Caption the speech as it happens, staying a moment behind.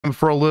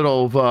for a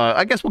little,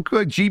 I guess we'll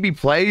go GB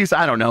Plays.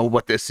 I don't know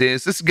what this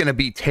is. This is going to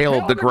be Tale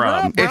of the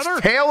Grubb.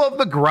 It's Tale of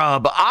the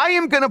Grubb. I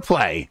am going to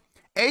play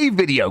a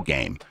video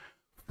game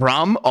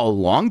from a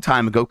long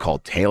time ago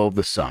called Tale of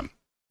the Sun.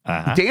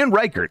 Dan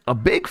Reichert, a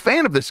big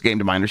fan of this game,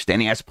 to my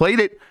understanding, has played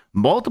it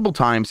multiple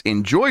times,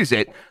 enjoys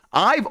it.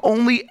 I've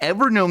only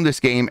ever known this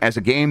game as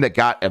a game that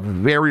got a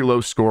very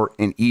low score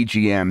in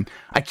EGM.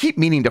 I keep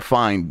meaning to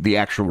find the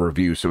actual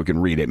review so we can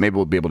read it. Maybe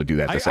we'll be able to do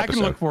that this episode. I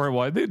can look for it.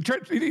 Well,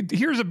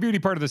 here's a beauty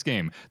part of this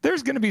game.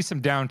 There's going to be some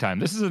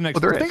downtime. This is an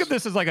think of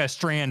this as like a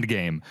strand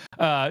game.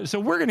 So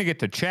we're going to get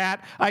to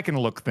chat. I can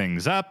look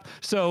things up.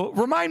 So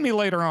remind me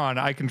later on.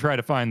 I can try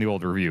to find the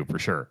old review for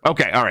sure.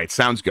 Okay. All right.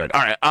 Sounds good.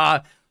 All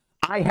right.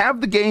 I have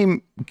the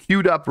game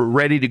queued up,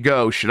 ready to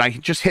go. Should I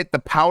just hit the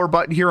power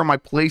button here on my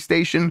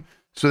PlayStation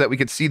so that we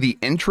could see the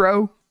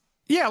intro?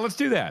 Yeah, let's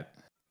do that.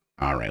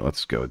 All right,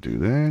 let's go do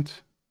that.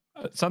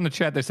 It's on the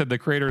chat. They said the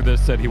creator of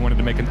this said he wanted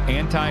to make an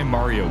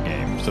anti-Mario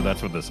game, so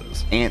that's what this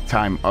is.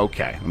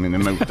 Okay. I mean,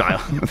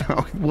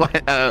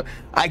 what?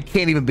 I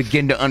can't even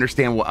begin to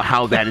understand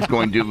how that is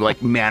going to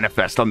like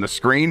manifest on the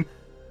screen.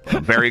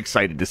 I'm very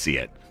excited to see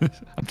it.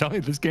 I'm telling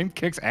you, this game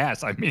kicks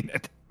ass. I mean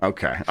it.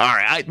 Okay. All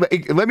right.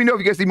 Let me know if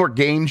you guys need more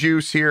game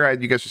juice here.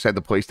 You guys just had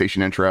the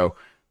PlayStation intro. I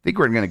think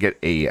we're going to get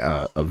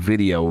a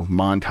video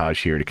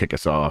montage here to kick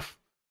us off.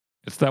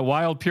 It's that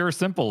wild, pure,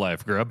 simple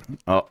life, Grubb.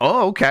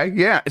 Okay.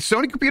 Yeah.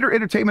 Sony Computer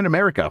Entertainment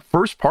America.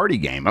 First party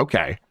game.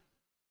 Okay.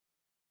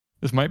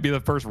 This might be the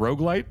first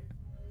roguelite?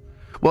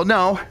 Well,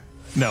 no.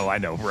 No, I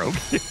know rogue.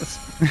 Yes.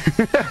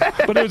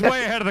 But it was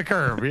way ahead of the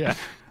curve. Yeah.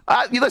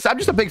 Listen, I'm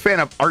just a big fan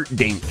of Art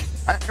Dink.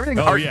 Everything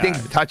Art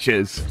Dink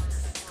touches.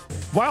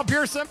 Wild,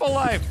 pure, simple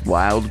life.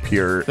 Wild,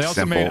 pure, They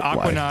also simple made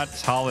Aquanauts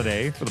life.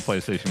 Holiday for the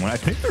PlayStation 1. I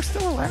think they're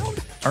still around.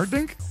 Art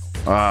Dink?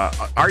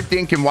 Art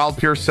Dink and Wild,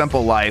 Pure,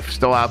 Simple Life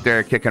still out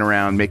there kicking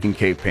around, making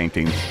cave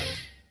paintings.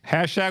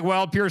 Hashtag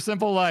Wild, Pure,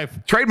 Simple Life.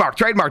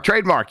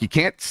 Trademark. You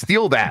can't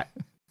steal that.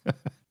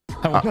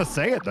 I want to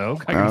say it, though.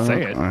 I can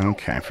say it.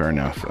 Okay, fair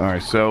enough. All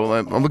right,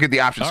 so look at the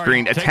option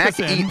screen. Right, attack,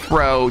 eat,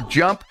 throw,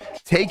 jump,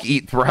 take,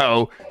 eat,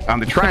 throw on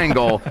the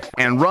triangle,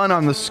 and run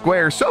on the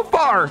square. So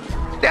far,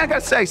 I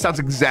gotta say, sounds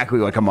exactly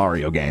like a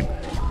Mario game.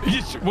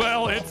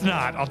 Well, it's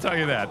not. I'll tell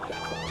you that.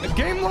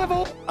 Game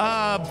level?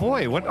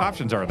 Boy, what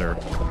options are there?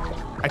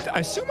 I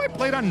assume I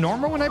played on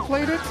normal when I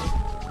played it.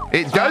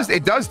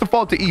 It does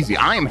default to easy.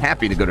 I am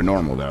happy to go to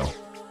normal, though.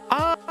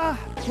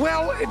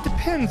 Well, it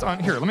depends on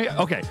here.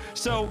 Okay,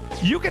 so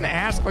you can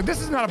ask, like, this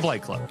is not a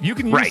Blight Club. You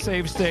can use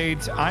save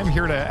states. I'm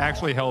here to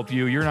actually help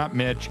you. You're not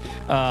Mitch.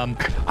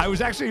 I was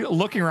actually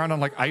looking around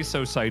on like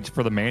ISO sites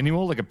for the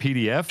manual, like a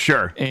PDF.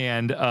 Sure.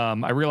 And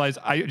I realized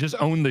I just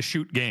own the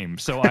shoot game.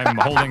 So I'm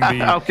holding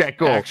the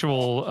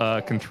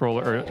actual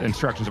controller or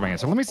instructions in my hand.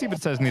 So let me see if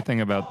it says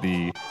anything about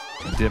the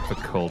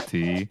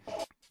difficulty.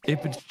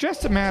 If it's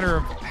just a matter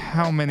of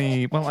how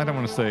many, well, I don't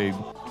want to say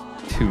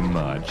too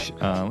much.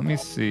 Let me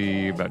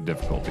see about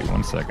difficulty.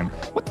 1 second.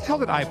 What the hell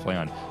did I play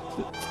on?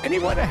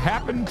 Anyone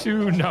happen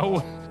to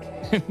know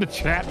in the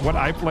chat what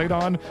I played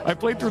on? I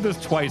played through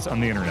this twice on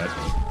the internet.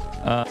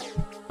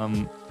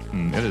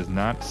 It is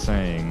not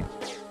saying.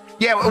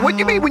 Yeah, what do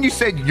you mean when you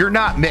said you're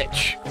not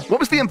Mitch? What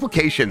was the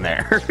implication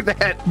there?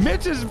 That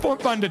Mitch is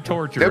fun to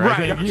torture.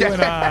 Right. I think you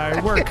and I,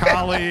 we're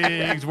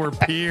colleagues, we're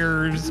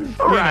peers.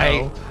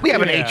 Right. We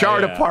have an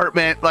HR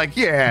department. Like,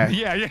 Yeah,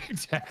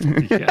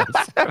 exactly.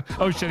 Yes.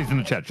 Oh, shit, he's in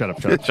the chat. Shut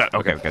up.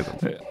 Okay.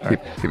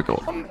 Keep it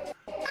cool. I'm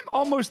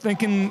almost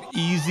thinking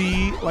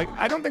easy. Like,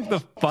 I don't think the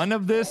fun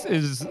of this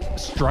is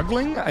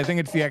struggling. I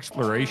think it's the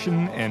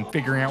exploration and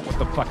figuring out what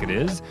the fuck it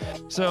is.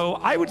 So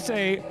I would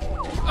say,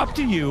 up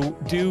to you,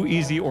 do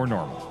easy or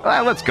normal.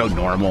 Let's go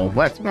normal.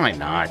 Why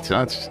not?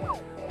 Let's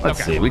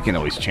see. We can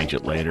always change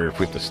it later if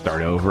we have to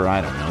start over.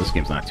 I don't know. This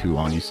game's not too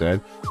long, you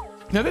said.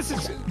 Now, this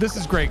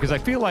is great because I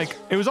feel like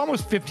it was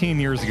almost 15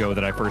 years ago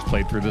that I first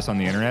played through this on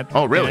the internet.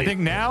 Oh, really? And I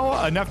think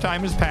now enough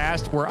time has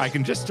passed where I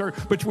can just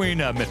start between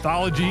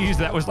mythologies.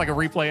 That was like a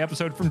replay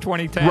episode from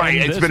 2010. Right.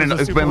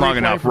 It's been long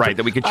enough, right,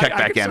 that we could check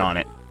back in on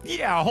it.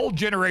 Yeah, a whole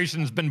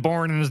generation's been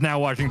born and is now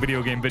watching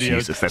video game videos.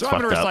 Jesus, that's so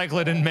I'm going to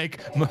recycle it and make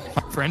my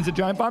friends at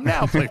Giant Bomb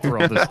now play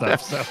through all this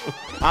stuff. So,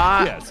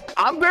 yes.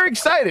 I'm very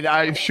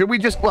excited. Should we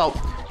just,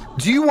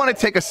 do you want to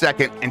take a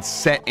second and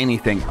set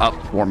anything up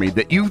for me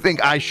that you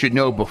think I should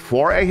know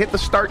before I hit the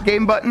start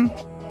game button?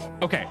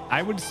 Okay,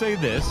 I would say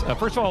this.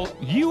 First of all,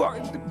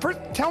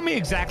 tell me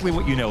exactly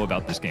what you know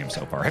about this game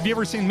so far. Have you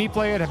ever seen me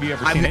play it? Have you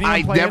ever seen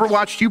anyone play it? I never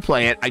watched you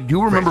play it. I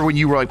do remember when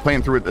you were like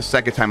playing through it the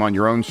second time on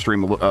your own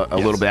stream a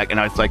little bit, and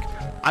I was like,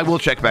 I will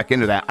check back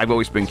into that. I've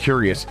always been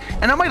curious,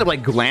 and I might have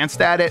like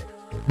glanced at it,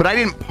 but I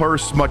didn't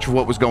parse much of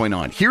what was going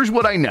on. Here's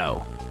what I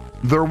know.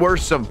 There were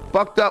some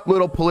fucked up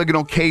little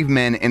polygonal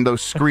cavemen in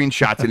those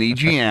screenshots in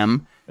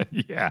EGM.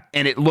 Yeah.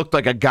 And it looked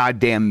like a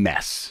goddamn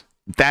mess.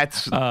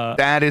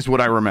 That is what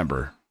I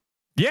remember.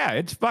 Yeah,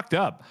 it's fucked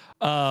up.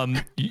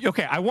 Okay,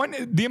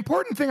 the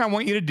important thing I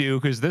want you to do,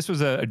 because this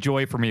was a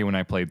joy for me when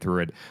I played through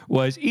it,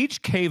 was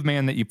each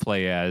caveman that you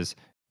play as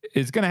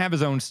is going to have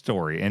his own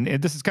story, and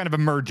this is kind of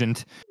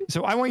emergent.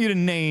 So I want you to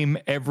name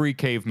every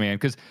caveman,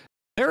 because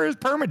there is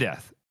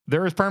permadeath.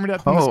 There is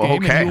permadeath in this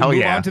game, and you will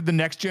move on to the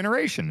next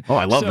generation. Oh,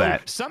 I love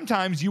that.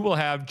 Sometimes you will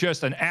have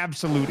just an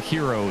absolute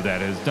hero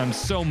that has done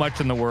so much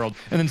in the world,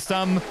 and then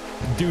some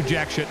do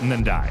jack shit and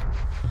then die.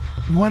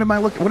 What am I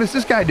looking? What is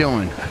this guy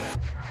doing?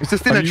 Is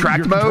this in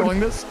attract mode? Controlling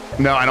this?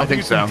 No, I don't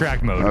think so. It's in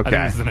attract mode. Okay. I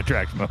think this is in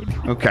attract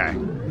mode. Okay.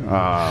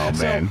 Oh,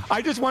 man.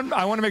 So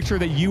I want to make sure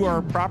that you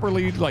are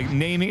properly like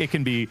naming. It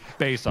can be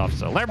based off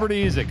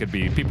celebrities. It could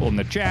be people in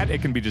the chat. It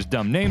can be just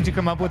dumb names you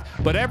come up with.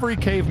 But every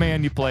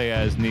caveman you play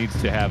as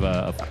needs to have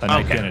an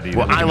identity.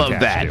 Well, I love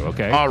that.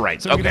 Okay. All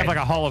right. So we can have like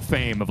a hall of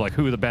fame of like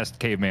who the best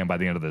caveman by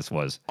the end of this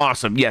was.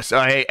 Awesome. Yes.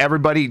 Hey,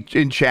 everybody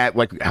in chat,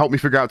 like help me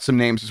figure out some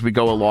names as we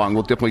go along.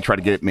 We'll definitely try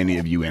to get many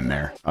of you in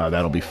there.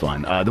 That'll be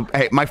fun.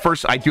 Hey,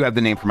 I do have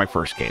the name for my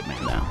first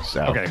caveman now.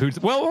 So okay.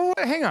 Well,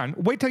 hang on.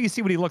 Wait till you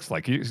see what he looks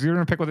like. You're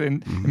gonna pick what,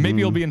 and maybe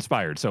you'll be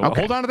inspired. So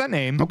hold on to that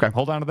name. Okay.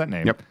 Hold on to that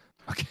name. Yep.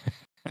 Okay.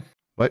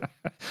 What?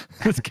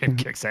 This game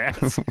kicks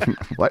ass.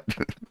 What?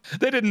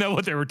 They didn't know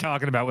what they were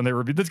talking about when they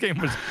reviewed this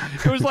game.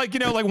 It was like,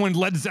 like when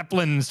Led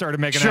Zeppelin started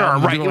making sure,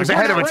 right. It was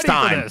ahead of its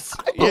time.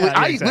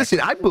 Listen,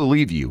 I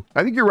believe you.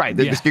 I think you're right.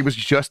 This game was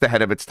just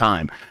ahead of its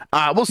time.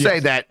 We'll say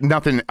that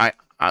nothing.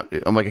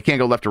 I'm like, I can't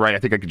go left or right. I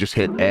think I could just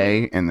hit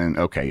A and then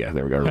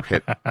there we go.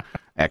 Hit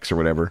X or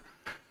whatever.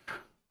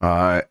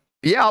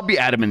 Yeah, I'll be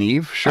Adam and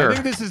Eve. Sure. I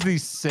think this is the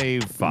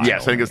save file.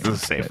 Yes, I think this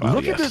is the save file.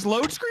 Look at this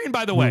load screen,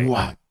 by the way.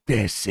 What?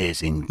 This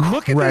is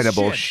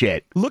incredible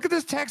shit. Look at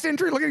this text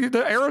entry. Look at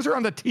the arrows are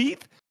on the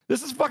teeth.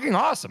 This is fucking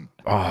awesome.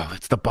 Oh,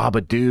 it's the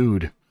Baba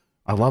Dude.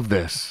 I love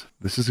this.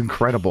 This is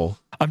incredible.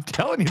 I'm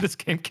telling you, this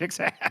game kicks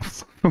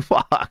ass.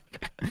 Fuck.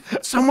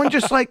 Someone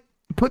just like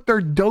put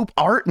their dope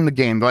art in the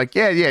game. They're like,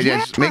 yeah.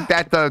 Just make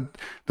that the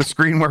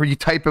screen where you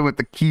type in with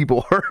the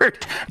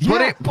keyboard.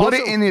 Put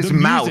it in his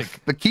mouth.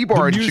 The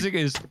keyboard. The music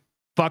is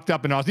fucked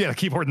up and awesome. Yeah, the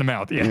keyboard in the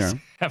mouth. Yes,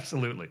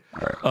 absolutely.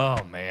 Right.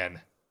 Oh man.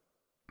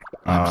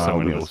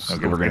 We're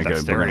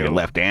gonna go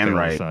left and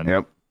right.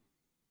 Yep.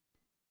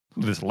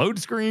 This load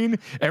screen,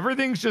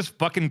 everything's just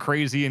fucking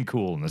crazy and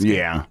cool in this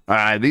game.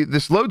 Yeah.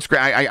 This load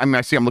screen,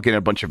 I see I'm looking at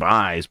a bunch of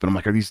eyes, but I'm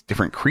like, are these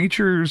different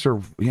creatures?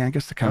 Or I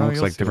guess it kind of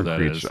looks like different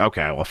creatures.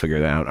 Okay, I'll figure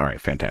that out. All right,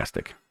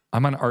 fantastic.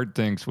 I'm on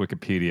ArtThink's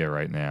Wikipedia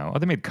right now. Oh,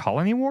 they made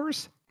Colony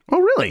Wars? Oh,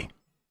 really?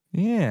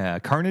 Yeah.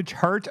 Carnage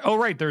Heart. Oh,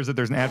 right. There's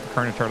an ad for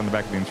Carnage Heart on the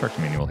back of the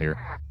instruction manual here.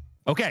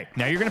 Okay,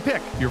 now you're gonna pick.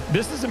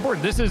 This is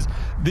important. This is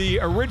the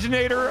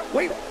originator.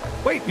 Wait.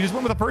 You just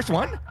went with the first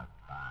one?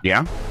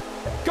 Yeah.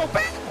 Go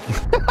back.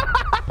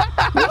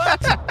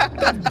 What?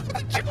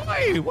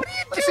 Joy, what are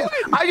you doing?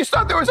 I just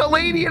thought there was a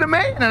lady and a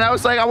man, and I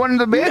was like, I wanted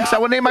to mix. No. I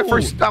want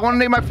to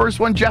name my first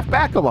one Jeff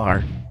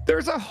Bakalar.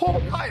 There's a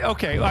whole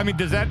okay. I mean,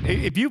 does that,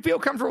 if you feel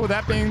comfortable with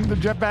that being the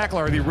Jeff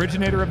Bakalar, the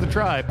originator of the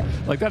tribe,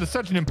 like that is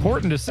such an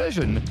important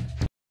decision.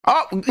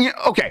 Oh,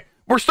 okay.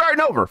 We're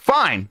starting over.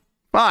 Fine.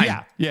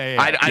 Yeah.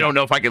 I don't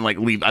know if I can like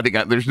leave. I think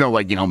there's no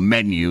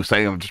menu, so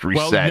I can just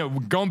reset. Well, no,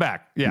 going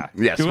back. Yeah.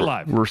 Yes. Do it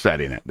live. We're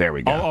setting it. There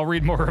we go. I'll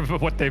read more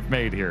of what they've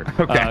made here.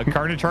 Okay.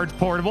 Carnage Heart's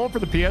portable for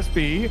the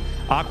PSP.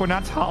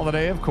 Aquanauts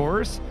Holiday, of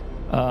course.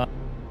 I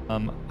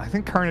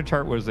think Carnage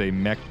Heart was a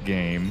mech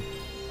game.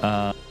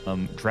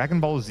 Dragon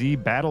Ball Z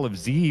Battle of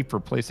Z for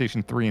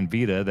PlayStation 3 and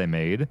Vita. They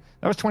made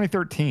that was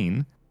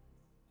 2013.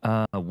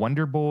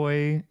 Wonder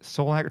Boy,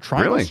 Soul Hacker,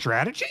 Triangle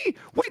Strategy.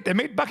 Wait, they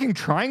made fucking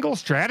Triangle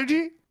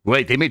Strategy.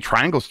 Wait, they made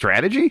Triangle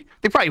Strategy?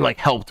 They probably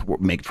helped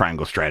make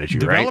Triangle Strategy,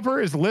 right? Developer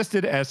is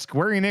listed as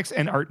Square Enix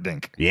and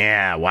ArtThink.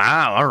 Yeah,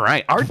 wow. All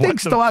right.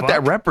 ArtThink's still out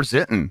there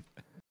representing.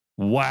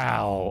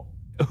 Wow.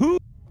 Who?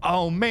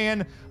 Oh,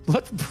 man.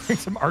 Let's bring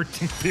some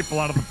ArtThink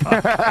people out of the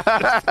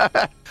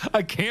podcast.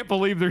 I can't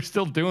believe they're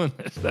still doing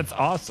this. That's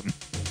awesome.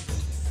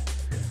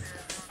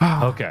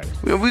 Okay.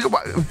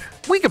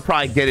 We could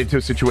probably get into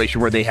a situation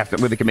where they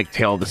can make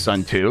Tale of the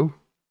Sun too.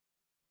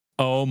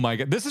 Oh my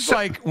God! This is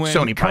like when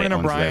Sony Conan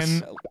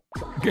O'Brien,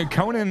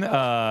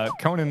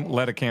 Conan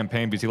led a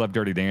campaign because he loved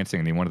Dirty Dancing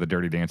and he wanted the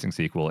Dirty Dancing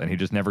sequel, and he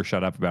just never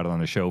shut up about it on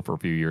the show for a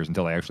few years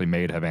until they actually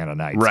made Havana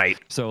Nights. Right.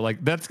 So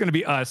like that's going to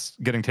be us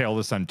getting Tale of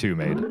the Sun 2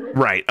 made.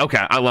 Right.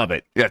 Okay. I love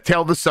it. Yeah.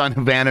 Tale of the Sun,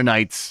 Havana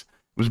Nights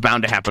was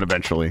bound to happen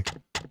eventually.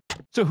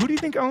 So who do you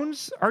think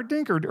owns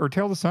ArtThink or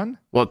Tale of the Sun?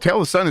 Well, Tale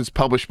of the Sun is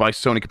published by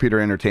Sony Computer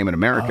Entertainment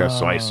America,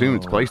 so I assume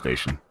it's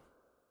PlayStation.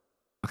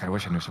 Okay, I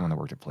wish I knew someone that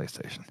worked at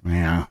PlayStation.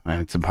 Yeah,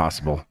 it's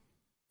impossible.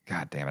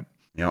 God damn it.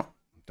 Yep.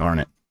 Darn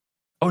it.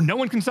 Oh, no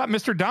one can stop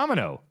Mr.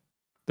 Domino.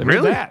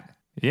 Really? That.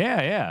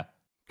 Yeah.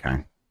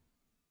 Okay.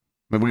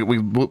 We're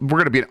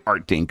going to be an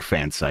ArtThink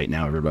fan site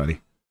now,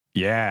 everybody.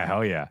 Yeah,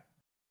 hell yeah.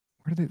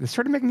 Where did they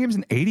started making games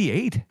in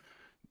 88?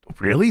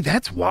 Really?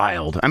 That's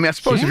wild. I mean, I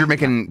suppose if you're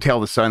making Tale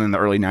of the Sun in the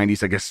early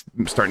 90s, I guess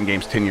starting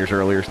games 10 years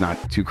earlier is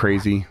not too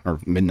crazy, or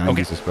mid-90s,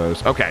 I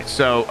suppose. Okay,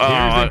 so,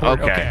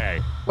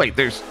 okay. Wait,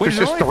 there's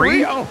just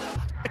three? Oh,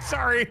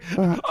 sorry.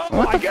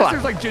 I guess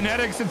there's like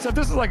genetics and stuff.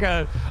 This is like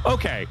a,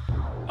 okay,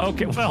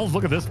 well,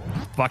 look at this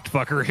fucked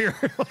fucker here.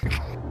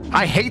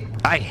 I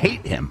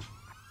hate him.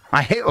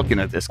 I hate looking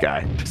at this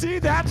guy. See,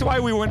 that's why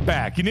we went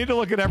back. You need to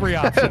look at every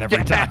option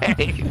every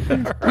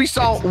time. We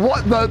saw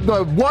what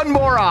the one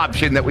more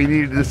option that we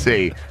needed to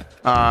see.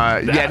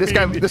 Yeah, this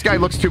guy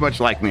looks too much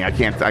like me. I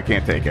can't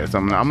take it. So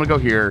I'm gonna go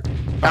here.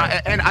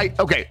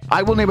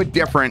 I will name a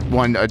different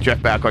one, Jeff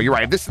Backo. You're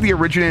right. If this is the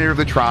originator of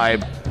the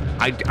tribe,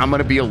 I'm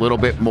gonna be a little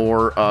bit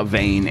more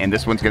vain, and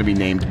this one's gonna be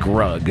named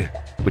Grug,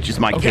 which is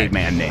my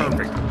caveman name.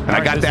 Perfect. And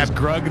I got that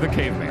Grug the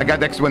caveman. I got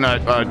next when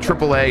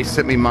AAA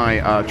sent me my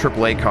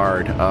AAA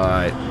card.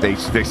 They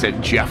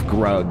said Jeff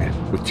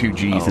Grug with 2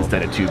 G's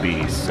instead of 2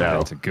 B's. So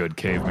that's a good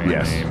caveman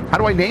name. How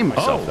do I name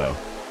myself though?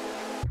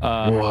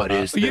 What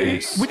is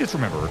this? We just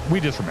remember.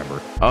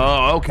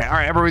 Oh, okay. All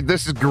right, everyone.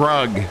 This is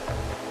Grug.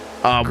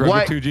 Grug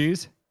what? With 2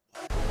 G's.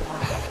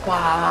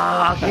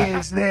 Fuck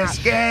is this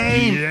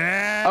game?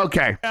 Yeah.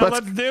 Okay. Let's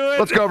do it.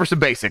 Let's go over some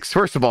basics.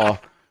 First of all,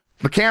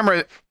 the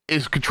camera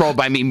is controlled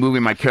by me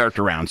moving my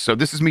character around. So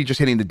this is me just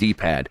hitting the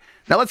D-pad.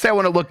 Now let's say I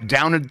want to look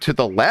down and to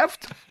the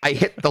left. I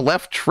hit the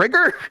left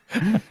trigger,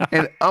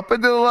 and up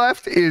and to the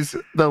left is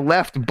the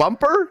left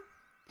bumper.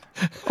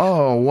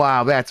 Oh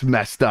wow, that's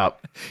messed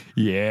up.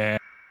 Yeah.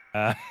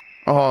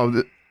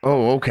 Oh,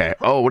 okay.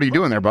 Oh, what are you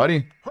doing there,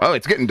 buddy? Oh,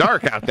 it's getting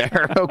dark out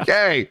there.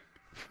 Okay.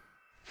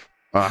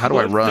 How do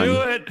I run?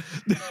 Do it.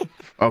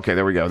 Okay,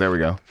 there we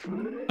go.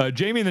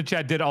 Jamie in the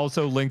chat did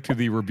also link to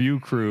the review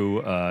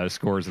crew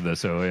scores of this,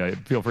 so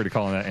feel free to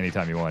call on that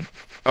anytime you want.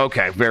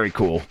 Okay, very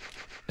cool.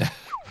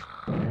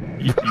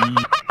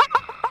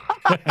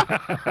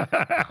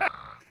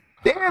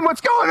 Damn,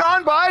 what's going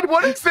on, bud?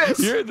 What is this?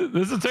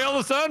 This is Tale of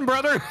the Sun,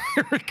 brother.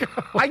 Here we go.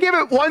 I give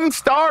it 1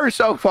 star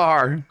so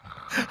far.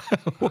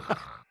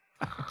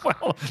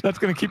 Well, that's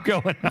going to keep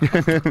going.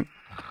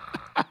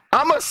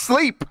 I'm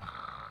asleep.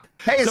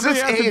 Hey, is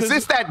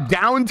this that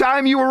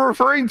downtime you were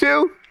referring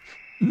to?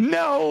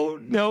 No.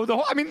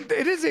 I mean,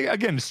 it is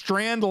again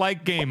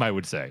Strand-like game, I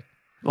would say.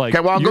 Like,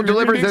 okay, well, I'll go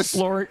deliver this.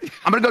 I'm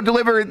gonna go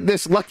deliver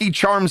this Lucky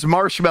Charms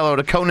marshmallow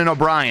to Conan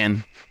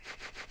O'Brien.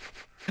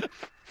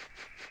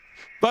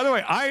 By the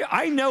way,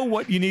 I know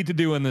what you need to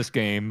do in this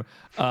game,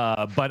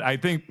 but I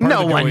think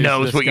no one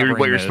knows what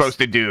you're supposed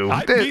to do.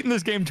 I've beaten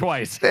this game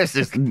twice. This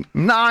is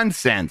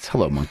nonsense.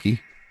 Hello, monkey.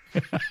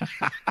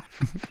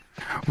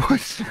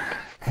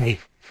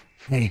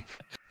 Hey,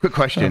 quick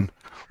question.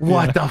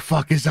 What the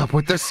fuck is up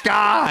with the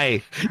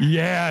sky?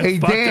 Yeah, hey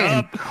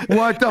Dan,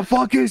 what the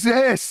fuck is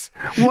this?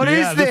 What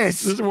is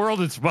this? This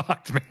world is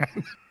fucked,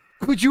 man.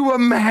 Could you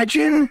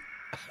imagine?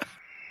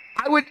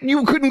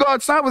 You couldn't go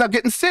outside without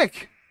getting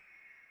sick.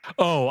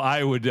 Oh,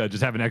 I would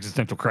just have an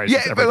existential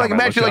crisis. Yeah, but like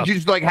imagine like you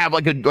just like have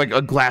like a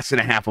glass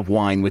and a half of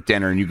wine with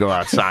dinner, and you go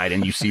outside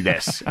and you see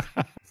this.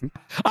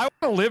 I want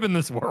to live in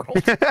this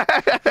world.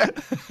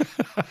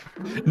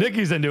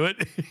 Nikki's into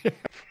it.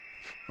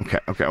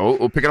 Okay.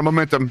 We'll pick up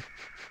momentum.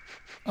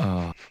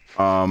 All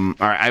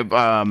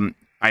right.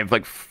 I have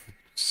like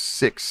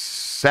 6,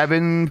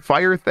 7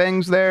 fire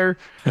things there,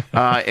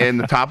 in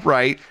the top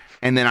right,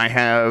 and then I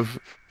have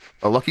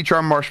a Lucky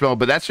Charm marshmallow,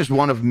 but that's just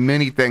one of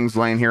many things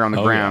laying here on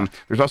the ground. Yeah.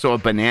 There's also a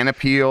banana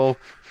peel.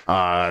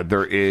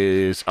 There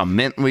is a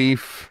mint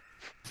leaf.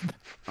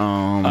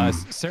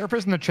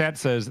 Serapis in the chat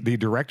says the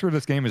director of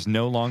this game is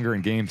no longer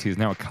in games. He's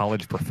now a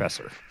college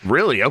professor.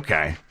 Really?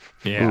 Okay.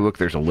 Yeah. Ooh, look,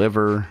 there's a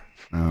liver.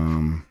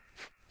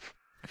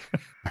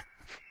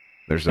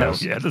 There's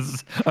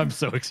I'm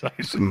so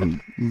excited.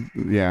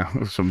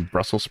 Some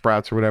Brussels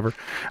sprouts or whatever.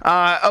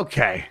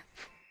 Okay.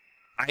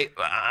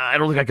 I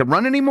don't think I can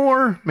run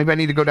anymore. Maybe I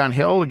need to go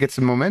downhill to get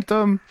some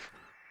momentum.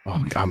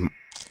 Oh,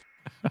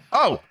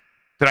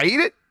 did I eat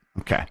it?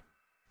 Okay.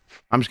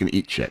 I'm just gonna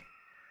eat shit.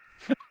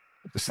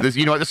 This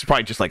you know what? This is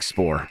probably just like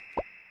Spore.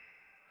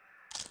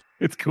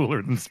 It's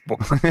cooler than Spore.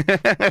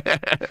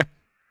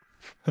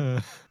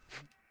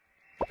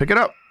 Pick it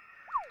up.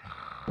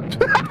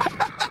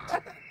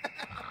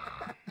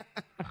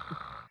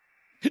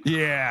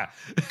 Yeah.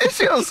 It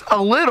feels a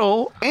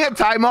little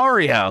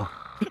anti-Mario.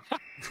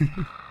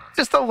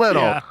 Just a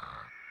little. Yeah.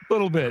 A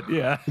little bit,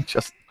 yeah.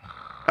 Just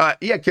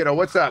yeah, kiddo,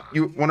 what's up?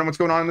 You wondering what's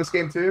going on in this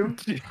game too?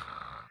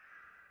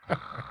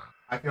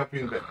 I can help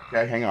you in a bit.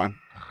 Okay, hang on.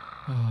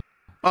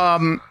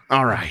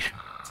 All right.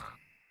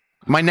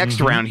 My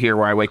next round here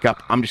where I wake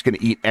up, I'm just gonna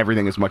eat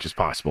everything as much as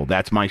possible.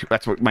 That's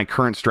what my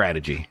current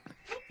strategy.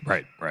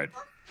 Right.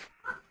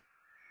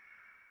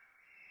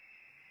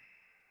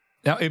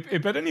 Now,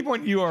 if at any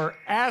point you are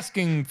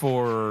asking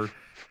for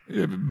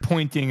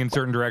pointing in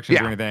certain directions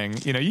or anything,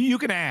 you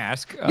can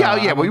ask. Yeah.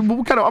 I'm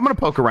going to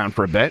poke around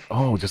for a bit.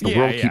 Oh, just the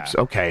world keeps.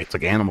 Okay, it's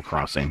like Animal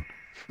Crossing.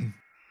 You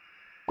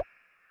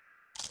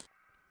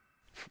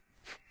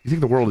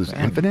think the world is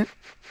infinite?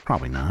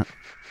 Probably not.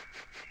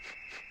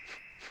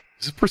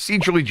 Is this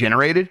procedurally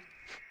generated?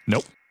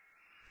 Nope.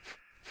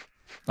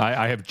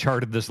 I have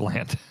charted this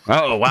land.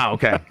 Oh, wow.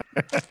 Okay.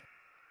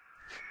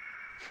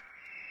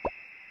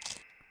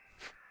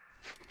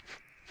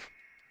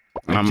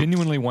 I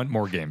genuinely want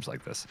more games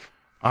like this.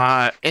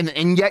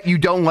 And yet you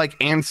don't like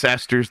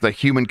Ancestors, the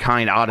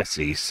Humankind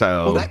Odyssey,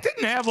 so... Well, that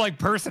didn't have, like,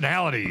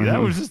 personality. That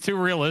was just too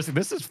realistic.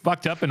 This is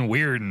fucked up and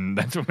weird, and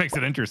that's what makes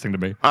it interesting to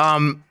me.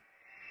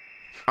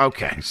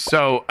 Okay,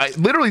 so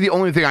literally the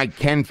only thing I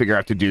can figure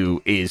out to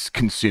do is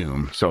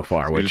consume so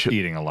far, so which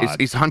eating a lot.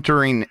 Is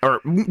hunting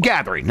or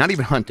gathering, not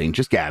even hunting,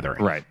 just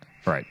gathering. Right.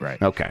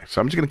 Okay, so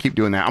I'm just going to keep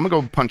doing that. I'm going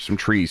to go punch some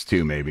trees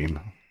too, maybe.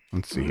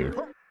 Let's see here.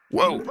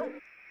 Whoa.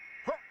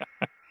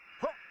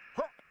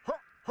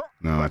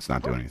 No, that's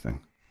not doing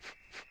anything.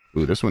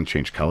 Ooh, this one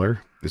changed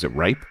color. Is it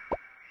ripe?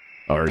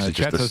 Or is it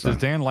just the sun?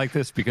 Does Dan like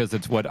this because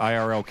it's what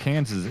IRL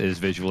Kansas is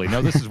visually?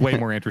 No, this is way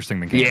more interesting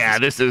than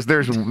Kansas. Yeah,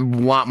 there's a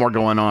lot more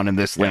going on in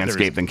this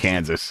landscape than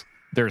Kansas.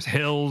 There's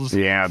hills.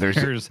 Yeah,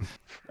 there's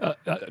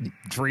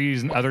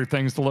trees and other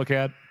things to look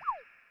at.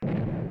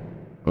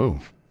 Oh.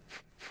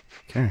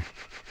 Okay.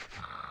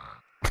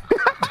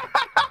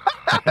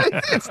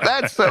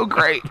 That's so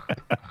great.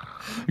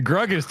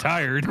 Grug is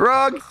tired.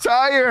 Grug's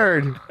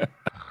tired.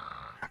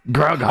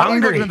 Grug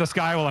hungry. Looking in the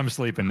sky while I'm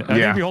sleeping. I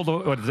think if you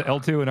hold what is it,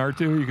 L2 and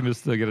R2, you can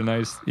just get a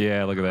nice.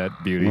 Yeah, look at that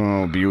beauty.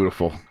 Oh,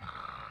 beautiful.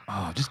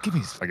 Oh, just give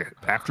me like an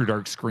After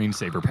Dark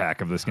screensaver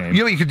pack of this game. You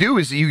know what you could do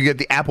is you could get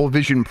the Apple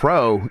Vision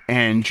Pro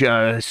and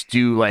just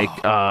do like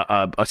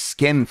a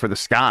skin for the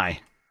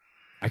sky.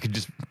 I could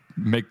just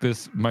make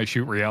this my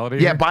shoot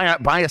reality. Yeah,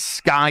 buy a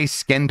sky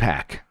skin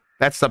pack.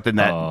 That's something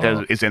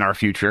that is in our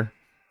future.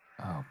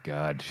 Oh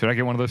God, should I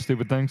get one of those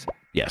stupid things?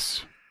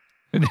 Yes.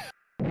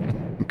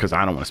 Because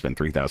I don't want to spend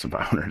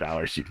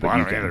 $3,500. I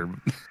don't either.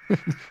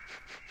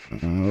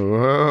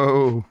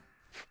 Whoa.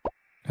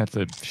 That's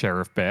a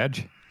sheriff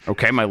badge.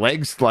 Okay, my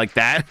legs like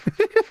that.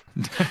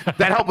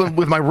 That helped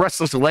with my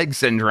restless leg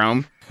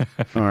syndrome.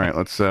 All right,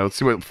 let's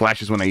see what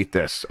flashes when I eat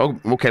this. Oh,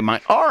 okay,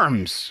 my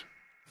arms.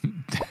 Ooh,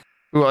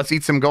 let's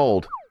eat some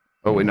gold.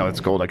 Oh wait, no, it's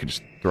gold. I could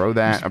just throw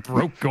that. Just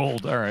broke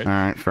gold. All right. All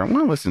right.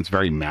 Well, listen, it's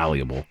very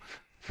malleable.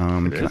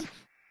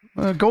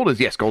 Gold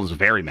is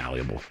very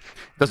malleable.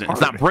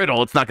 It's not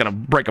brittle. It's not going to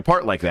break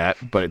apart like that,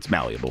 but it's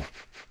malleable.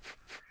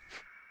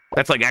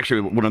 That's like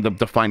actually one of the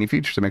defining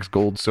features that makes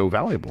gold so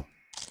valuable.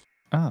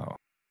 Oh,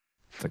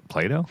 it's like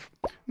Play-Doh?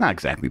 Not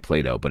exactly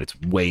Play-Doh, but it's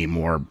way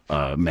more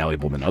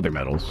malleable than other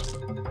metals.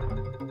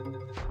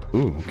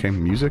 Ooh, okay,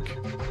 music.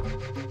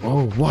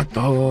 Oh, what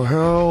the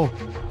hell?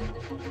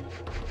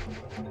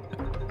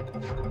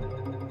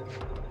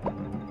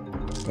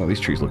 Oh,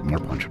 these trees look more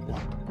punchable.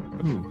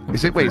 Ooh,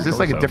 is this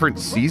like a different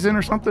season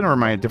or something, or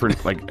am I a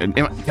different like?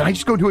 Can I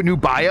just go to a new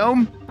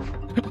biome?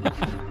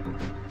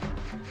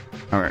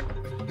 All right.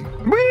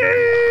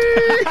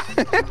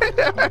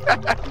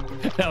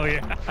 Hell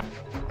yeah!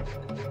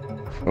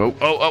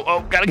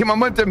 Oh! Gotta get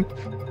momentum.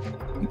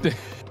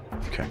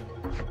 Okay.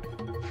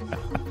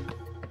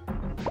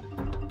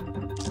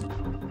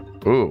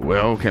 Oh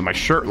well, okay. My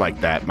shirt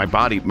like that. My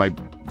body, my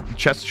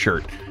chest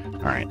shirt.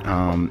 All right.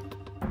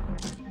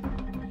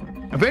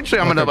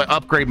 Eventually, I'm gonna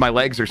upgrade my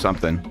legs or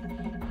something.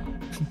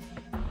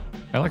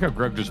 I like how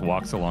Grubb just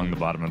walks along the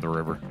bottom of the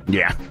river.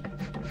 Yeah.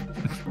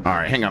 All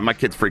right, hang on. My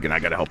kid's freaking. I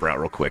gotta help her out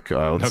real quick.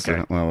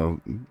 Okay.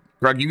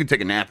 Grug, you can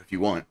take a nap if you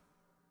want.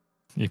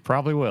 You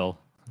probably will.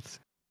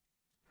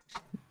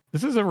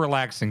 This is a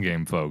relaxing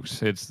game,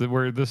 folks. It's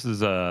this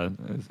is a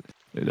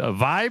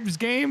vibes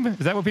game. Is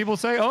that what people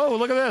say? Oh,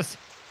 look at this.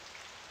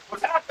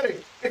 What's happening?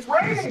 It's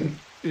raining.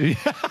 Yeah.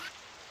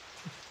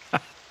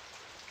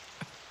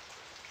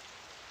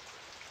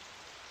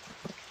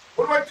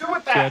 What do I do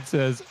with that? Chad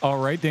says, all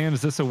right, Dan,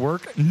 is this a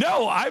work?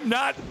 No, I'm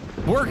not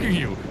working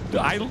you.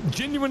 I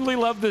genuinely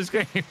love this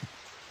game.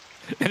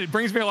 And it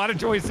brings me a lot of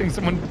joy seeing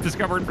someone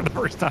discover it for the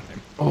first time.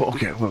 Oh,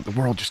 okay. Well, the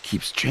world just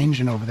keeps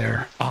changing over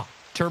there. Oh,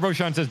 Turbo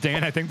Sean says,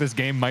 Dan, I think this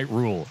game might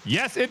rule.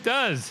 Yes, it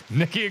does.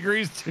 Nikki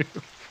agrees too.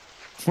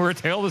 We're a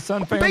Tale of the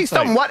Sun fan. Based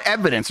on what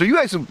evidence? Are you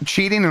guys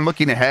cheating and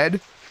looking ahead?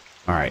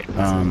 All right.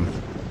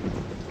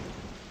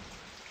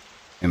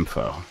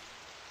 Info.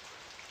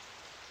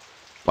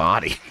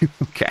 Body.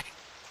 Okay.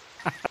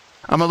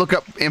 I'm gonna look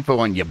up info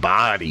on your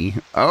body.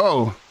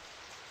 Oh.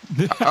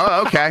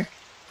 Oh, okay.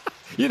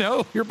 You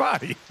know, your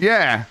body.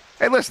 Yeah.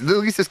 Hey, listen, at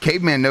least this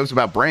caveman knows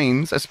about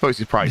brains. I suppose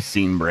he's probably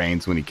seen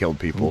brains when he killed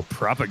people.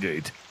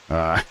 Propagate.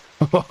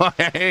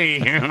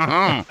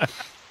 Hey.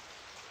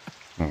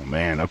 Oh,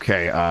 man.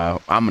 Okay. I'm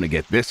going to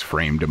get this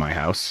framed in my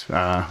house. All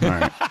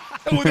right.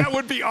 Oh, that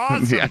would be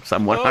awesome. Yes,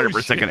 I'm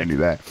 100% going to do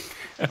that.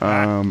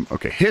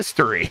 Okay.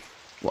 History.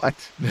 What?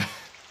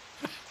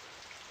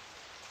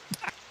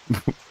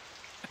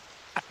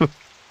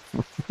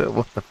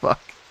 What the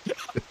fuck?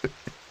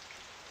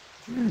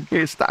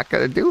 It's not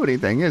going to do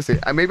anything, is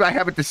it? Maybe I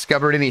haven't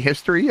discovered any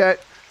history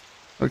yet.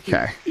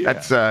 Okay. Yeah.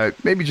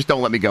 That's maybe just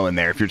don't let me go in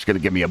there if you're just going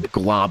to give me a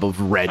glob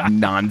of red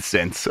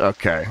nonsense.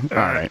 Okay. All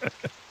right.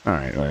 All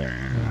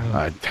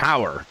right.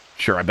 Tower.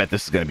 Sure, I bet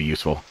this is going to be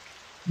useful.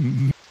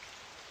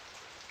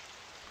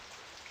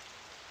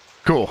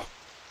 Cool.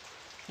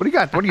 What do you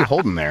got? What are you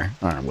holding there?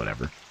 All right,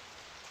 whatever.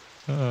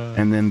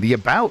 And then the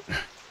about.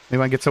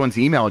 Maybe I get someone's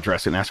email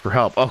address and ask for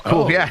help. Oh,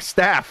 cool. Oh. Yeah,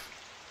 staff.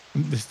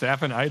 The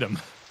staff and item.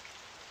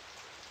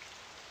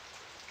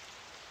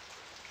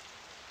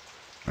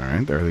 All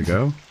right, there they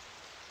go.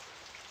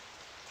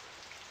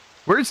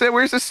 Where's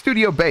the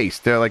studio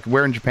based? Like,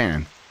 where in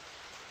Japan?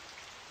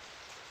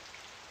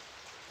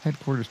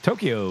 Headquarters,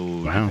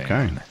 Tokyo. Wow,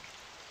 okay.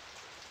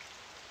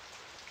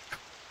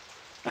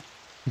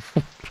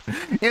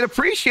 In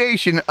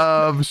appreciation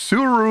of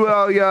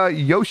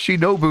Tsuruya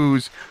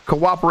Yoshinobu's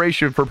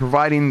cooperation for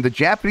providing the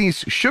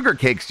Japanese sugar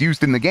cakes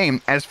used in the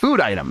game as food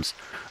items.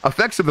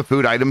 Effects of the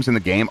food items in the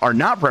game are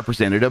not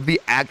representative of the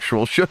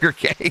actual sugar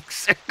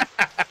cakes.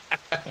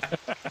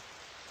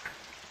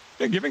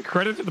 Yeah, giving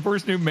credit to the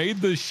person who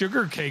made the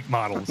sugar cake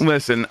models.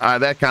 Listen,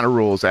 that kind of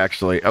rules,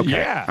 actually. Okay,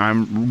 yeah.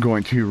 I'm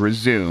going to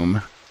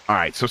resume. All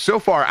right, so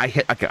far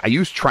I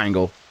use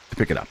triangle to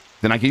pick it up.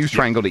 Then I can use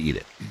triangle to eat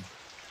it.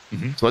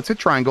 Mm-hmm. So let's hit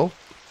triangle.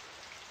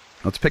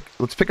 Let's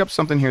pick up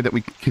something here that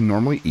we can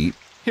normally eat.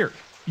 Here,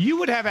 you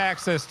would have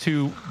access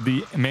to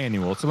the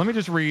manual. So let me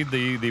just read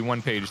the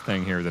one-page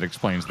thing here that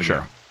explains the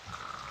game.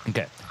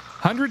 Okay.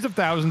 Hundreds of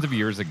thousands of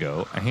years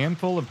ago, a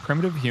handful of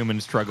primitive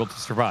humans struggled to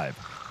survive.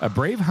 A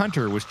brave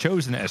hunter was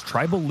chosen as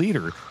tribal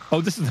leader.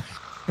 Oh, this is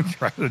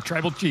the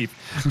tribal chief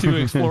to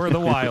explore the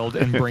wild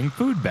and bring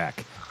food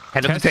back.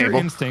 Head to the table. Your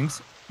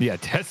instincts. Yeah,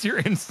 test your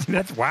instincts.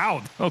 That's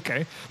wow.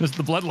 Okay, this is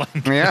the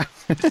bloodline. Yeah.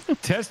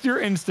 Test your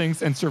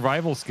instincts and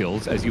survival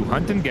skills as you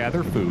hunt and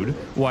gather food,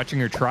 watching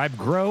your tribe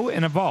grow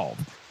and evolve.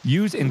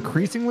 Use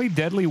increasingly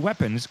deadly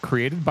weapons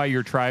created by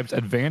your tribe's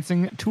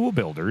advancing tool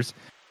builders.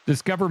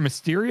 Discover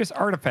mysterious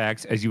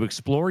artifacts as you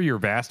explore your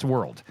vast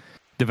world.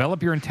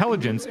 Develop your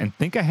intelligence and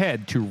think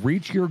ahead to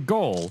reach your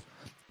goal,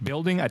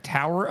 building a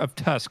tower of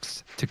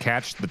tusks to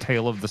catch the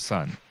tail of the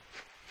sun.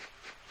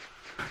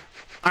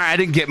 All right, I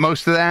didn't get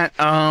most of that.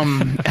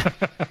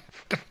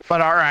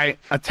 But all right,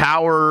 a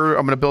tower.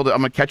 I'm going to build it. I'm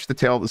going to catch the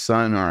tail of the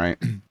sun. All right.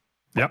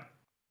 Yep.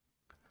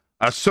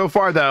 So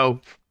far, though,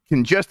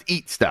 can just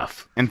eat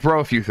stuff and throw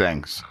a few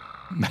things.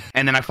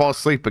 And then I fall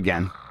asleep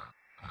again.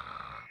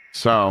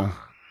 So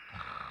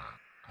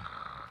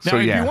if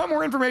you want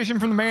more information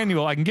from the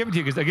manual, I can give it to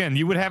you because, again,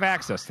 you would have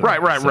access to Right.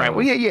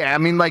 Well, yeah. I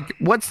mean, like,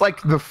 what's like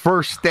the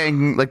first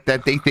thing like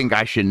that they think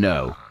I should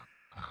know?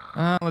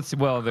 Let's see.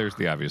 Well, there's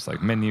the obvious,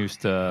 like menu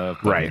stuff,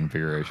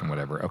 configuration,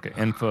 whatever. Okay,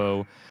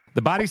 info.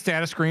 The body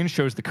status screen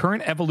shows the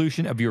current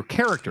evolution of your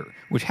character,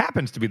 which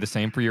happens to be the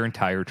same for your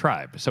entire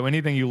tribe. So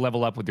anything you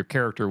level up with your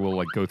character will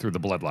like go through the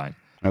bloodline.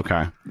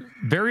 Okay.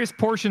 Various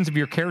portions of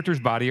your character's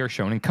body are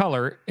shown in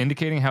color,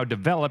 indicating how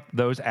developed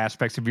those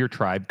aspects of your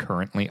tribe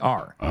currently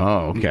are.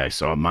 Oh, okay.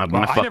 So I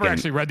never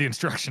actually read the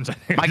instructions. I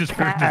think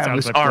my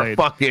calves are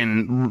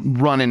fucking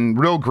running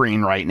real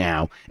green right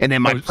now, and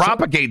then my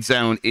propagate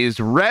zone is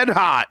red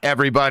hot.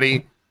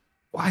 Everybody.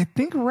 Well, I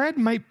think red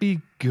might be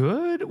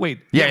good. Wait,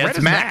 yeah, red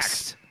it's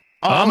maxed.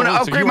 I'm gonna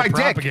upgrade my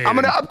dick. I'm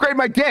gonna upgrade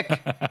my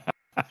dick.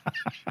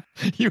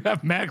 You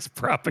have max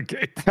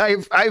propagate. I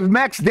have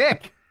max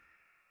dick.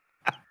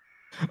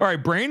 All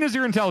right, brain is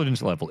your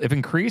intelligence level. If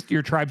increased,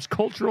 your tribe's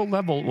cultural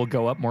level will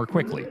go up more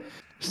quickly.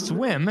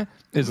 Swim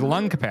is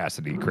lung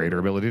capacity, greater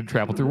ability to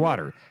travel through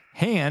water.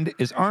 Hand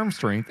is arm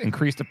strength,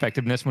 increased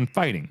effectiveness when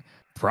fighting.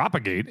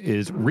 Propagate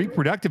is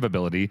reproductive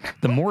ability.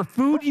 The more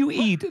food you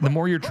eat, the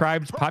more your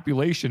tribe's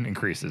population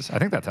increases. I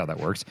think that's how that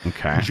works.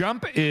 Okay.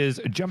 Jump is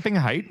jumping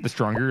height. The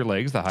stronger your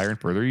legs, the higher and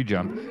further you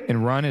jump.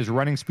 And run is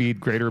running speed,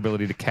 greater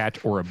ability to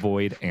catch or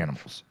avoid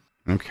animals.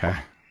 Okay.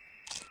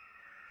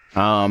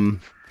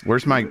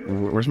 Where's my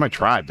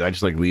tribe? Did I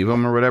just like leave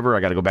them or whatever?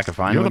 I got to go back and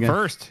find them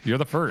again? You're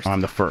the first.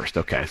 I'm the first.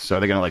 Okay. So are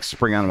they going to like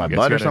spring onto my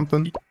butt or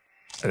something?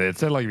 It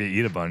said like if you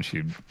eat a bunch,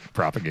 you'd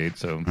propagate.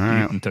 So eat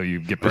until you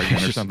get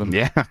pregnant or something.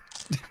 Yeah.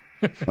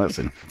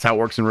 Listen, that's how it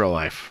works in real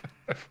life.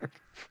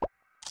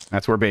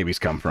 That's where babies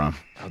come from.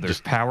 Oh,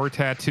 there's power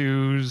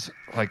tattoos.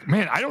 Like,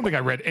 man, I don't think I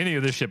read any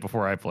of this shit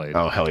before I played.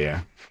 Oh, hell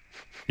yeah.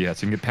 Yeah,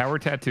 so you can get power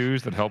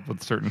tattoos that help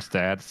with certain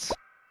stats.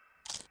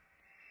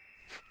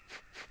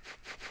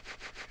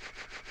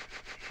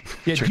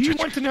 Yeah, do you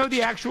want to know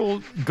the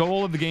actual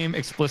goal of the game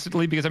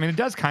explicitly? Because, I mean, it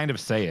does kind of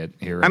say it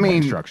here in the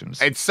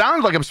instructions. It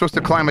sounds like I'm supposed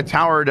to climb a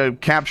tower to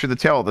capture the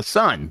tail of the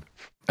sun.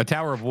 A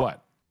tower of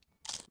what?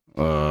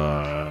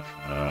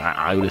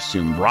 I would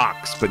assume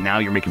rocks, but now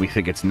you're making me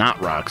think it's not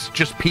rocks.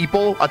 Just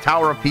people? A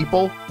tower of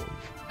people?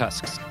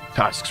 Tusks.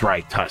 Tusks,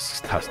 right.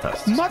 Tusks.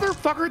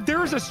 Motherfucker,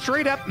 there's a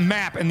straight-up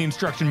map in the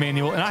instruction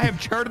manual, and I have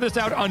charted this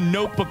out on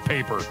notebook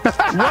paper.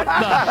 What the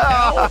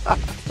hell?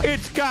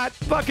 It's got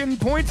fucking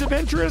points of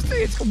interest.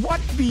 It's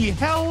what the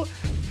hell?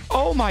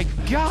 Oh, my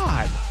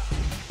God.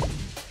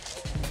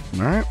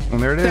 All right, well,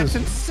 there it is. That's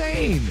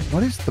insane.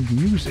 What is the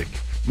music?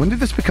 When did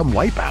this become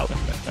Wipeout?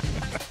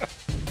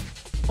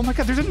 Oh, my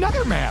God, there's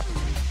another map.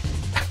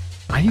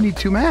 I need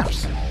two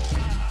maps.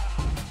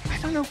 I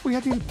don't know if we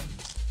had the...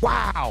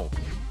 Wow.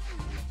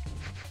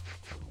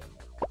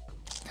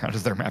 How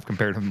does their map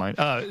compare to mine?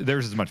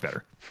 Theirs is much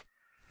better.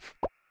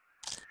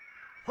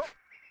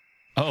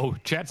 Oh,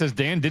 chat says,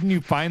 Dan, didn't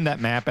you find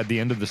that map at the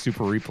end of the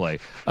Super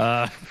Replay?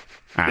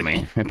 I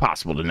mean,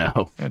 impossible to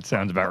know. That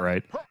sounds about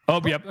right.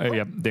 Oh, yep.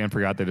 Dan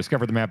forgot they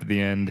discovered the map at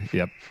the end.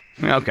 Yep.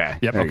 Okay.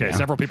 Yep. Okay.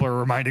 Several people are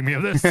reminding me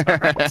of this. All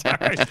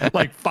right.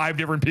 Like 5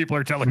 different people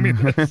are telling me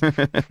this.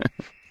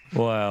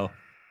 Wow.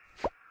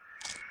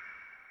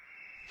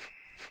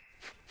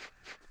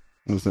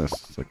 What's this?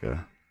 It's like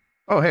a...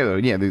 Oh, hey,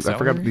 yeah, I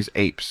forgot about these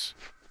apes.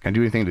 Can I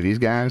do anything to these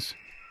guys?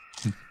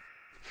 All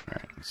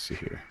right, let's see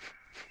here.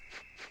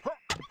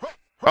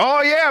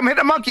 Oh, yeah, I'm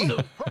hitting a monkey.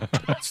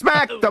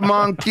 Smack the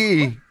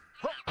monkey.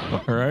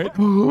 All right.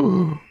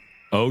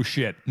 Oh,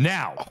 shit.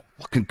 Now. Oh,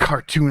 fucking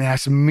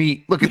cartoon-ass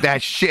meat. Look at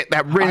that shit.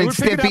 That Ren and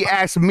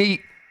Stimpy-ass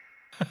meat.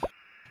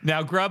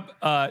 Now, Grubb,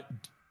 oh,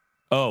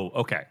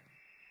 okay.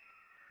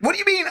 What do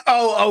you mean,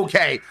 oh,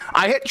 okay?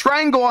 I hit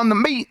triangle on the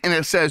meat, and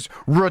it says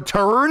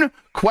return,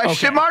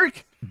 question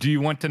mark? Do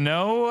you want to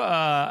know? No,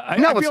 I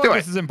let's feel do like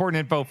it. This is important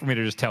info for me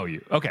to just tell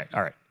you. Okay,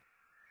 all right.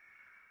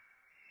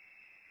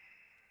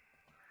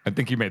 I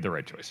think you made the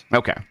right choice.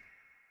 Okay.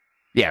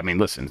 Yeah, I mean,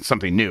 listen, it's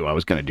something new. I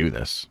was going to do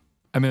this.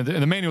 I mean,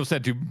 the manual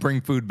said to bring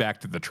food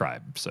back to the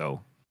tribe,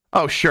 so.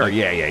 Oh, sure.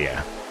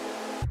 Yeah.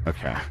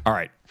 Okay. All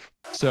right.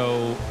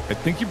 So I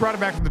think you brought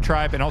it back to the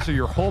tribe, and also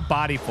your whole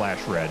body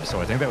flashed red.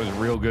 So I think that was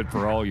real good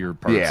for all your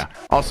parts. Yeah.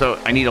 Also,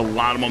 I need a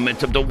lot of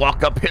momentum to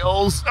walk up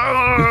hills.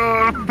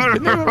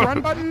 Isn't there a run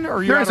button?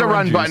 Or there's a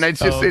run button. It's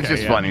just it's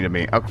just yeah. funny to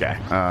me. Okay.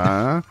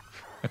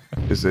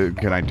 Is it?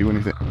 Can I do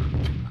anything?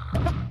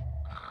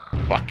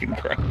 Fucking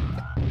crap.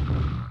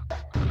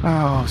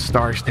 Oh,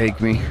 stars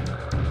take me.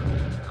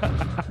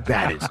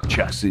 That is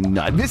just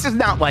nuts. This is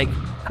not like,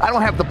 I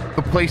don't have the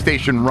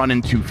PlayStation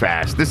running too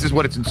fast. This is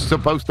what it's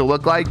supposed to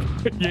look like?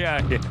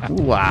 Yeah.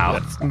 Wow.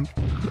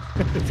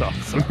 It's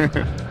awesome.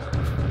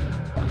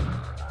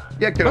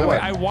 Yeah, by the way,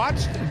 I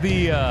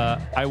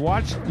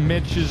watched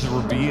Mitch's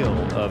reveal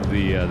of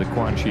the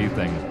Quan Chi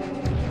thing.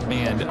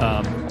 And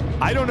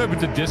I don't know if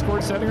it's a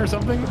Discord setting or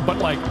something, but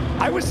like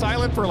I was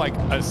silent for like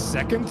a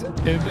second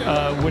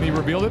when he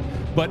revealed it.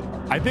 But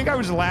I think I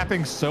was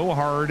laughing so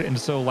hard and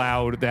so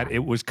loud that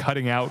it was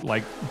cutting out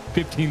like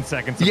 15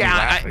 seconds of me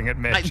laughing at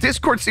Mitch.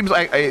 Discord seems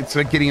like it's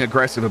getting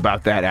aggressive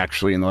about that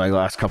actually in the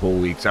last couple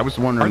of weeks. I was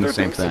wondering the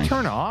same thing. To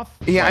turn off?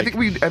 Yeah, like, I think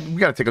we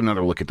got to take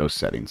another look at those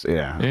settings.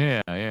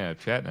 Yeah. Yeah.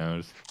 Chat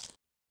knows.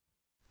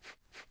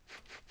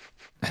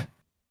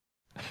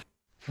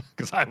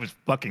 Because I was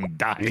fucking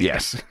dying.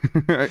 Yes.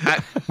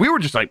 We were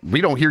just like,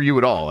 we don't hear you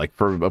at all, like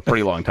for a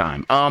pretty long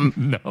time.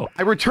 No.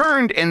 I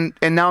returned and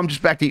now I'm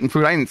just back to eating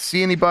food. I didn't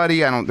see anybody.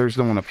 There's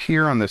no one up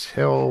here on this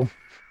hill.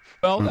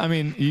 Well, I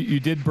mean, you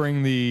did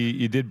bring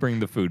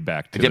the food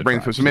back. I did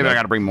bring food, so maybe I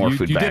got to bring more food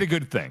back. You did a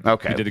good thing.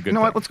 Okay. You did a good You know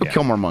thing. what? Let's go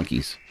kill more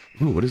monkeys.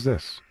 Ooh, what is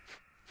this?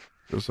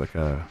 Looks like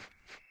a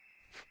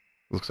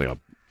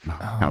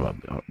kind of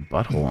a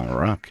butthole on a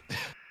rock.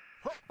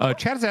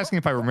 Chad is asking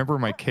if I remember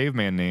my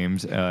caveman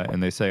names,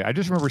 and they say, I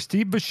just remember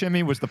Steve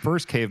Buscemi was the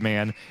first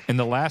caveman, and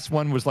the last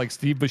one was like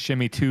Steve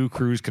Buscemi 2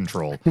 Cruise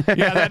Control.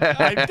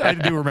 Yeah, I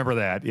do remember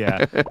that,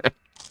 yeah. I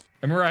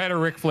remember I had a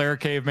Ric Flair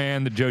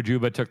caveman that Joe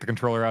Juba took the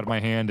controller out of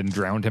my hand and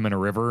drowned him in a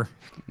river.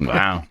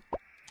 Wow.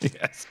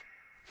 Yes.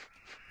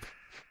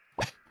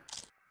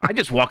 I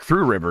just walk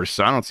through rivers,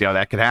 so I don't see how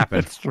that could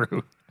happen. That's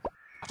true.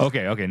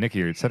 Okay, Nick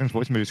here. Settings,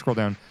 voice mode, scroll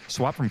down.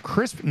 Swap from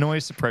crisp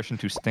noise suppression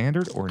to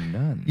standard or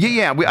none.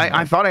 Yeah.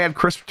 I thought I had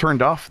crisp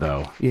turned off,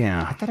 though.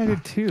 Yeah. I thought I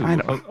did, too.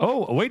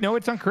 Wait, no,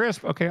 it's on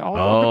crisp. Okay,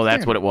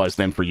 that's what it was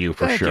then for you,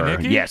 for Thank sure. You,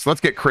 Nicky. Yes,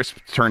 let's get crisp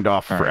turned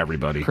off for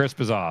everybody.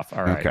 Crisp is off.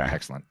 All right, okay.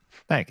 Excellent.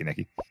 Thank you,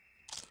 Nicky.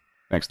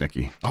 Thanks,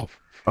 Nicky. Oh.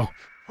 Come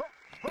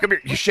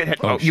here, you shithead.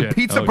 Oh, shit. You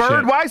pizza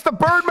bird? Shit. Why is the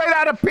bird made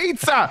out of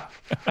pizza?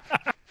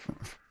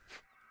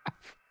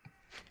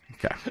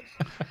 Okay.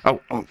 Oh.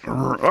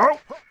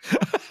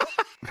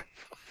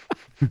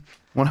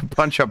 Want to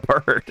punch a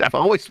bird? I've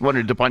always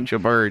wanted to punch a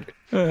bird.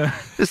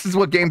 This is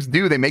what games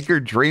do. They make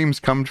your dreams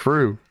come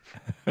true.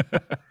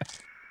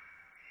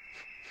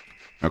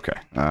 Okay.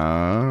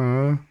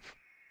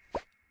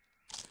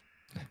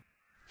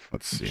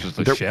 Let's see. It's just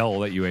a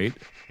shell that you ate.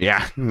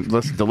 Yeah,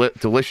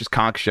 delicious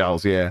conch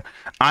shells. Yeah,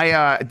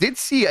 I did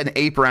see an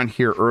ape around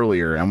here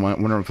earlier. I'm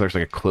wondering if there's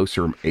like a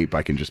closer ape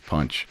I can just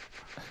punch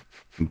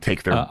and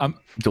take their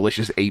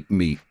delicious ape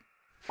meat.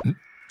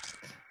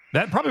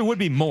 That probably would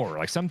be more.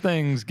 Like some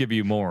things give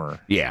you more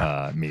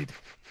meat.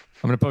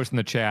 I'm going to post in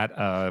the chat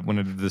when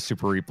I did the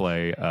super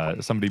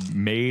replay. Somebody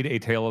made a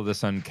Tale of the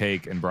Sun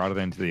cake and brought it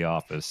into the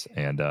office,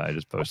 and I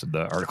just posted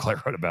the article I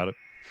wrote about it.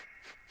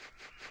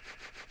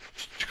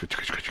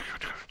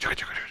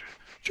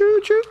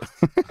 Choo-choo.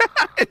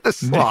 The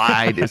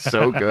slide is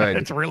so good.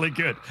 It's really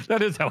good.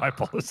 That is how I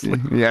fall asleep.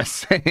 Yeah,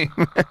 same.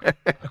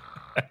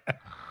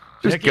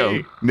 Just Nicky.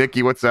 go.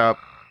 Nicky, what's up?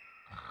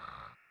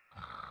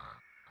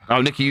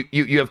 Oh, Nicky,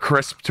 you have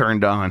crisp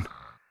turned on.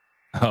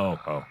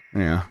 Oh.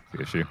 Yeah.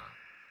 The issue.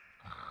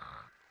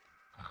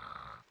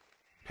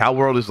 Pal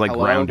World is like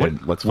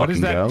grounded. Let's what fucking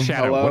is that go.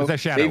 shadow? Hello? What is that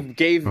shadow? They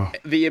gave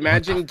the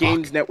Imagine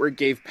Games Network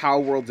gave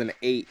Pal World an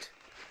 8.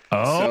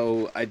 Oh.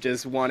 So I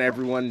just want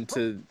everyone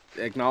to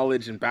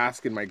acknowledge and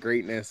bask in my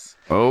greatness.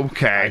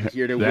 Okay. I'm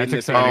here to That's win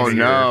this. exciting.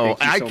 Oh no!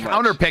 I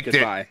counterpicked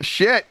it.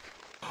 Shit.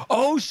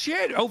 Oh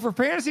shit! Oh, for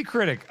Fantasy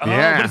Critic. Oh,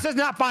 Yeah. But it says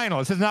not final.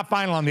 It says not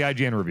final on the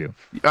IGN review.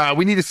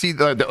 We need to see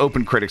the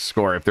Open Critics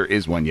score if there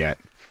is one yet.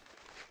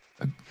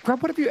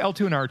 Grubb, what if you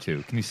L2 and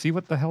R2? Can you see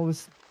what the hell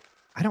this?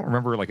 I don't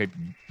remember like a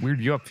weird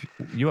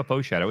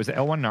UFO shadow. Is it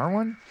L1 and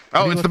R1?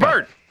 Oh, it's the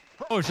bird.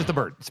 Oh, it's just the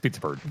bird. It's Pizza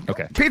Bird.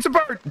 Okay. Pizza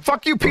bird.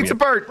 Fuck you, Pizza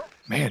bird.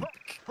 Man,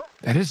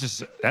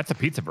 that's a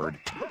pizza bird.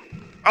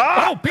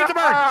 Oh, Pizza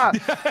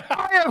Bird!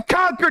 I have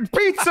conquered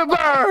Pizza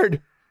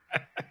Bird!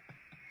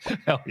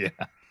 Hell yeah.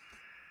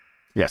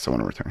 Yes, I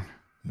want to return.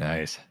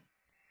 Nice.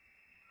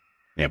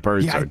 Yeah,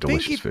 birds are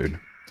delicious food.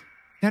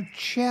 Now,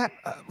 chat,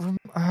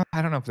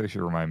 I don't know if they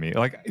should remind me.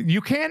 Like, you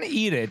can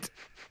eat it,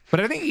 but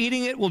I think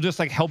eating it will just,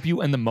 like, help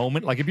you in the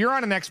moment. Like, if you're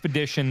on an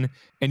expedition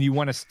and you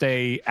want to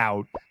stay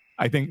out,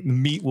 I think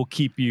meat will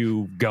keep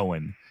you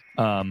going.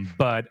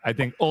 But I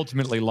think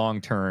ultimately,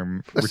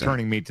 long-term,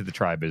 returning meat to the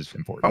tribe is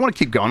important. If I want to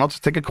keep going, I'll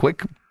just take a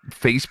quick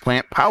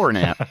faceplant power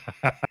nap.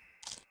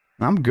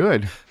 I'm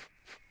good.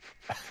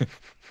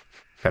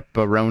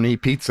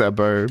 Pepperoni pizza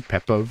bird.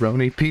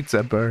 Pepperoni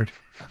pizza bird.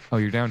 Oh,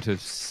 you're down to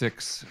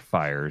 6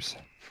 fires.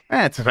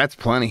 That's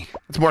plenty.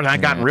 That's more than I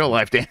got in real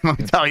life, Dan. Let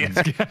me tell you.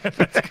 That's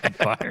good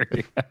fire.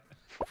 Yeah.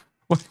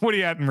 What are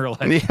you at in real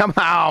life? Yeah,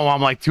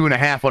 I'm like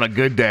 2.5 on a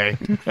good day.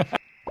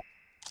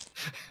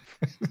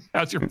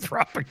 How's your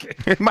propagate?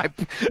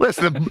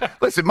 Listen,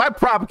 my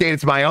propagate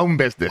is my own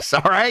business,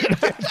 all right?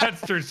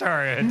 That's true.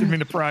 Sorry, I didn't mean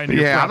to pry into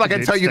your I'm not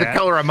going to tell you the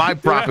color of my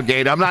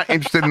propagate. I'm not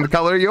interested in the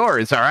color of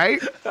yours, all right?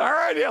 All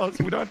right, yeah,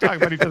 we don't talk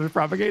about each other's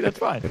propagate. That's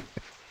fine.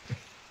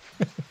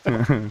 All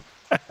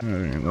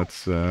right,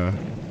 let's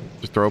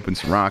just throw open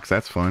some rocks.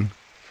 That's fun.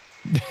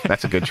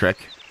 That's a good trick.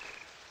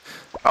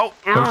 Oh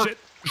shit!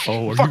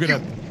 Oh, are you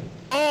gonna?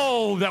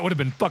 Oh, that would have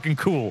been fucking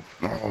cool.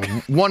 Oh,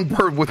 one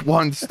bird with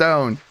one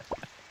stone.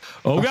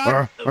 Oh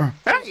god!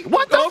 Hey,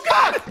 what the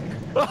fuck?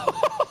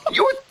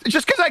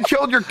 Just because I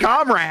killed your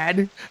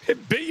comrade,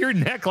 it bit your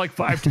neck like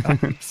 5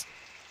 times.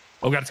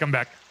 Oh god, it's coming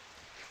back.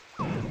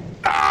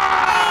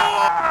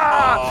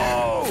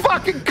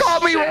 Fucking call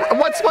me.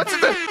 What's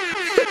the?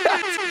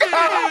 Let's go!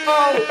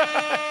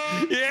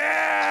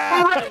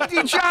 Yeah!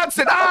 Randy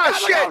Johnson!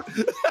 Shit!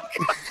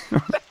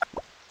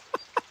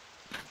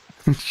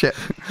 Shit.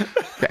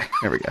 Okay,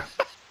 there we go.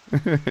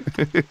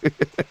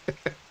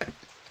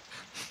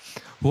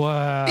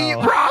 Wow. Eat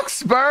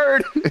rocks,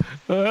 bird!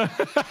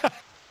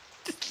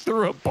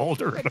 Threw a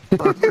boulder at a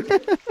bird.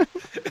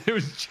 It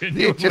was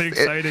genuinely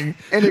exciting.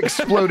 It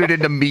exploded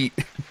into meat.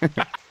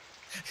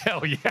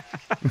 Hell yeah.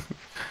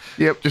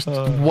 Yep, just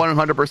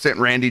 100%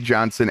 Randy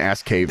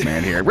Johnson-ass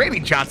caveman here. Randy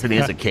Johnson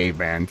is a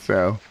caveman,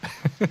 so.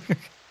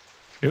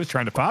 It was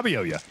trying to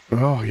Fabio you.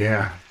 Oh,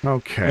 yeah.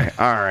 Okay.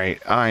 All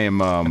right.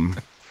 I'm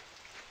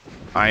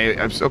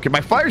okay,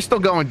 my fire's still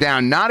going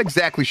down. Not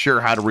exactly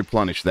sure how to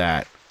replenish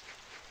that.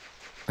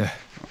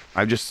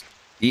 I've just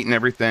eaten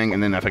everything,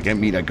 and then if I get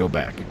meat, I go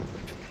back.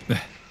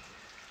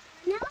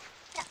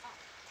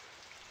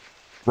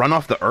 Run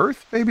off the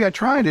earth? Maybe I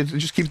tried it. It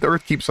just keeps the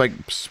earth keeps like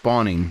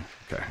spawning.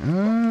 Okay.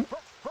 Come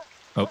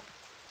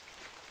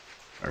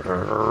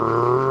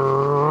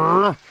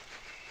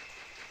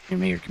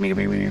here.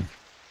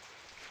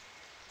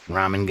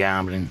 Ramen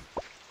goblin.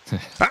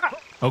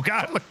 Oh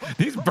god, look,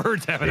 these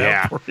birds have it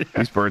out for you.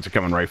 These birds are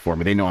coming right for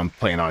me. They know I'm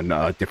playing on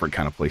different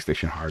kind of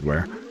PlayStation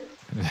hardware.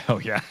 Oh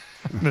yeah.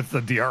 That's the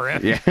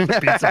DRM. Yeah. The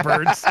Pizza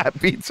Birds.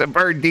 Pizza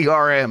Bird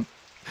DRM.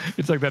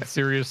 It's like that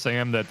Serious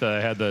Sam that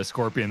had the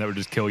scorpion that would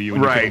just kill you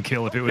and you couldn't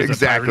kill if it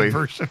was a pirated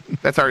version.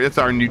 That's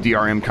our new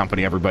DRM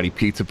company, everybody.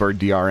 Pizza Bird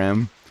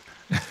DRM.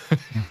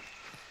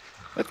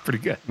 That's pretty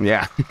good.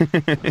 Yeah.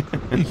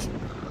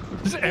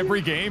 Just every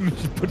game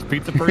just puts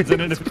Pizza Birds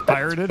in it if it's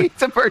pirated.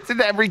 Pizza Birds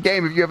in every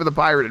game if you have the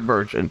pirated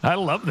version. I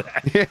love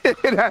that.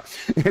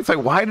 It's like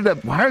why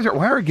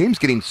are games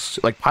getting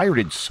like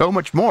pirated so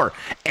much more?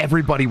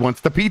 Everybody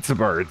wants the Pizza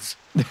Birds.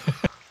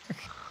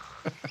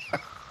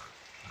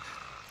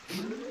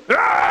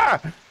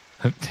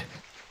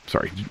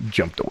 Sorry,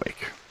 jumped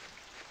awake.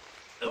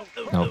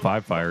 No,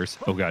 5 fires.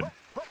 Oh god.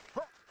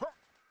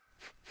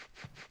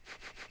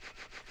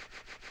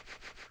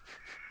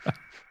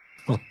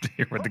 Love to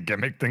hear what the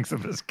gimmick thinks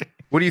of this game.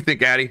 What do you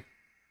think, Addy?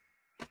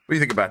 What do you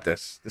think about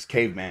this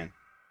caveman?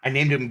 I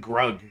named him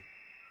Grubb.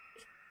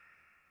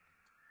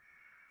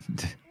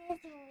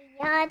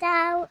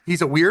 Weirdo.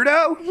 He's a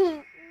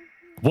weirdo?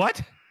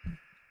 What?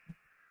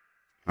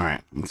 All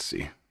right, let's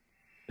see.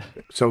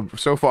 So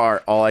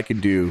far, all I can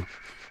do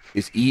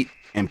is eat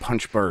and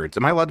punch birds.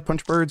 Am I allowed to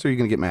punch birds, or are you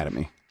going to get mad at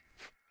me?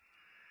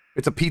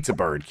 It's a pizza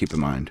bird, keep in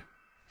mind.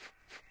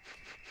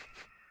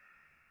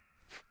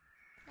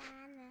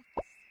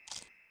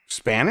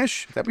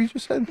 Spanish? Is that what you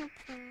just said?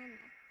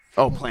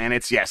 Oh,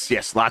 planets. Yes.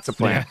 Lots of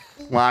planets.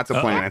 Yeah. Lots of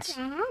planets.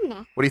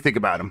 What do you think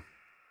about them?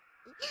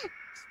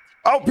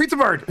 Oh, pizza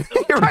bird.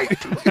 You're right.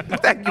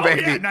 Thank you,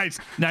 baby. Yeah,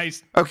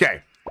 nice.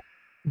 Okay.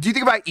 Do you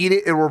think if I eat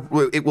it,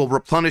 it will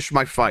replenish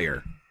my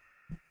fire?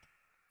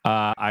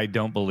 I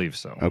don't believe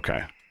so.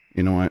 Okay.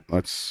 You know what?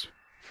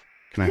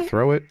 Can I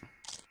throw it?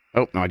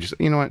 Oh, no,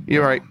 you know what?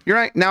 You're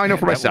right. Now I know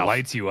for myself. That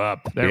lights you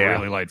up. That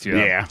really lights you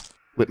up. Yeah.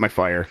 Lit my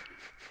fire.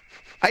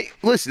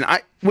 Listen,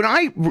 when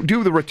I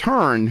do the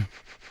return,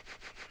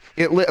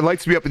 it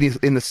lights me up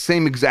in the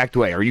same exact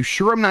way. Are you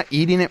sure I'm not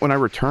eating it when I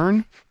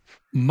return?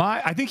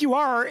 I think you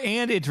are,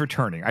 and it's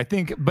returning. I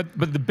think, but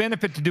the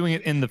benefit to doing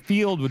it in the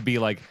field would be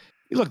like,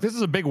 look, this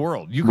is a big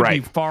world. You could be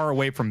far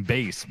away from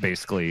base,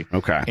 basically.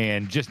 Okay.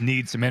 And just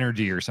need some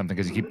energy or something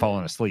because you keep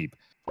falling asleep.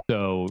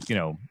 So,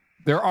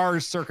 there are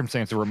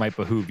circumstances where it might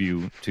behoove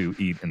you to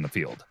eat in the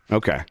field.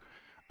 Okay.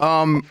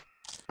 All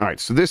right.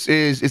 So this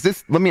is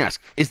this? Let me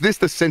ask. Is this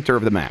the center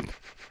of the map?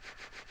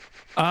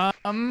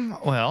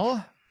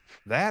 Well,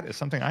 that is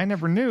something I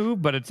never knew,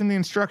 but it's in the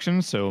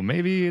instructions, so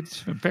maybe it's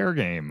fair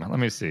game. Let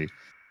me see.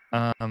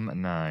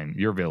 9.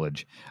 Your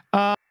village.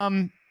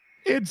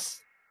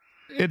 It's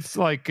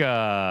like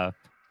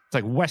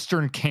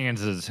Western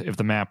Kansas if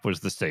the map was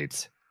the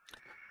states.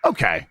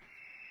 Okay.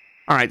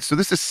 All right. So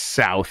this is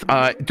south.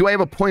 Do I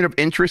have a point of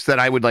interest that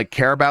I would like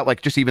care about,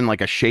 like just even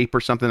like a shape or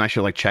something I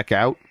should like check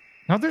out?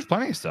 No, there's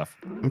plenty of stuff.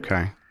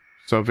 Okay.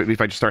 So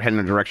if I just start heading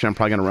in a direction, I'm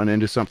probably gonna run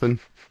into something.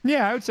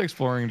 Yeah, I would say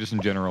exploring just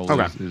in general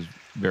is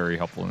very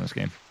helpful in this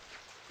game.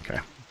 Okay.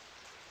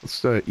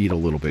 Let's eat a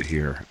little bit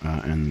here,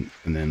 and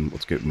then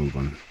let's get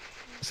moving.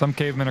 Some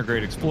cavemen are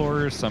great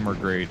explorers. Some are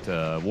great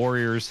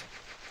warriors.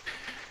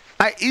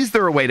 Is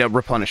there a way to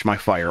replenish my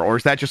fire, or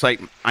is that just like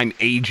I'm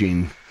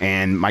aging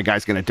and my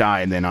guy's going to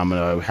die and then I'm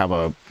going to have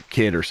a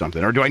kid or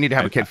something? Or do I need to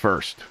have a kid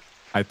first?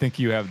 I think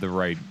you have the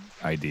right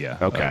idea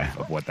of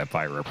what that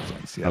fire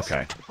represents. Yes.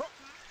 Okay.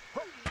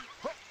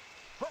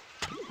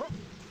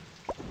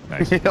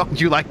 Nice. Do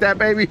you like that,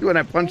 baby, when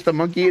I punch the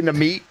monkey in the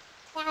meat?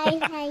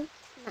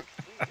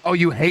 Oh,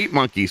 you hate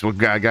monkeys. Well,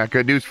 I got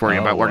good news for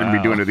you about what we're going to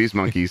be doing to these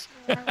monkeys.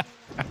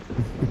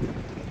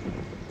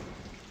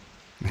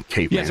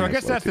 Yeah, so I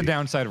guess that's the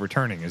downside of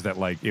returning is that,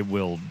 like, it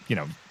will,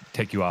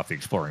 take you off the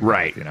exploring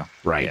path, path,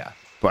 Right. Yeah.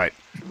 But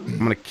I'm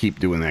going to keep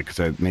doing that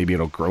because maybe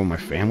it'll grow my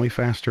family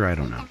faster. I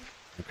don't know.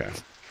 Okay.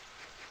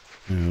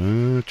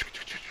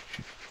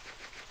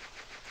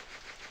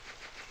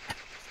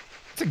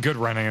 It's a good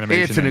running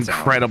animation. It's an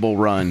incredible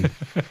run.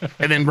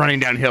 And then running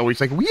downhill, he's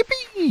like,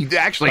 whippy!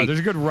 Actually, there's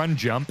a good run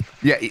jump.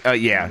 Yeah,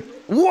 yeah.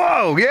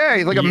 Whoa, yeah,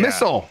 he's like a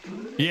missile.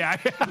 Yeah.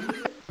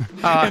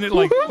 And it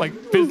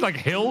like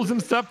hills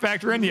and stuff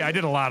factor in. Yeah, I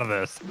did a lot of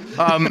this.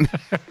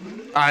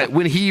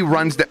 When he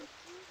runs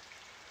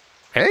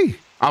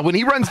when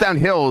he runs down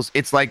hills,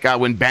 it's like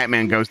when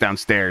Batman goes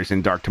downstairs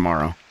in Dark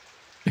Tomorrow.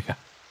 Yeah.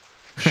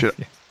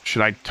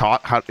 Should I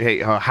talk? How?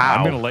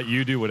 I'm gonna let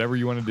you do whatever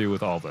you want to do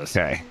with all this.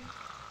 Okay.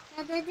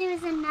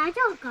 There's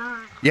another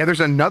guy. Yeah, there's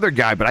another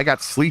guy, but I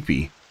got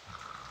sleepy.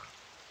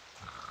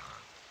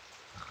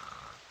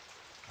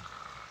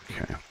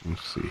 Okay,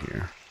 let's see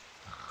here.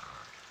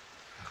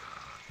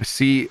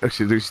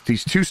 Actually, there's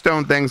these 2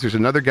 stone things. There's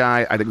another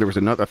guy. I think there was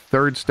a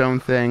third stone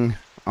thing.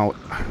 All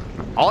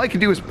I can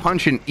do is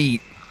punch and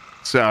eat.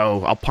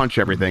 So I'll punch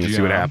everything and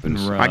see what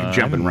happens. I can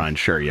jump and run.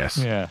 Sure, yes.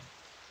 Yeah.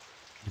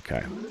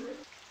 Okay.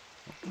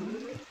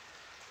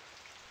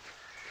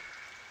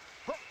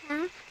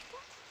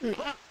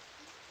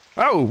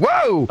 Oh,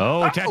 whoa!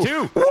 Oh,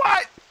 tattoo!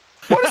 What?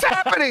 What is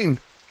happening?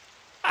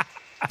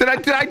 Did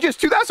I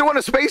just 2001: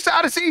 A Space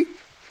Odyssey?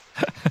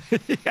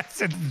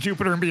 Yes, it's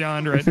Jupiter and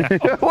beyond right now.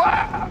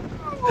 Wow!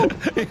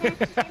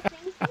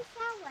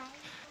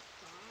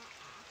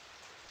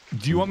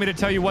 Do you want me to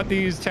tell you what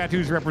these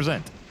tattoos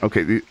represent?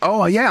 Okay.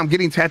 Oh, yeah, I'm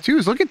getting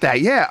tattoos. Look at that.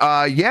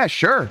 Yeah. Yeah,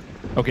 sure.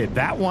 Okay,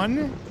 that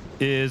one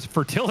is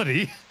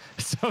fertility.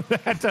 So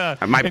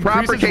that my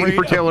propagating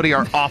fertility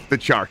are off the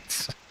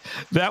charts.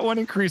 That one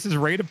increases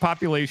rate of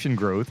population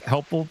growth,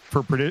 helpful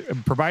for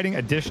providing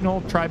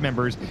additional tribe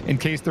members in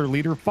case their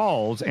leader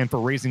falls, and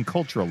for raising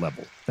cultural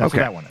level. That's what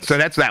that one is. So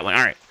that's that one.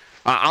 All right.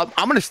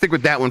 I'm going to stick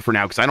with that one for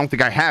now because I don't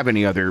think I have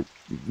any other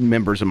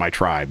members of my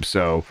tribe.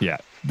 So yeah.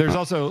 There's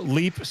also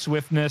leap,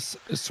 swiftness,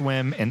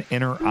 swim, and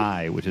inner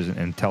eye, which is an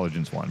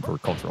intelligence one for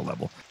cultural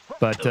level.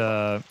 But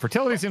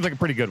fertility seems like a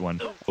pretty good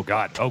one. Oh,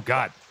 God. Oh,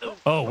 God.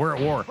 Oh, we're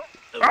at war.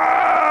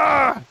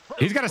 Ah!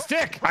 He's got a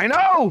stick. I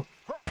know.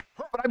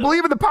 But I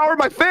believe in the power of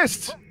my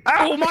fists.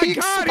 Oh, my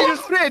God. He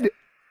exploded.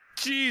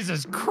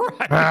 Jesus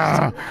Christ.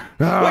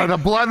 The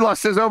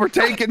bloodlust has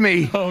overtaken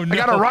me. Oh, no. I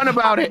got to run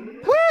about it.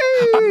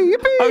 I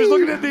was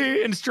looking at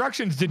the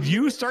instructions. Did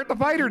you start the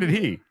fight or did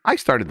he? I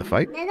started the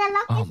fight.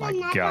 Oh, my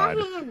God.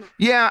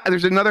 Yeah,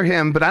 there's another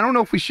him, but I don't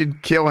know if we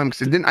should kill him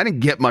because I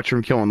didn't get much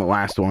from killing the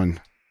last one.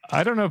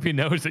 I don't know if he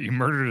knows that you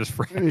murdered his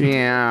friend.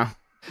 Yeah.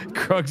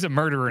 Krug's a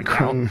murderer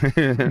now.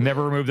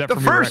 Never remove that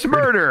from your record. The first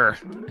murder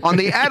on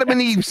the Adam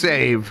and Eve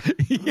save.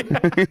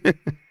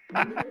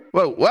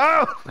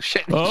 Whoa.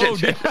 Shit.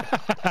 Shit.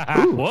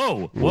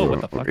 Whoa. What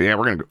the fuck? Yeah,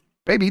 we're going to go.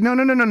 Baby, no.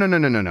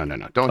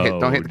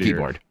 Don't hit the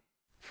keyboard.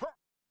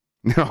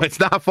 No, it's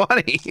not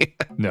funny.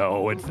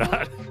 No, it's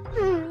not.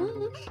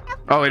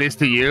 Oh, it is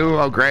to you?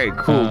 Oh, great.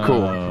 Cool.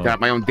 Got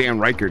my own Dan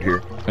Reichert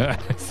here.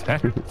 Is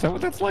that what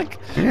that's like?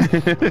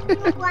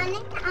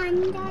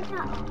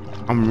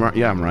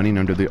 I'm running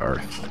under the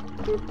earth.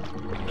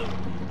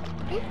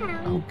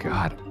 Oh,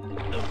 God.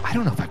 I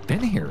don't know if I've been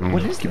here.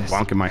 What is this?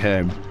 Bonking my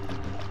head.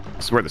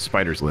 This is where the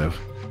spiders live.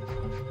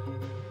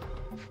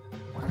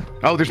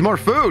 Oh, there's more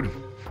food.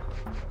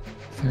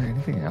 Is there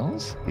anything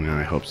else? No,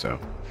 I hope so.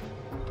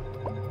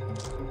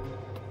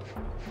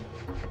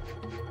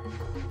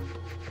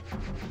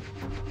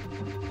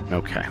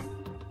 Okay.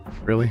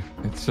 Really?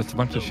 It's just a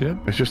bunch of shit?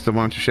 It's just a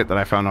bunch of shit that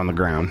I found on the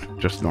ground.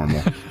 Just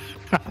normal.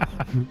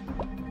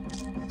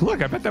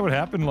 Look, I bet that would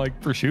happen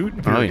like for shoot.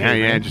 Oh yeah,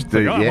 yeah. Just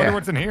like, I wonder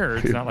what's in here.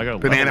 It's not like a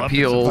banana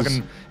peels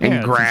fucking,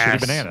 and grass,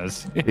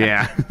 bananas.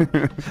 Yeah,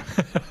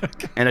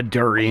 and a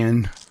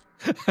durian.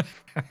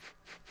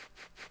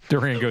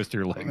 Durian goes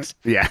through your legs.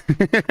 Yeah,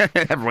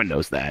 everyone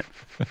knows that.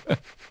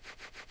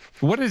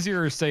 What is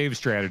your save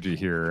strategy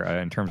here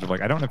in terms of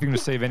like? I don't know if you can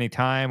just save any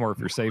time or if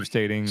you're save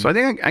stating. So I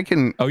think I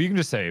can. Oh, you can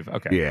just save.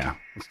 Okay. Yeah,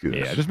 let's do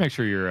this. Yeah, just make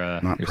sure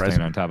you're staying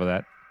on top of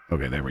that.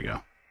 Okay, there we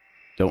go.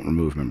 Don't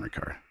remove memory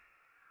card.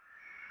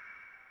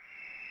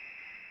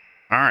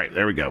 All right,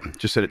 there we go.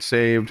 Just said it's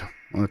saved.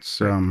 Let's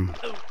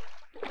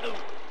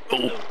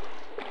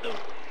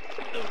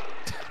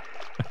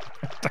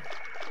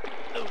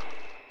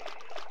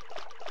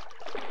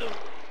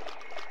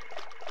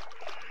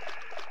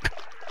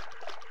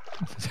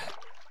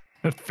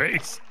That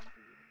face.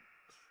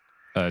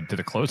 Did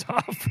it close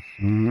off?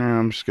 No,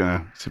 I'm just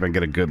gonna see if I can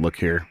get a good look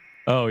here.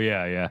 Oh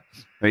yeah, yeah.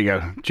 There you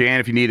go, Jan.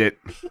 If you need it,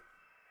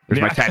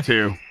 there's my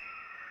tattoo.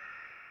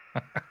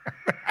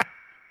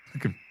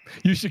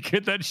 You should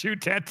get that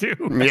shoot tattoo.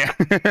 Yeah,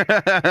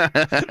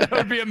 that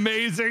would be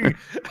amazing.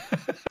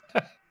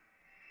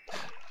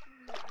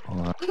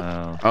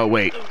 Wow. Oh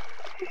wait.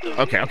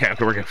 Okay,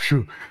 we're good.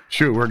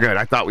 Shoo, we're good.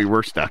 I thought we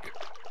were stuck.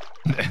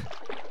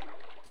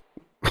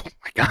 Oh my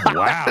god!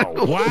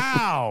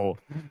 Wow!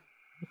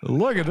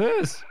 Look at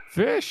this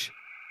fish.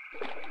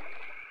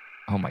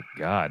 Oh my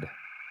god!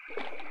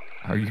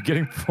 Are you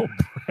getting full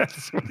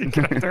breaths when you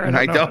get up there?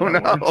 I don't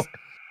know. Works.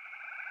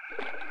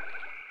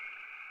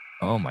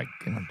 Oh my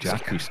god,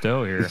 Jacques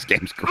Cousteau here. This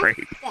game's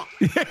great.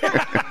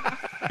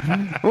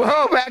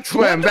 Whoa,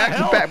 backswim,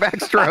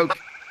 backstroke.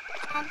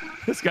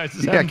 This guy's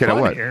just having fun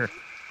what? here.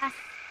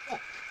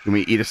 Can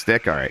we eat a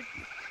stick? All right.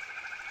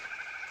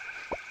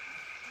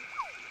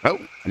 Oh,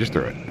 I just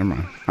threw it. Never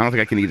mind. I don't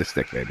think I can eat a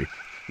stick, baby.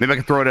 Maybe I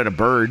can throw it at a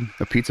bird,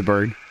 a pizza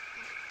bird.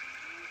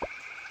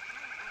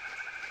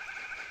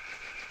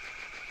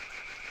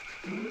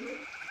 You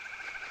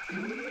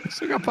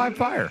still got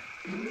fire.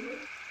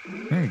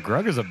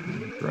 Grubb is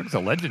a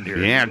legend here.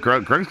 Yeah,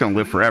 Grubb's gonna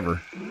live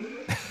forever.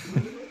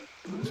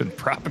 He's been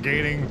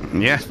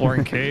propagating,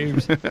 exploring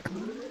caves.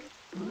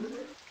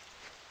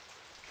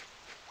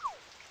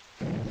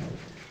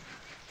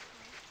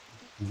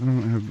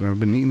 I've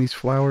been eating these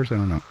flowers. I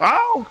don't know.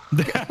 Oh!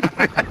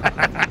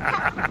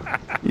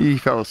 He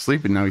fell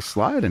asleep and now he's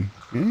sliding.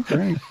 Yeah,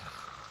 great.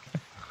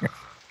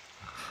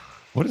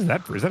 What is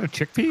that? Is that a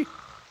chickpea?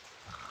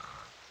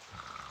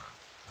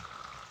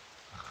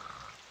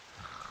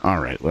 All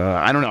right. Well,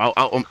 I don't know.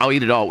 I'll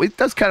eat it all. It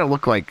does kind of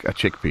look like a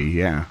chickpea,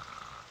 yeah.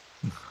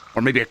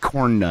 Or maybe a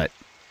corn nut.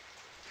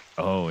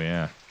 Oh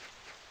yeah.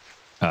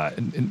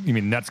 You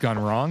mean Nuts Gone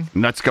Wrong?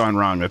 Nuts Gone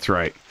Wrong. That's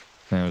right.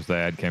 That was the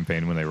ad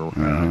campaign when they were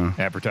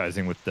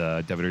advertising with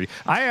WWE.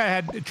 I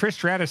had Trish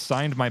Stratus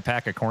signed my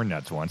pack of corn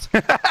nuts once.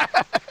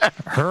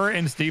 Her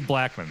and Steve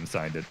Blackman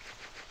signed it.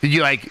 Did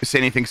you say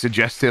anything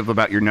suggestive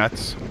about your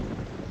nuts?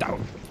 No.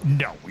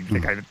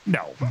 You think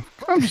no.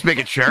 I'm just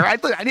making sure. I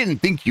didn't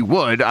think you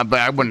would, but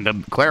I wanted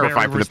to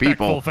clarify for the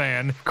people.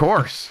 Fan. Of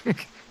course.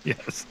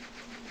 Yes.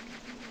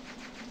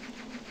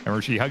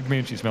 Remember, she hugged me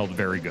and she smelled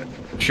very good.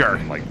 Sure.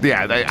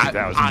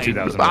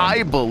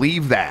 I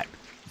believe that.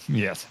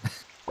 Yes.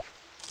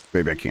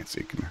 Baby, I can't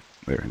see. Come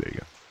here. There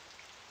you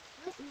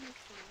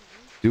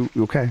go.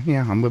 Okay,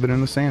 yeah, I'm living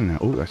in the sand now.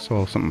 Oh, I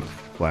saw something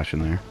flash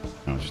in there.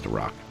 No, it's just a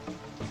rock.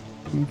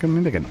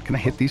 Can I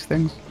hit these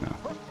things? No.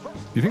 Do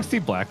you think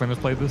Steve Blackman has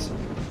played this?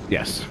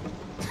 Yes.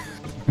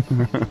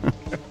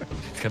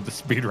 He's got the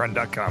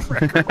speedrun.com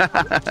record.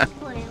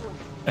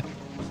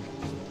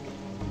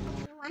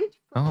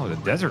 Oh, the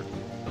desert.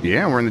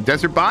 Yeah, we're in the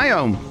desert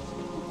biome.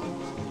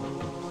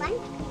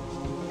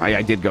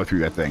 I did go through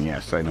that thing.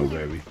 Yes, I know,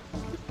 baby.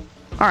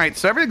 All right,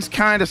 so everything's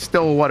kind of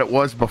still what it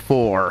was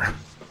before.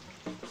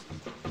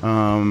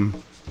 All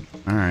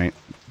right.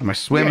 My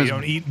swim is... You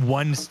don't eat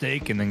one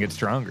steak and then get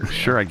stronger.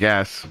 Sure, I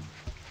guess.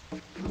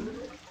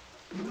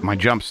 My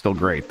jump's still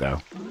great,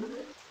 though.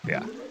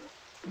 Yeah.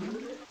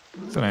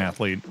 It's an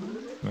athlete,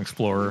 an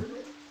explorer.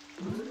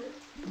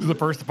 This is the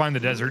first to find the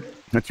desert.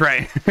 That's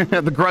right.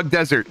 The Grubb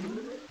Desert.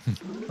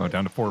 Oh,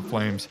 down to 4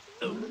 flames.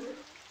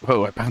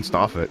 Whoa, I bounced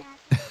off it.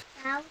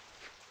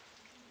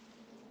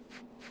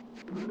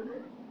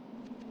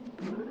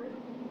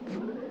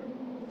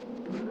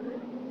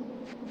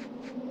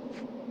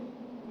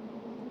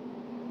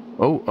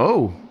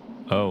 Oh.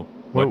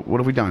 What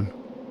have we done?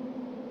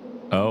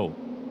 Oh,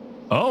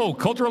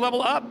 cultural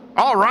level up.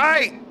 All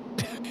right.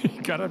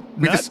 You got a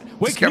nut.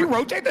 Wait, can you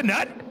rotate the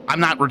nut? I'm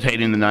not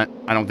rotating the nut,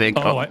 I don't think.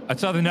 Oh, I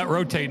saw the nut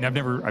rotate, and I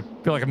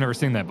feel like I've never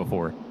seen that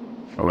before.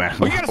 Oh, man.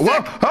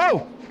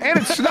 Whoa, and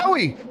it's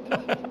snowy.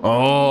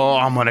 Oh,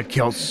 I'm going to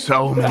kill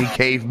so many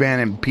cavemen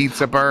and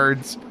pizza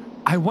birds.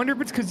 I wonder if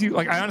it's because you,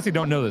 I honestly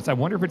don't know this. I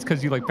wonder if it's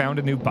because you, found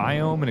a new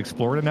biome and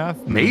explored enough.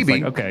 And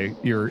maybe. Okay,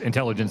 your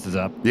intelligence is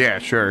up. Yeah,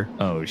 sure.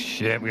 Oh,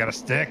 shit, we got a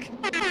stick.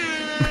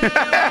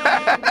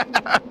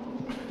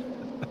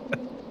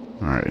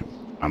 All right.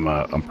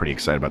 I'm pretty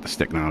excited about the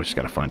stick now. I just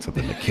got to find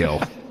something to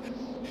kill.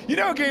 You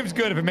know a game's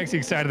good if it makes you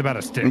excited about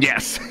a stick.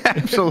 Yes,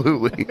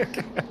 absolutely.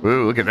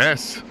 Ooh, look at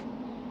this.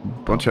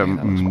 Bunch of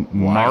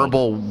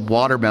marble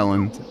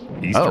watermelon.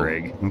 Easter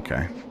egg.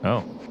 Okay.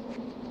 Oh.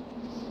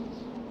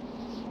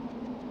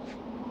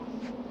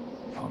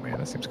 Oh, man,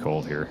 that seems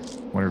cold here.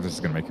 Wonder if this is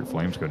going to make your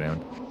flames go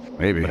down.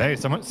 Maybe. But hey,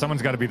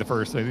 someone's got to be the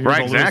first. Here's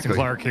right, old exactly. Lewis and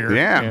Clark here.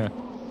 Yeah.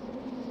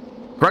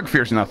 Grug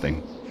fears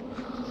nothing.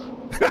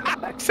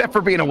 Except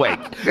for being awake.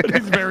 But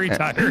he's very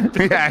tired.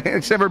 Yeah,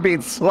 except for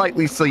being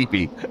slightly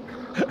sleepy.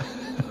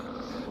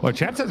 Well,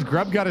 chat says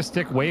Grubb got a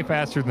stick way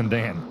faster than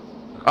Dan.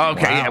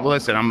 Okay, wow. Yeah, well,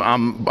 listen,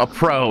 I'm a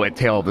pro at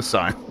Tale of the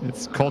Sun.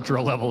 Its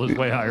cultural level is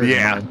way higher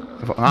yeah, than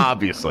mine.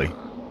 Obviously.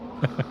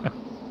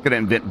 Gonna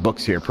invent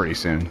books here pretty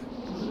soon.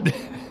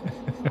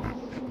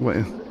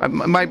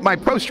 My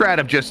pro strat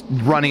of just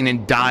running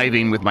and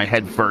diving with my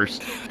head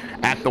first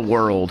at the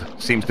world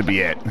seems to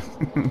be it.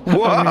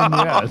 Whoa!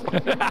 I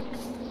mean, yeah.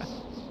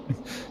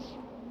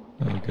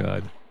 Oh,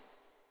 God.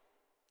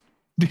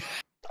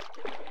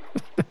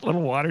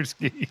 Little water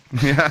ski.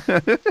 Yeah.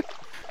 Okay,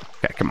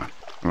 come on.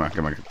 I want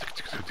to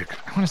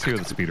see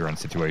what the speedrun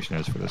situation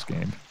is for this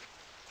game.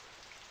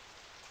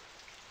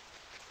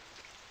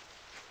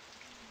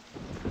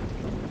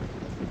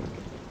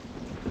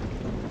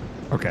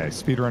 Okay,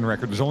 speedrun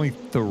record. There's only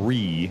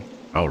 3.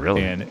 Oh,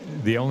 really? And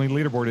the only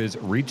leaderboard is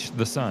Reach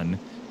the Sun.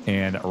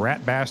 And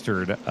Rat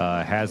Bastard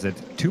has it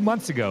 2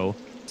 months ago,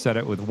 set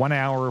it with 1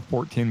 hour,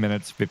 14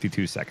 minutes,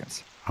 52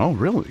 seconds. Oh,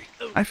 really?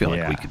 I feel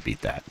like we could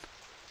beat that.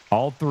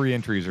 All 3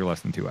 entries are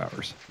less than 2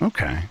 hours.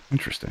 Okay,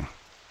 interesting.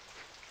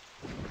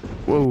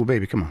 Whoa,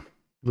 baby, come on.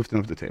 Lifting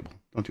up the table.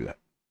 Don't do that.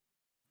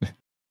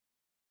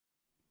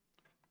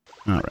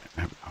 All right,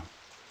 there we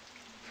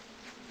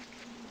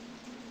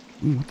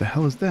go. Ooh, what the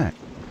hell is that?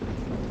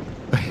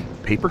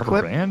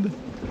 Paperclip? Band?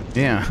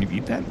 Yeah. Can you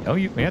eat that? Oh,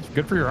 man, it's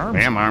good for your arms.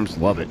 Damn, arms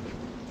love it.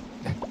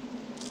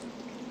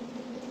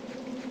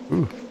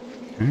 Ooh,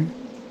 okay.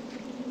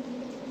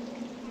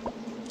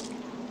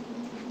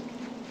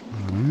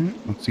 All right,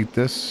 let's eat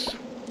this.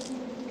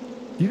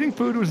 Do you think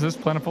food was this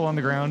plentiful on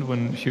the ground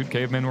when shoot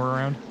cavemen were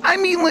around? I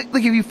mean, like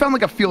if you found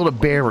like a field of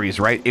berries,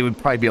 right? It would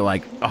probably be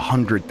like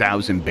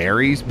 100,000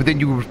 berries, but then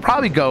you would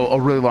probably go a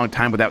really long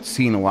time without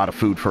seeing a lot of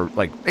food for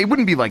like, it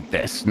wouldn't be like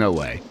this. No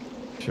way.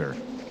 Sure.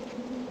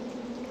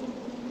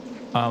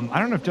 I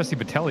don't know if Jesse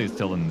Batelli is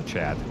still in the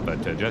chat,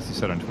 but Jesse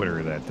said on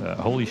Twitter that,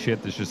 holy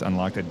shit, this just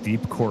unlocked a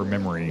deep core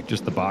memory,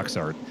 just the box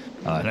art.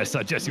 And I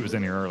saw Jesse was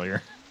in here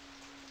earlier.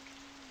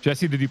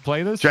 Jesse, did you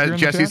play this?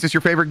 Jesse, is this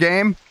your favorite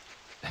game?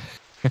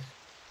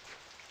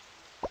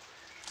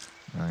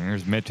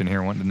 Here's Mitch in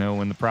here wanting to know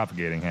when the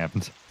propagating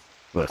happens.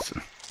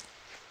 Listen,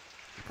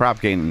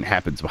 propagating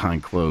happens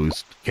behind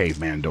closed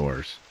caveman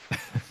doors.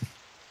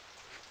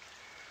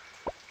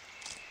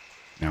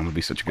 Now I'm gonna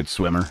be such a good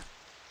swimmer.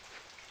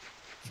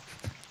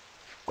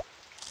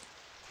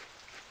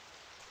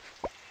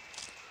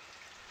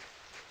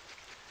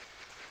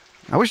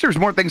 I wish there was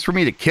more things for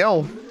me to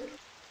kill.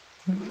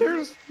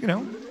 There's, you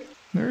know,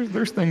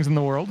 there's things in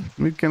the world.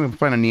 We can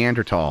find a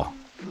Neanderthal.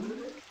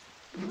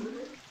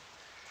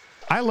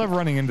 I love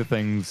running into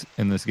things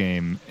in this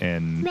game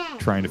and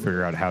trying to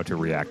figure out how to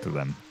react to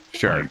them.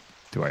 Sure. Like,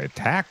 do I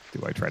attack?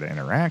 Do I try to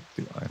interact?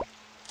 Do I...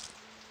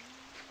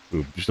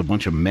 Ooh, just a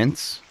bunch of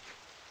mints.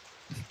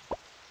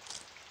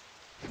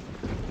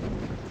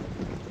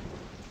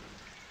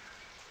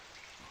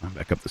 Climb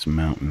back up this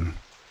mountain.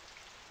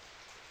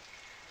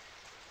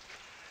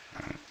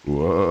 All right.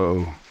 Whoa.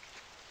 All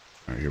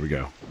right, here we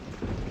go.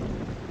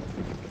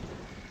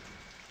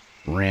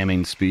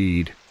 Ramming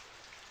speed.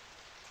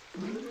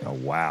 Oh,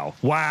 wow.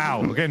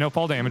 Wow. Okay, no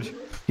fall damage.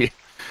 Yeah.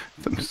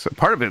 So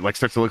part of it like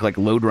starts to look like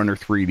Lode Runner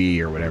 3D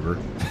or whatever.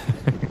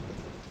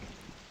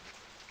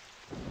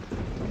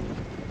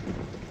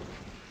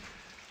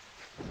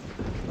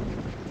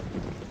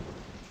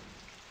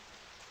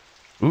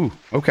 Ooh,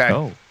 okay.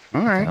 Oh.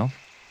 All right. Well.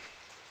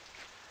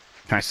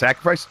 Can I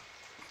sacrifice?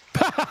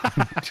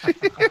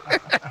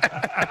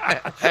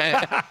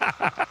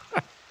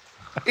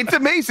 It's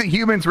amazing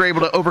humans were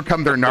able to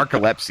overcome their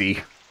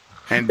narcolepsy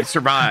and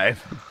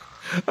survive.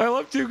 I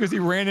love too because he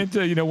ran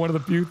into, you know, one of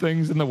the few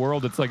things in the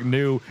world that's like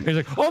new. He's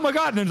like, "Oh my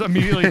god!" and then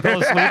immediately fell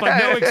asleep.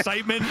 Like no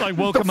excitement. Like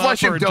woke him up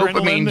flush for of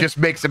dopamine just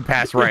makes him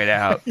pass right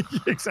out.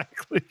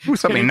 Exactly. Ooh,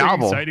 something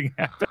novel. Exciting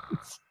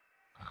happens.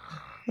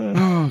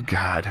 Oh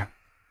god.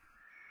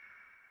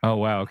 Oh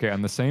wow. Okay,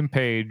 on the same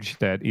page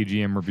that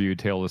EGM reviewed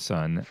Tale of the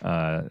Sun,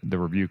 the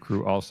review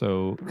crew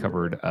also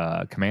covered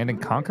Command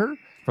and Conquer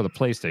for the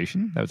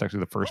PlayStation. That was actually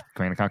the first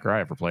Command and Conquer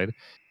I ever played,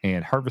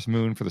 and Harvest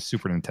Moon for the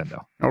Super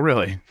Nintendo. Oh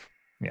really?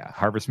 Yeah,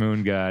 Harvest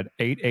Moon got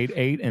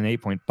 888 and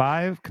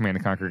 8.5.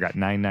 Command & Conquer got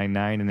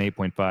 999 and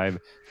 8.5.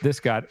 This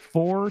got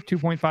 4,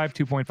 2.5,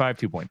 2.5,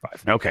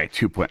 2.5. Okay,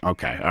 2.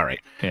 Okay, all right.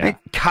 Yeah.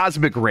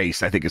 Cosmic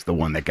Race, I think, is the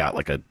one that got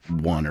like a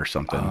 1 or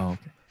something. Oh,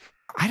 okay.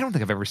 I don't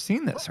think I've ever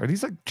seen this. Are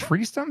these like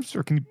tree stumps,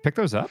 or can you pick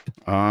those up?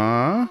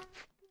 Cannot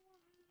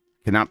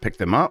pick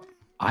them up.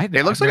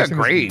 It looks like a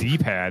grave.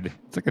 D-pad.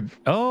 It's like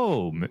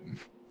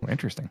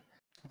interesting.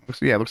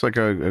 It looks like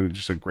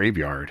just a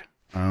graveyard.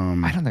 I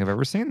don't think I've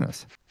ever seen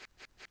this.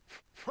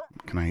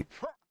 Can I?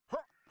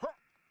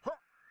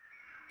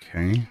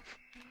 Okay.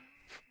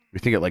 We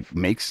think it like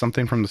makes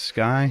something from the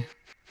sky?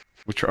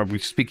 Which are we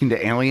speaking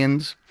to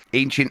aliens?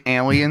 Ancient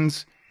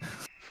aliens?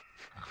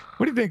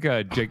 What do you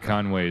think Jake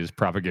Conway's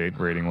propagate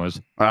rating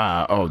was?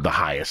 Oh, the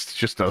highest.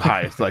 Just the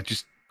highest. Like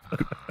just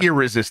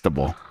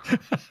irresistible.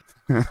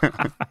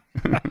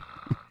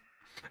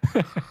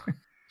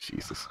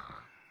 Jesus.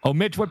 Oh,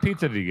 Mitch, what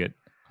pizza did you get?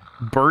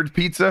 Bird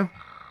pizza?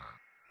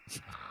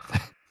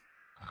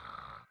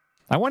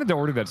 I wanted to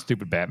order that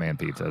stupid Batman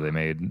pizza they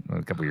made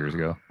a couple years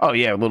ago. Oh,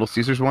 yeah, Little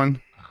Caesars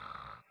one?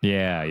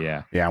 Yeah,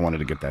 yeah. Yeah, I wanted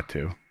to get that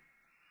too.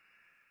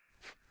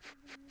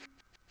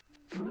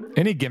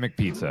 Any gimmick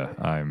pizza.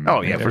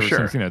 Oh, yeah, for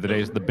sure. Since, the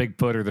days of the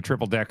Bigfoot or the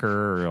triple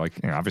decker or like,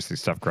 obviously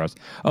stuffed crust.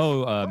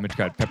 Oh, Mitch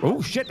got pepper.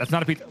 Oh, shit, that's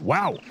not a pizza.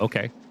 Wow,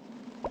 okay.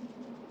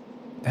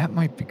 That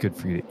might be good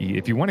for you to eat.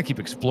 If you want to keep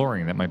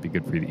exploring, that might be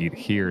good for you to eat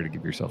here to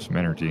give yourself some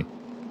energy.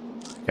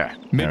 Okay.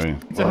 Mitch,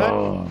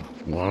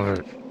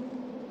 what?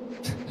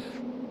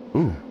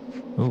 Ooh.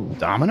 Ooh.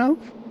 Domino?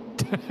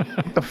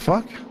 What the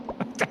fuck?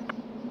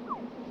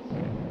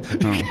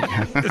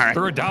 Just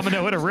throw a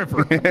domino at a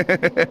river.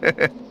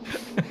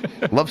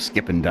 Love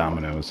skipping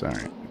dominoes. All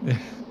right.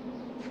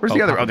 Where's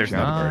the other? Oh, there's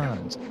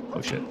another bird.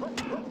 Oh, shit.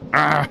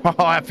 Oh,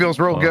 that feels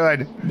real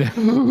good.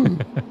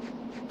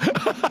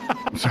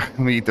 I'm sorry. Let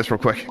me eat this real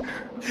quick.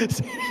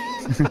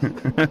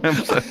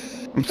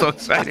 I'm so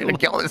excited to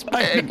kill this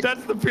pig.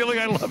 That's the feeling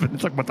I love.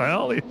 It's like, what the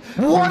hell?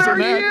 What are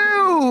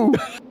you?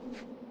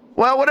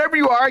 Well, whatever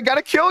you are, I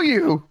gotta kill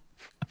you.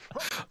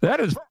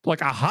 That is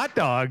like a hot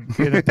dog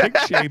in a pig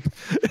shape.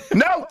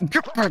 No!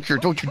 Get back here.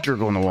 Don't you dare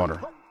go in the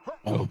water.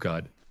 Oh,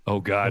 God. Oh,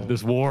 God.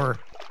 This war.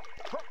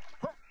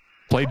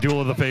 Play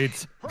Duel of the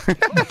Fates.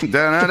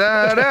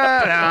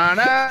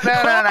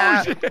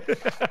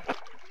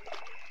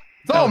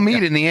 It's all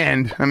meat in the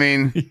end. I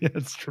mean... Yeah,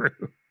 it's true.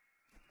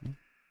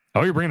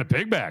 Oh, you're bringing the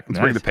pig back. Let's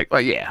bring the pig.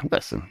 Well, yeah,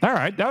 listen. All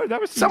right.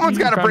 That was Someone's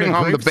got to bring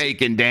home the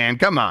bacon, Dan.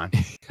 Come on.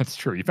 That's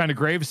true. You found a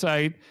grave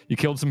site. You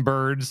killed some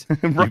birds.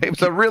 Right. It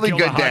was a really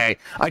good day.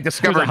 I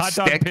discovered a hot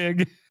dog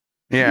pig.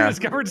 Yeah. You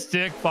discovered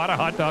stick, fought a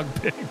hot dog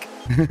pig.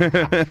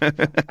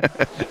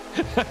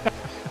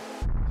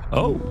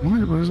 Oh.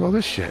 What is all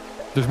this shit?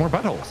 There's more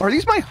buttholes. Are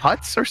these my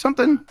huts or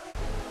something?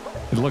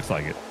 It looks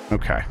like it.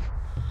 Okay.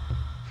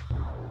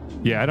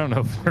 Yeah, I don't know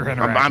if they're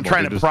interactable. I'm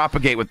trying to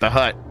propagate with the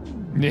hut.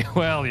 Yeah,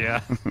 well, yeah.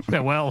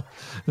 Yeah, well,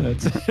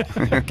 that's...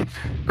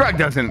 Greg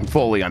doesn't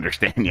fully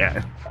understand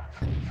yet.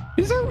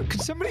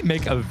 Could somebody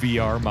make a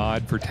VR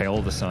mod for Tail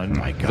of the Sun? Oh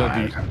my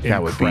God,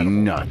 that would be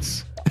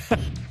nuts.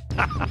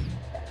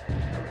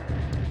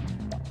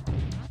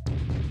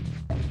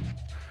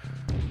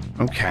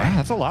 Okay. Wow,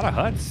 that's a lot of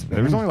huts.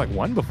 There was only like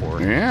one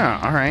before.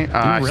 Yeah, all right.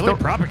 You're really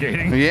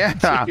propagating. Yeah.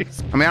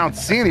 Jeez. I mean, I don't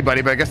see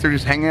anybody, but I guess they're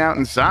just hanging out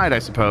inside, I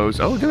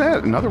suppose. Oh, look at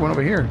that. Another one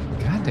over here.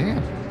 God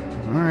damn.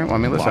 All right. Well, I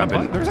mean, listen.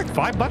 There's like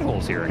 5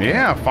 buttholes here. Again.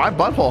 Yeah, 5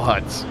 butthole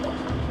huts.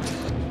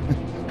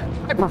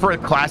 I prefer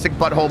classic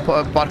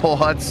butthole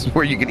huts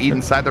where you can eat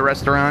inside the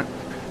restaurant.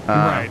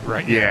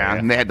 Right. Yeah,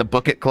 and they had the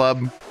Book It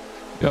Club.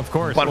 Yeah, of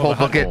course. Butthole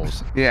Book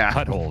It. Yeah.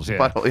 Hut holes, yeah.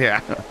 Butthole, yeah.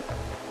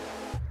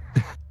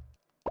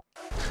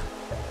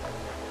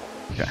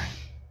 Okay.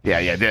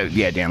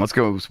 Yeah, Dan. Let's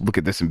go look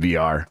at this in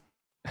VR.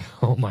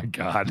 Oh my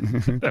God,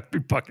 that'd be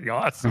fucking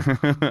awesome.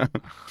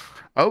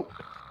 Oh.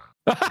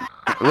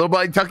 Little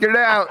buddy tucking it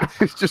out.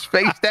 It's just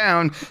face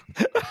down.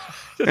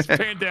 Just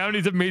pan down.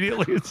 He's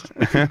immediately.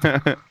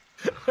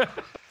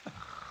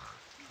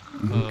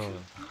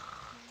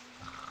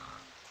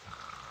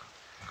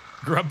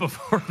 Grubb,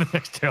 before the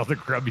next Tale of the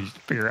Grubb, you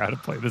should figure out how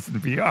to play this in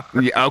VR.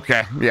 Yeah.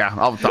 Okay. Yeah.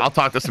 I'll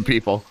talk to some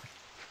people.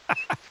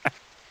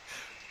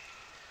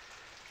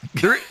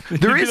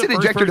 There is an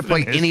ejector to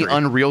play any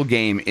Unreal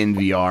game in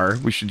VR.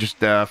 We should just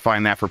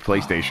find that for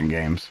PlayStation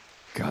games.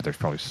 God, there's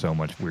probably so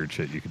much weird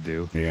shit you could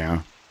do.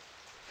 Yeah.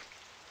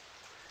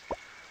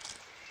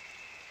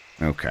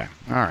 Okay.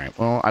 All right.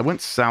 Well, I went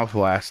south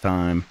last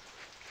time.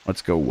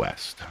 Let's go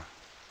west.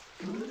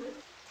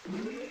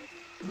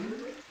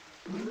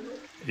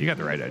 You got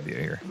the right idea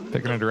here.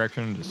 Picking a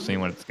direction, just seeing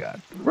what it's got.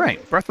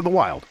 Right. Breath of the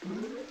Wild.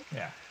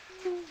 Yeah.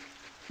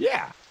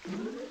 Yeah.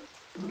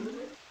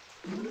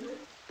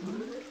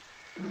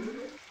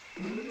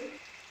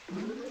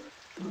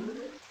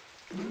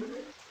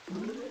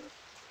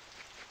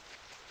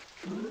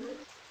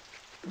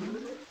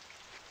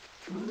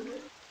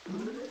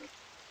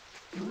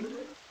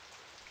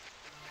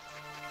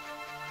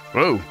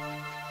 Whoa.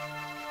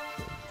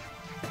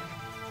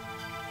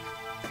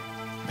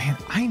 Man,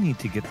 I need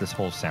to get this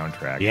whole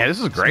soundtrack. Yeah, this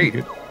is great.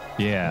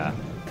 Yeah.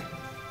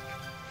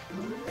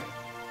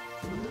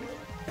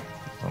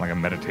 Like a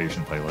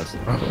meditation playlist.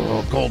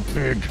 Oh, gold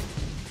pig.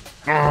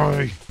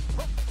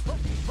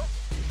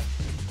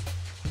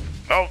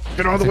 Oh,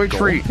 get out of the way,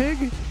 tree.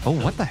 Pig? Oh,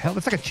 what the hell?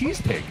 It's like a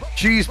cheese pig.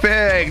 Cheese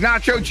pig.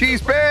 Nacho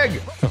cheese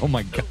pig. Oh,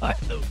 my God.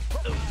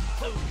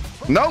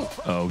 No.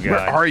 Oh, God. Where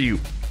are you?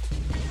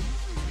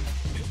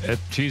 That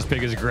cheese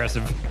pig is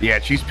aggressive. Yeah,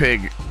 cheese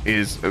pig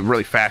is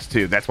really fast,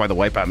 too. That's why the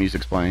Wipeout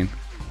music's playing.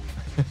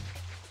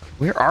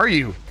 Where are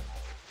you?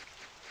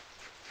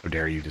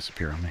 dare you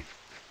disappear on me.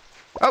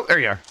 Oh, there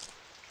you are.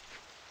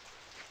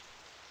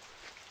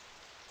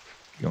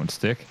 Going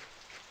stick?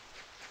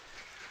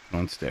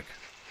 On stick.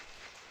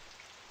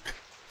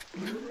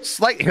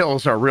 Slight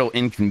hills are a real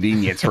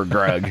inconvenience for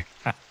Grug.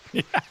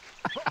 Yeah.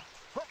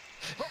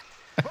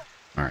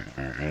 All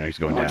right. He's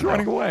going down. It's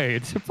running away.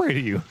 It's afraid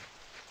of you.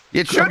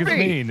 It should be.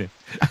 Mean.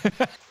 I'm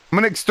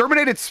going to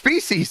exterminate its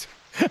species.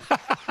 2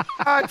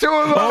 of them.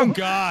 Oh,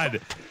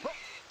 God.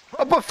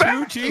 A buffet.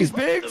 2 cheese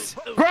pigs?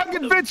 Grug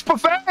and Vince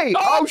buffet.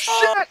 Oh,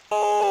 shit.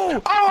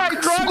 Oh, I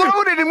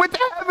exploded and went to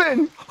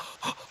heaven.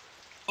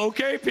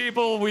 Okay,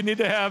 people, we need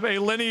to have a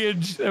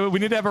lineage. We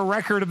need to have a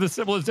record of the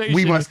civilization.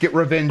 We must get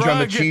revenge on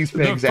the cheese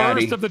pigs, The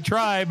Addy. first of the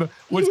tribe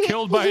was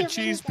killed by a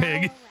cheese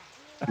pig.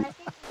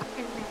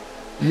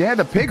 Yeah,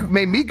 the pig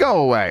made me go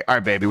away. All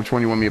right, baby, which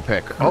one do you want me to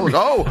pick?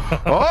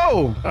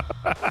 Oh.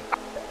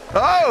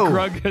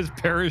 Grug has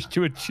perished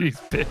to a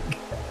cheese pig.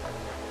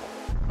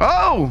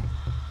 Oh.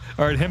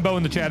 All right, Himbo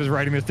in the chat is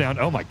writing this down.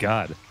 Oh, my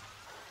God.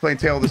 Playing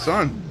Tale of the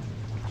Sun.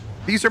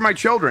 These are my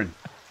children.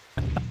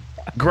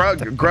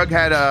 Grug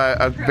had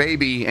a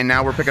baby, and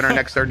now we're picking our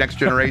next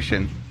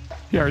generation.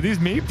 Yeah, are these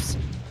meeps?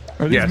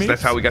 Yes, meeps?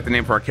 that's how we got the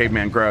name for our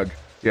caveman, Grug.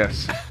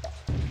 Yes.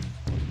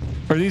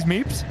 Are these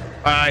meeps?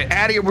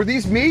 Addie, were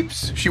these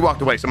meeps? She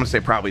walked away, so I'm gonna say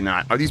probably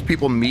not. Are these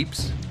people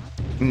meeps?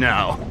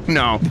 No.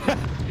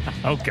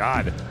 Oh,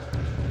 God.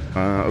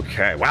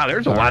 Okay. Wow,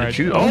 there's a lot of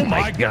choose. Oh,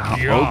 my God.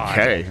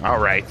 Okay. All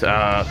right.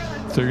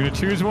 So you're gonna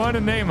choose one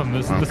and name them.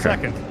 This is the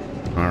second.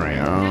 All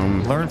right.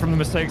 Learn from the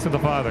mistakes of the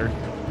father.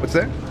 What's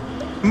that?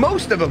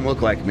 Most of them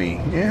look like me.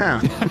 Yeah.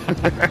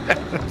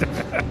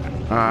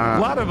 A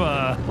lot of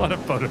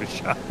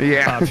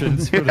Photoshop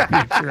options for the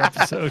future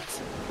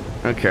episodes.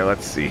 Okay,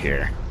 let's see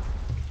here.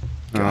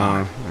 There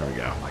we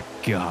go. Oh my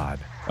God.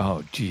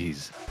 Oh,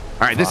 jeez.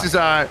 All right, this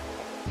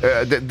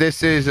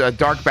is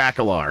Dark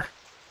Bacalar.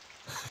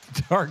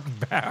 All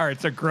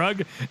right, so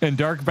Grug and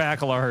Dark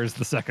Bacalar is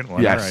the second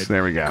one. Yes, all right.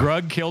 There we go.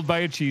 Grug killed by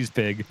a cheese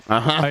pig.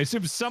 I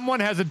assume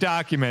someone has a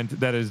document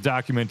that is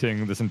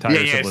documenting this entire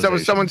civilization.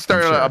 Yeah. Someone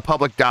started a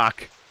public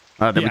doc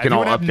that we can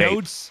all update. Have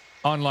notes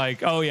on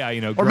like, or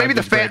maybe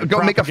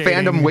go make a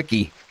fandom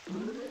wiki.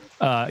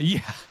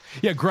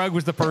 Yeah, Grug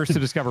was the first to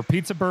discover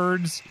pizza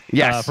birds.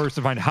 Yes. First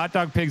to find hot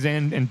dog pigs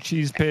and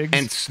cheese pigs.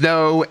 And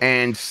snow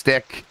and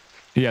stick.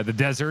 Yeah, the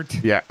desert.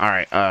 Yeah, all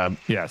right.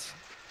 Yes.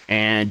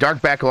 And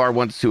Dark Bacalar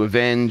wants to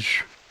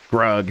avenge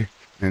Grug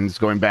and is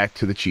going back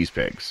to the cheese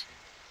pigs.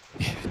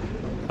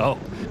 Oh,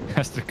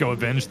 has to go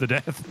avenge the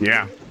death.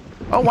 Yeah.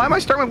 Oh, why am I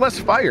starting with less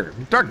fire?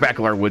 Dark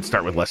Bacalar would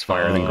start with less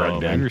fire than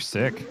Grug did. You're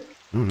sick.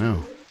 Oh,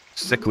 no.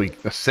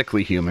 A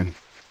sickly human.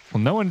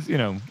 Well, no one's,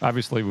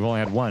 obviously we've only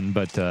had one,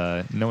 but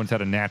no one's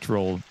had a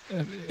natural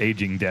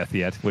aging death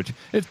yet, which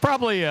is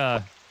probably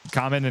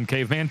common in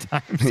caveman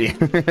times. Yeah.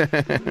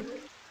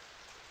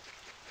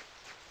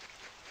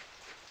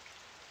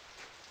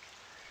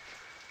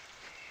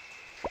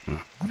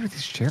 What are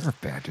these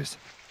sheriff badges?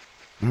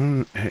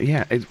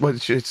 Yeah,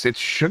 it's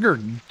sugar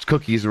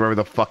cookies or whatever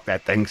the fuck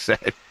that thing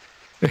said.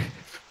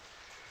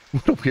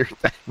 What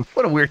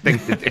a weird thing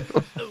to do.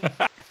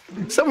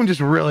 Someone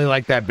just really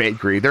liked that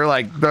bakery. They're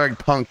like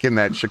punk in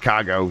that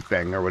Chicago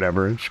thing or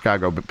whatever.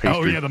 Chicago pastry.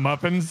 Oh yeah, the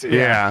muffins.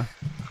 Yeah.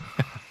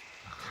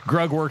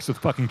 Grug works with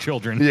fucking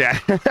children. Yeah.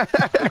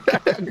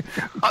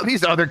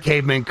 These other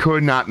cavemen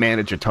could not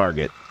manage a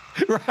target.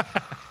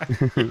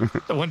 The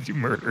ones you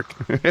murdered.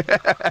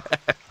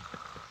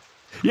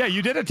 Yeah,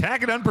 you did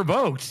attack it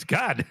unprovoked.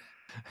 God.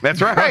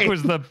 That's right. That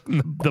was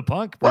the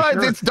punk. Well,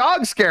 sure. Its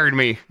dog scared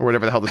me, or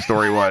whatever the hell the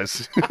story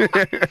was.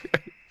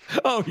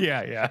 Oh,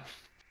 yeah.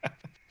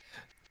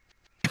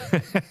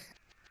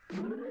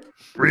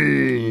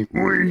 Wee.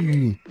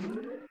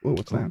 Whoa,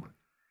 what's that?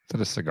 Is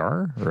that a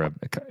cigar? Or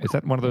is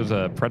that one of those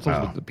pretzels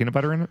with the peanut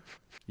butter in it?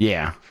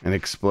 Yeah, and it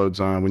explodes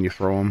on when you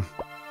throw them.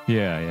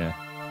 Yeah.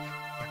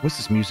 What's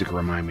this music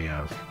remind me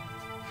of?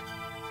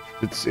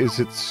 Is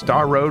it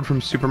Star Road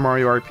from Super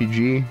Mario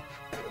RPG?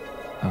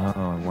 Oh,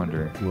 I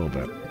wonder. A little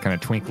bit. Kind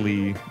of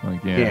twinkly.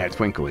 Like, Yeah,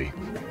 twinkly.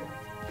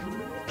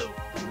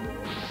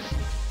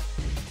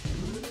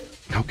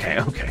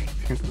 Okay.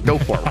 Go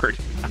forward.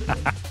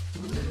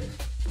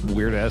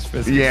 Weird ass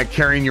physics. Yeah,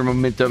 carrying your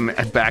momentum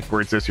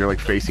backwards as you're like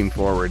facing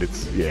forward.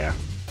 Yeah.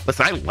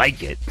 Listen, I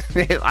like it.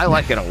 I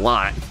like it a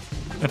lot.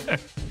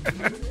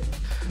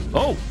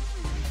 Oh!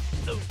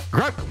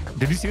 Grubb,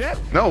 did you see that?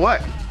 No,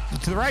 what?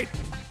 To the right.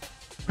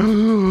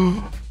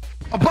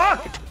 A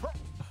buck!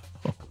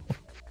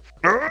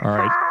 All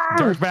right.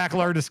 Dark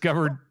Bacalar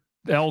discovered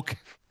elk.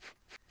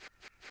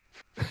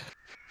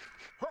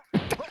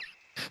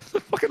 The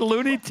fucking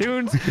Looney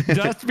Tunes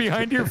dust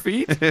behind your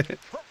feet.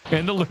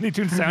 And the Looney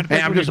Tunes sound.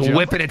 Hey, I'm just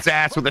whipping its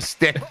ass with a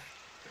stick.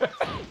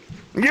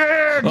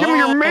 Yeah, give me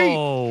your meat.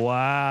 Oh,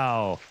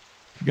 wow.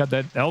 You got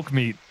that elk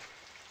meat.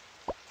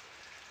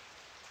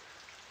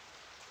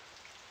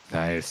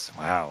 Nice.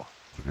 Wow.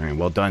 All right,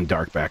 well done,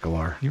 Dark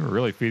Bacalar. You were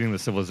really feeding the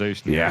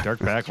civilization. Yeah. Dark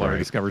Bacalar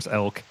discovers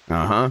elk.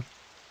 Uh-huh.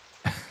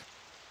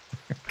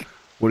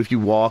 What if you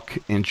walk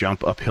and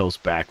jump up hills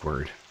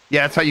backward?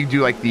 Yeah, that's how you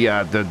do like the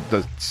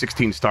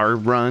 16-star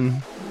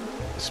run,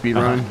 speed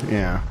run.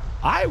 Yeah.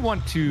 I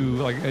want to,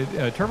 like,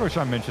 Turbo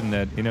Sean mentioned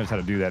that he knows how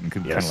to do that and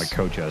could kind of like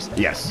coach us.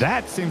 Yes.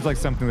 That seems like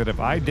something that if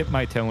I dip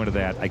my toe into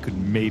that, I could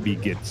maybe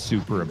get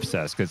super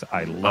obsessed because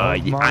I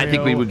love Mario. I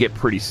think we would get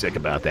pretty sick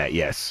about that,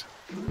 yes.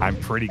 I'm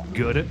pretty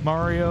good at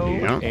Mario.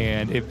 Yeah.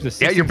 And if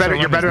the you're better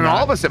than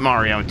all of us at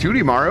Mario.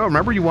 2D Mario.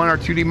 Remember you won our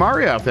 2D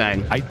Mario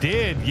thing. I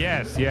did,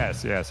 yes.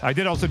 I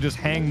did also just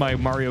hang my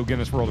Mario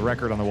Guinness World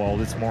Record on the wall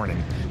this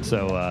morning.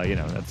 So, you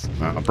know, that's...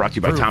 brought to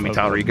you by Tommy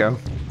Tallarico.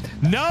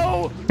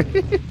 No!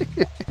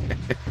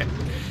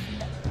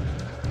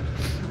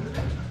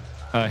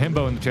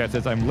 Himbo in the chat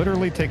says, I'm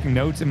literally taking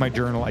notes in my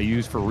journal I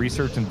use for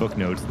research and book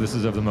notes. This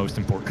is of the most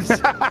importance.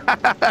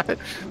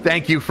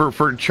 Thank you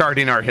for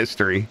charting our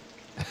history.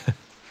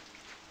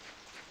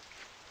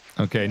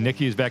 Okay,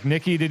 Nikki is back.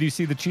 Nikki, did you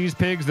see the cheese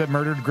pigs that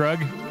murdered Grubb?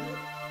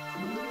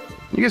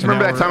 You guys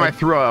remember that time I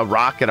threw a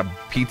rock at a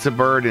pizza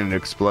bird and it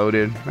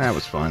exploded? That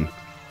was fun.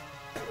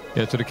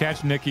 Yeah, so to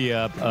catch Nikki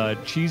up,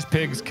 cheese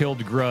pigs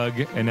killed Grubb,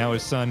 and now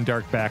his son,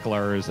 Dark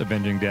Bacalar, is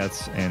avenging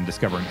deaths and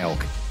discovering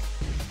elk.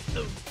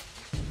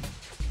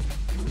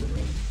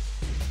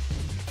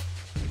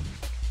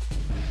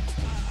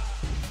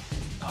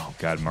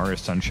 God, Mario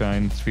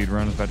Sunshine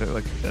speedrun is about to,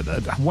 like,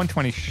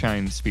 120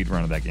 shine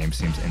speedrun of that game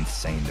seems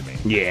insane to me.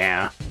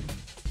 Yeah.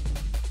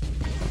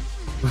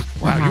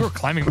 Wow, you were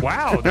climbing.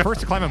 Wow, the first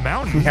to climb a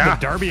mountain. Yeah.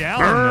 The Darby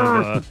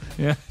Allin.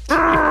 Yeah.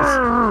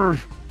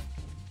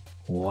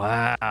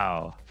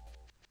 Wow.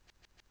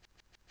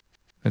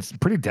 It's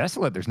pretty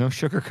desolate. There's no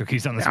sugar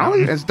cookies on this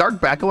mountain. Has Dark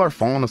Bacalar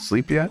fallen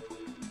asleep yet?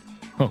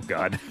 Oh,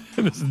 God.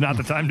 This is not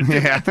the time to do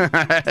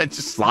that.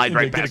 Just slide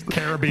right past the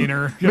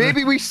carabiner.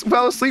 Maybe we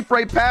fell asleep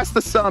right past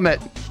the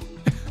summit.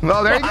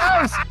 Well, there he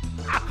goes.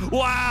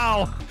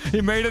 Wow.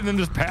 He made it and then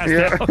just passed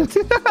out.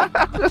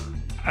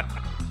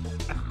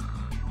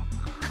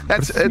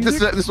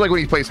 This is like when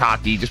he plays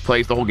hockey. He just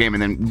plays the whole game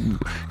and then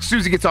as soon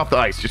as he gets off the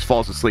ice, just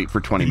falls asleep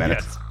for 20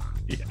 minutes.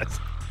 Yes.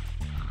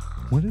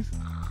 What is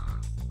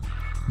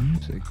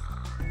music?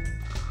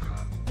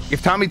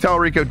 If Tommy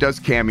Tallarico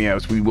does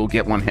cameos, we will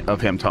get one of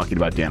him talking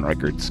about Dan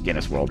Reichert's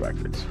Guinness World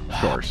Records.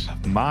 Of course.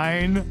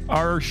 Mine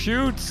are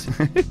shoots.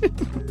 The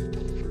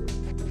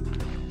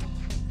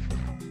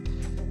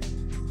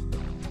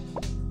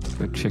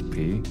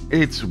chickpea.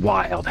 It's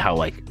wild how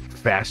like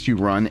fast you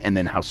run and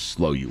then how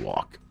slow you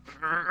walk.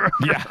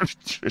 Yeah.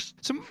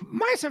 So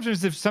my assumption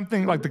is if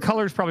something like the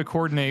colors probably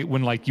coordinate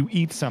when like you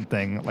eat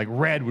something, like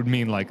red would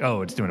mean like,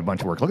 oh, it's doing a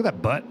bunch of work. Look at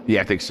that butt.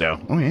 Yeah, I think so.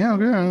 Oh yeah,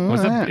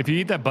 okay. If you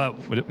eat that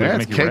butt, would it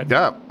make you caked red?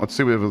 up. Let's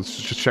see.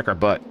 Let's just check our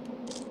butt.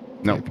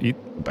 No.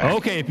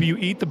 Okay, if you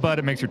eat the butt,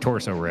 it makes your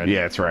torso red.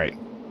 Yeah, that's right.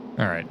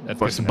 All right.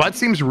 That's the butt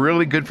seems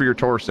really good for your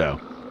torso.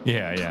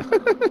 Yeah.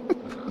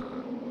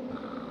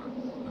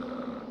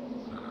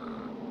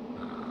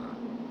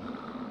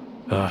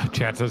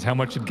 Chat says, how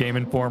much did Game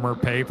Informer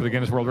pay for the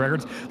Guinness World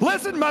Records?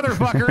 Listen,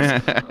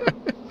 motherfuckers!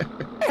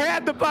 I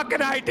had the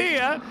fucking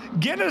idea.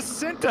 Guinness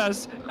sent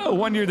us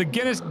one year the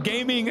Guinness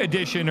Gaming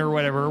Edition or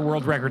whatever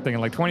world record thing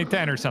in like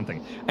 2010 or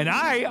something. And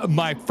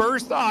my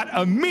first thought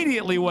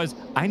immediately was,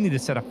 I need to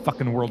set a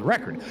fucking world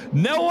record.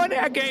 No one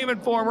at Game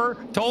Informer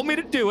told me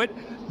to do it.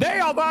 They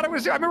all thought it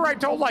was. I remember I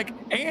told like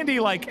Andy,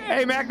 like,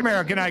 "Hey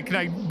McNamara, can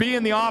I be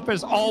in the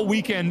office all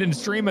weekend and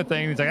stream a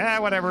thing?" He's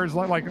like, whatever. It's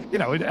like, you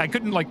know, I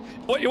couldn't like.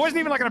 It wasn't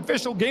even like an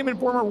official Game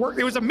Informer work.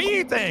 It was a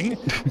me thing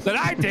that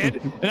I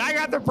did, and I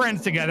got the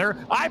friends together.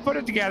 I put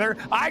it together.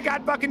 I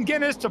got fucking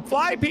Guinness to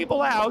fly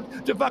people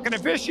out to fucking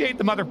officiate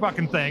the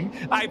motherfucking thing.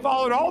 I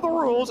followed all the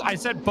rules. I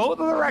set both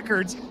of the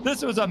records.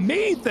 This was a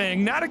me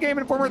thing, not a Game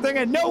Informer thing,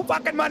 and no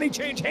fucking money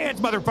changed hands,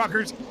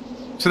 motherfuckers.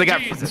 So they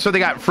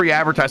got free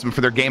advertisement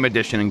for their Game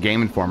Edition and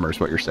Game Informer is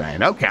what you're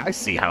saying. Okay, I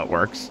see how it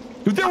works.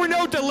 There were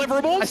no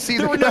deliverables.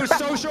 There were no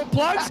social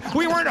plugs.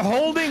 We weren't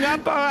holding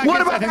up. What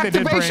about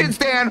activations,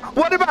 Dan?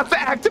 What about the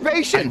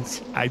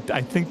activations? I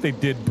think they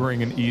did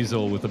bring an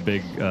easel with a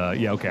big.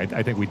 Yeah, okay.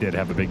 I think we did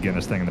have a big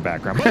Guinness thing in the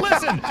background. But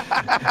listen,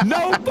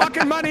 no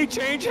fucking money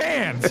change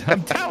hands.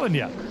 I'm telling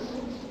you.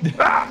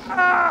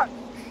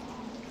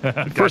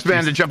 First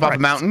man to jump off a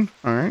mountain.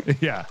 All right.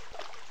 Yeah.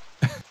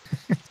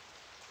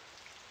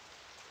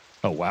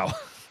 Oh, wow. All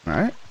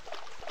right.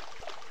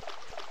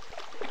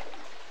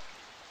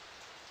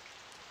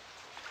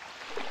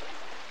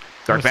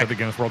 Set the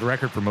Guinness World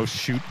Record for most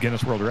shoot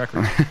Guinness World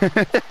Record.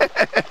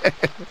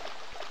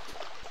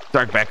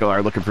 Dark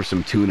Bacalar looking for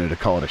some tuna to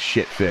call it a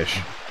shit fish.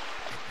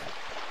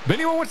 If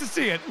anyone wants to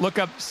see it, look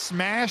up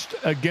Smashed,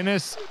 a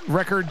Guinness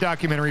Record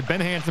documentary. Ben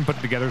Hansen put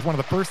it together. It's one of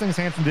the first things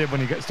Hansen did when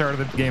he started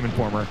the Game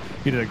Informer.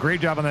 He did a great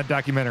job on that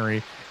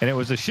documentary, and it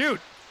was a shoot.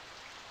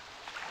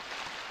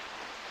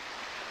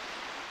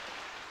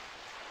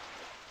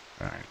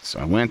 All right, so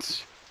I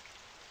went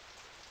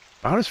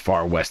about as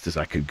far west as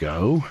I could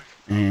go,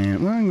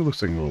 and well, it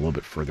looks like a little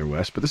bit further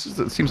west, but it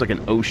seems like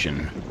an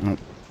ocean.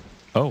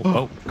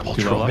 Oh,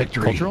 cultural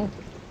victory. Cultural?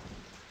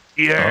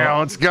 Yeah,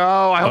 let's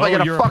go. I hope I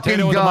get a fucking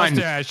gun. With a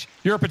mustache.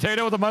 You're a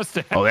potato with a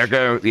mustache. Oh, there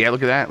goes. Yeah,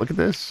 look at that. Look at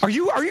this.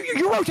 You're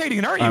rotating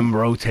it, aren't you? I'm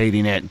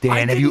rotating it.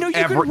 Dan, have you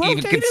ever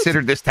even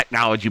considered this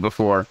technology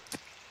before?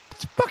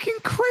 It's fucking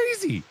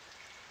crazy.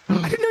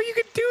 I didn't know you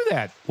could do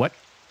that. What?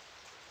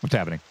 What's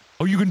happening?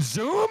 Oh, you can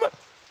zoom?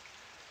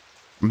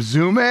 I'm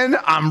zooming.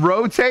 I'm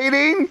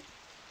rotating.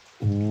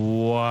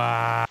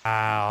 Wow.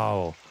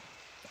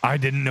 I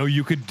didn't know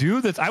you could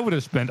do this. I would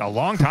have spent a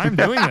long time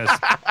doing this.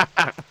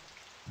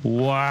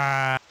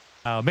 Wow.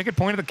 Make it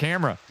point at the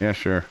camera. Yeah,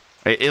 sure.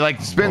 It like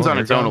spins on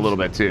its own a little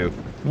bit too.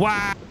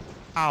 Wow.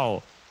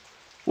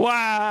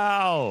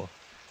 Wow.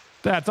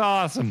 That's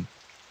awesome.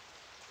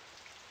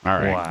 All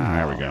right. Wow.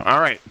 There we go. All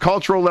right.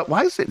 Cultural level.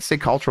 Why does it say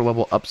cultural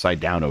level upside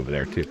down over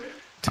there too?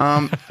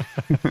 Well,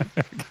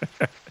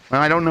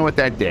 I don't know what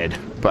that did,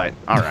 but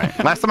all right.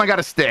 Last time I got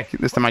a stick.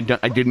 This time I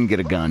didn't get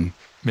a gun.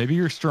 Maybe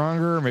you're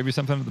stronger. Maybe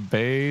something at the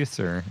base,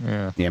 or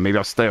yeah. Maybe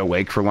I'll stay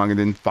awake for longer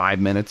than 5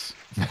 minutes.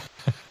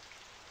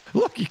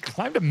 Look, you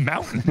climbed a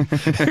mountain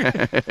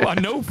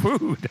on no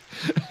food.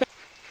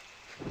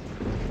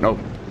 No.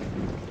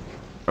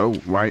 Oh,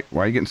 why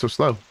are you getting so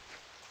slow?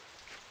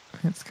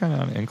 It's kind of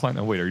on an incline.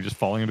 Oh, wait, are you just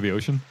falling into the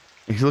ocean?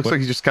 He looks like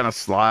he's just kind of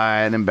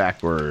sliding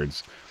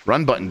backwards.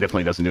 Run button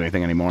definitely doesn't do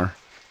anything anymore.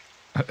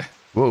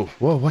 Whoa,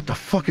 what the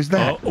fuck is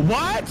that?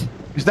 What?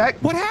 Is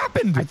that... What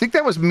happened? I think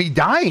that was me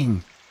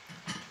dying.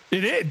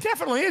 It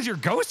definitely is. Your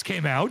ghost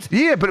came out.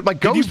 Yeah, but my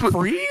ghost... Did you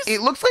freeze?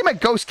 It looks like my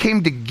ghost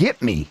came to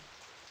get me.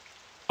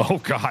 Oh,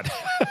 God.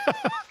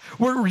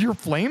 Were your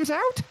flames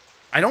out?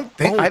 I don't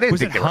think... I didn't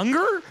think it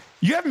hunger?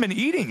 You haven't been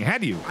eating,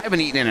 had you? I haven't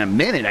eaten in a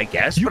minute, I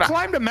guess. You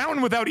climbed a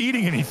mountain without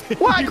eating anything.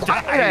 Well, I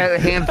had a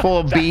handful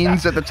of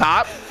beans at the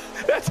top.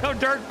 That's how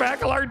Dark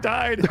Bacalar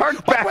died.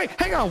 Wait,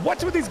 hang on.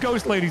 What's with these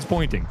ghost ladies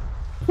pointing?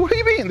 What do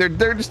you mean?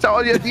 They're just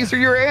telling you these are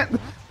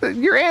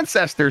your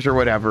ancestors or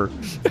whatever.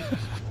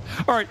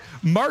 All right,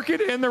 mark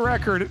it in the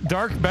record.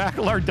 Dark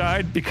Bacalar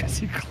died because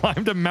he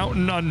climbed a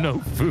mountain on no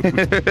food.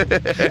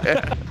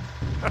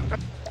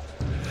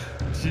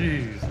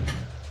 Jeez.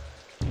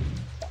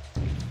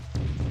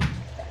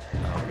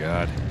 Oh,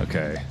 God.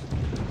 Okay.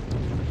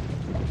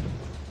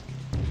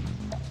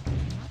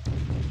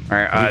 All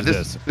right,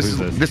 this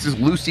is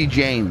Lucy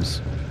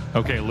James.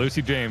 Okay,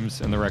 Lucy James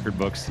in the record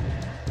books.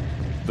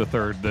 The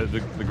third,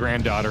 the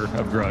granddaughter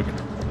of Grubb.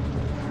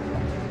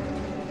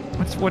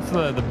 What's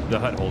the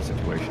hut hole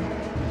situation?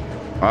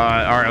 All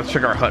right, let's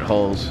check our hut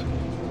holes.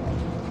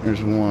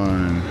 There's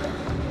one.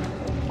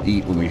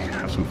 Eat when we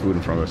have some food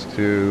in front of us.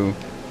 2,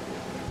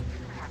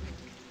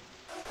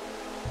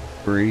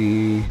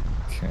 3.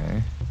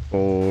 Okay.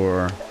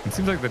 4. It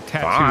seems like the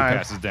tattoo 5.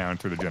 passes down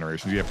through the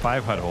generations. You have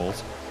 5 hut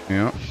holes.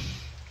 Yeah.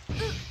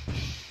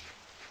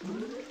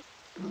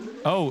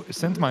 Oh,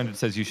 Sense-Minded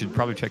says you should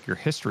probably check your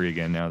history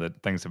again now that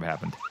things have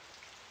happened.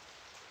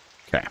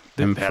 Okay.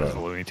 That is a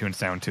Looney Tunes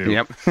sound too.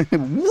 Yep.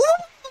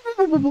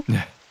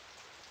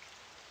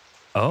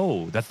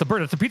 Oh, that's the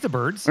bird. That's the pizza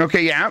birds.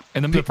 Okay, yeah.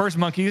 And then the first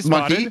monkey is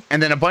spotted.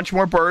 And then a bunch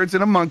more birds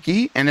and a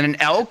monkey, and then an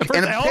elk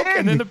and a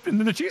pig. And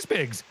then the cheese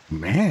pigs.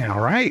 Man, all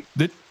right.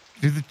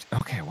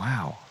 Okay,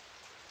 wow.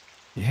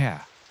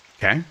 Yeah.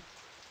 Okay.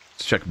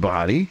 Let's check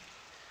body.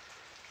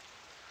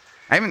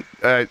 I haven't.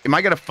 Am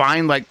I gonna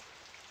find like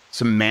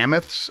some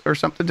mammoths or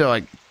something to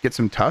like get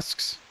some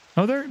tusks?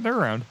 Oh, they're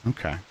around.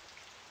 Okay.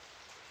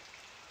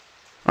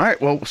 All right.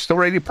 Well, still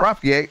ready to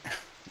propagate.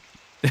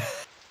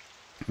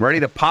 Ready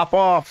to pop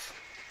off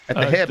at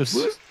the hips.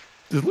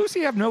 Does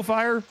Lucy have no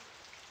fire?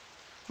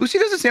 Lucy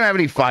doesn't seem to have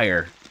any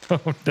fire. Oh,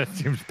 that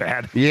seems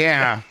bad.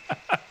 Yeah.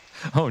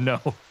 Oh no.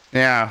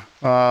 Yeah.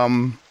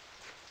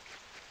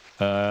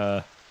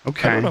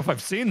 Okay. I don't know if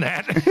I've seen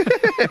that.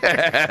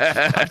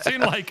 I've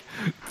seen like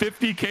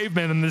 50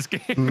 cavemen in this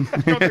game. I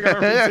don't think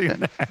I've ever seen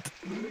that.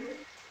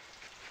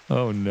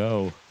 Oh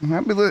no.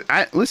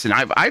 Listen,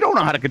 I don't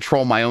know how to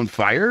control my own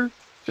fire.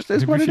 Just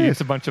is what it is. She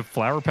eats a bunch of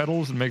flower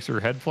petals and makes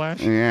her head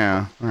flash?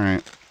 Yeah. All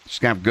right. She's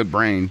got a good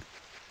brain.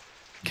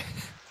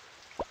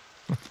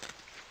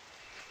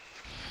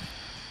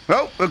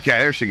 Oh, okay.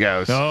 There she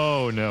goes.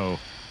 Oh, no.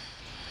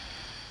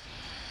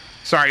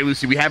 Sorry,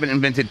 Lucy. We haven't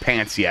invented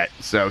pants yet.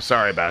 So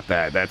sorry about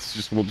that.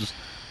 We'll just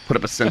put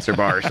up a sensor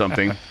bar or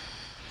something.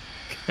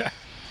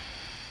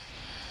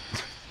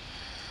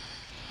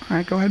 All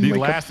right, go ahead. The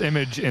last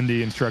image in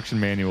the instruction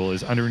manual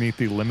is underneath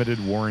the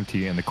limited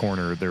warranty in the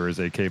corner. There is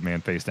a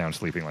caveman face down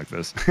sleeping like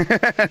this.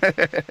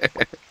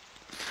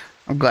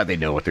 I'm glad they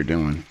know what they're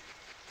doing.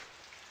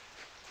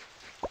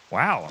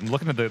 Wow, I'm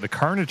looking at the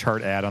Carnage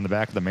Heart ad on the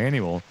back of the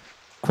manual.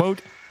 Quote,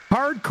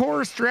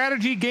 hardcore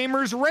strategy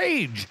gamers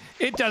rage.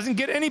 It doesn't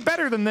get any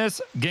better than this.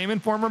 Game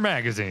Informer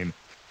magazine.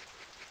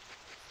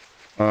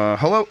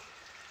 Hello?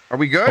 Are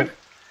we good?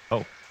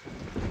 Oh.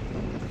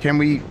 Can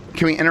we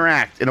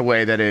interact in a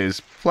way that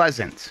is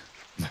pleasant?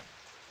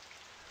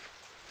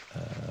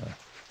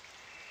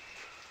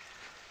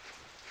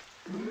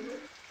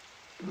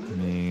 I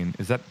mean,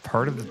 is that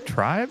part of the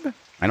tribe?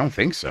 I don't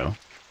think so.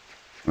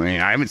 I mean,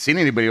 I haven't seen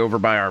anybody over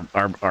by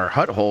our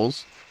hut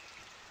holes.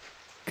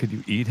 Could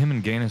you eat him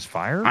and gain his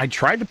fire? I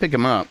tried to pick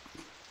him up.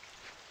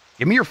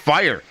 Give me your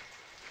fire.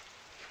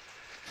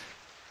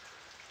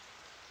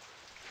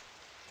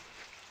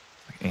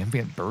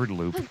 Ambient bird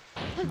loop.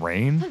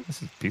 Rain?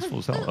 This is peaceful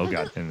as hell. Oh,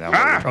 God. And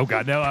now oh,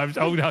 God. No.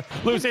 Oh, no.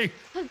 Lucy.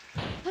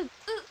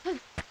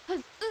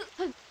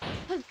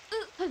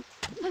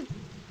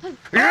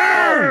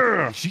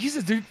 Yeah!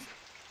 Jesus, dude.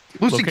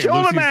 Lucy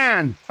killed a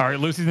man. All right,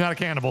 Lucy's not a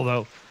cannibal,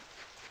 though.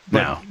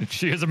 No.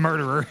 She is a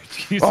murderer.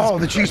 Jesus. Oh,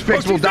 the cheese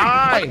pigs will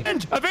die.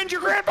 Avenge your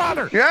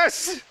grandfather.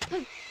 Yes.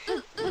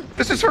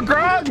 This is for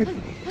Grubb.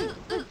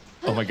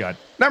 Oh, my God.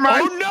 Never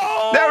mind. Oh,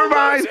 no. Never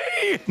mind.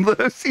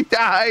 Lucy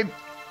died.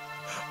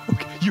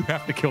 Okay, you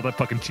have to kill that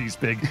fucking cheese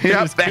pig.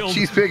 Yep, that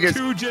cheese pig is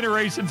 2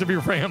 generations of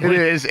your family.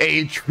 It is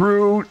a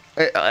true,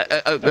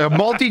 a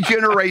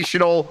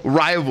multi-generational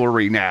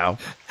rivalry now.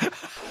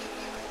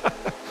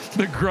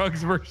 The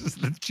Gruggs versus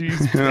the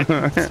cheese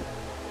pigs.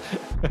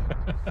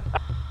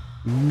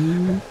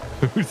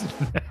 Who's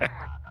next?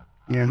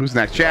 Yeah, who's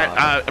next?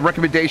 Chat,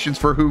 recommendations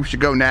for who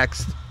should go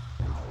next.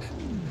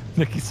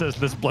 Nikki says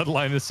this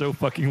bloodline is so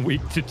fucking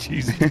weak to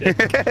cheese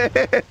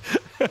pig.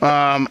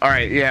 All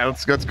right, yeah,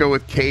 let's go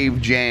with Cave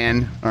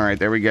Jan. All right,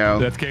 there we go.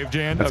 That's Cave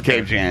Jan? That's okay.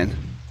 Cave Jan.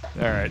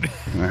 All right.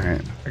 All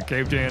right.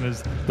 Cave Jan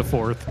is the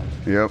 4th.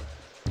 Yep.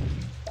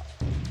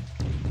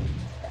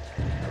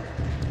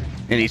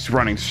 And he's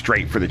running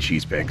straight for the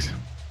cheese pigs.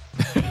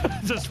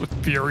 Just with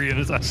fury in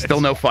his eyes.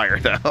 Still no fire,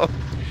 though.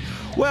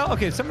 Well,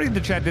 okay, somebody in the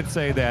chat did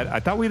say that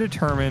I thought we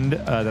determined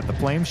that the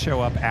flames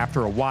show up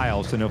after a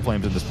while, so no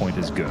flames at this point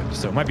is good.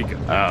 So it might be good.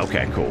 Oh,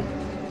 okay, cool.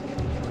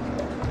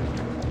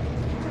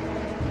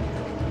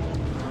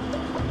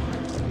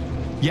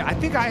 Yeah, I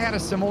think I had a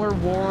similar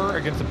war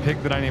against a pig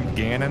that I named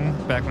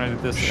Ganon back when I did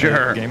this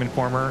Game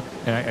Informer,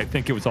 and I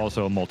think it was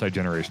also a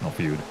multi-generational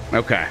feud.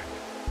 Okay.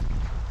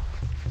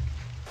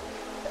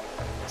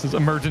 This is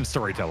emergent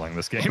storytelling,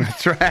 this game.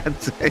 That's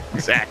right.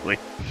 Exactly.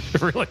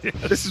 It really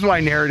is. This is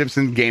why narratives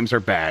in games are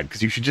bad,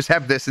 because you should just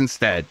have this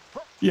instead.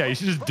 Yeah, you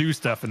should just do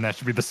stuff, and that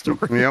should be the story.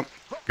 Yep.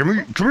 Come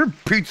here,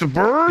 Pizza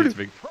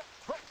Bird.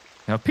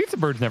 Now, Pizza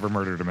Bird's never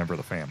murdered a member of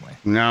the family.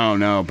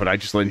 No, but I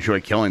just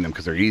enjoy killing them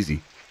because they're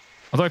easy.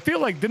 Although I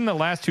feel like, didn't the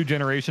last 2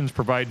 generations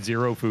provide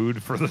 0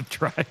 food for the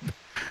tribe?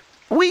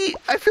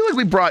 I feel like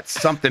we brought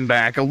something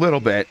back a little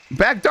bit.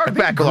 Dark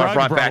Bacalar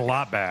brought back a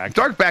lot back.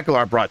 Dark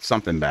Bacalar brought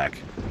something back.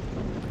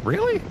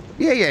 Really?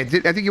 Yeah. I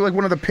think you like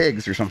one of the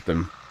pigs or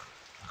something.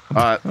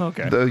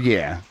 Okay.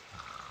 Yeah.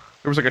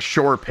 There was like a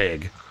shore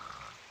pig.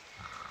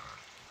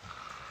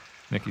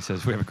 Nikki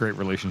says, we have a great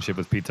relationship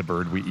with Pizza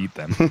Bird. We eat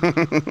them.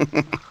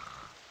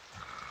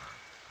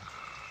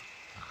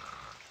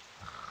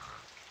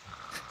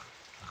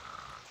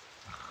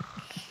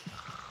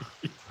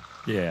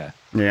 Yeah.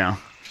 Yeah.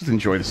 Just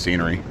enjoy the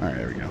scenery. All right,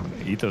 there we go.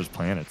 Eat those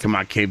planets. Come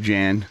on, Cave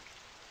Jan.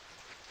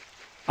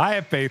 I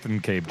have faith in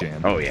Cave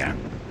Jan. Oh, yeah.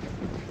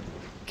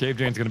 Cave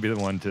Jan's going to be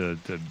the one to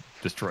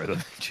destroy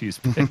the cheese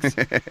pigs.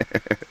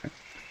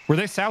 Were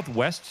they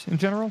southwest in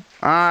general?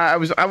 I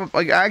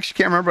actually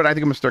can't remember, but I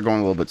think I'm going to start going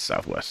a little bit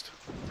southwest.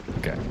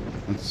 Okay.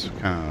 Let's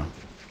kind of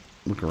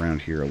look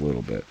around here a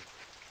little bit.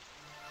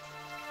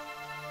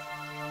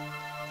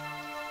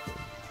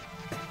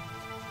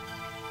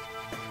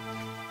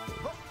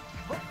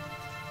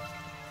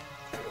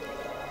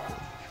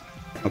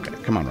 Okay,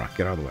 come on, Rock.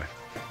 Get out of the way.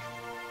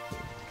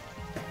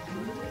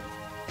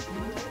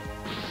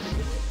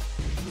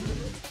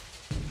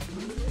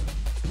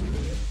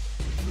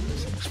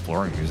 Some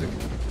exploring music.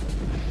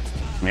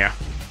 Yeah.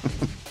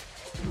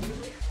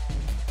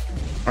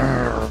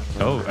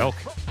 Oh, elk.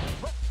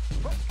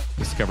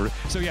 Discovered.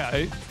 So,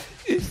 yeah,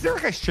 is there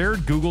like a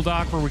shared Google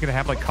Doc where we can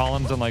have like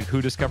columns on like who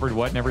discovered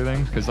what and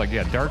everything? Because, like,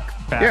 yeah, Dark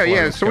Bacalar.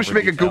 Yeah. So we should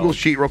make a Google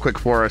sheet real quick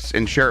for us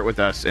and share it with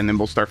us, and then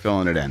we'll start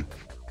filling it in.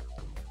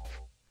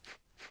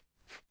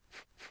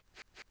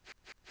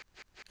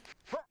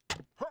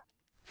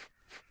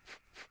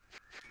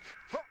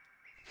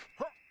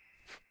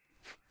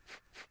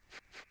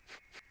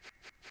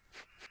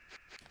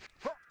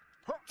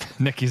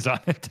 Nikki's on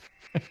it.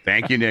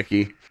 Thank you,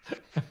 Nikki.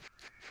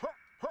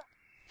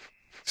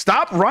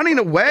 Stop running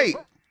away.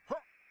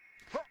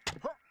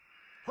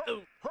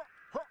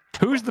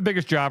 Who's the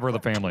biggest jobber of the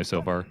family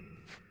so far?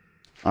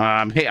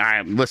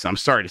 Hey, listen, I'm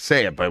sorry to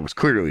say it, but it was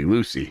clearly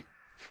Lucy.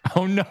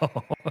 Oh, no.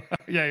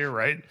 Yeah, you're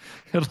right.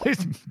 At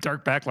least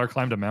Dark Bacalar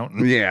climbed a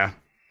mountain. Yeah.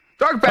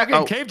 Dark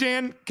Bacalar. Cave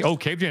Jan. Oh,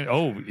 Cave Jan.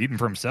 Oh, eating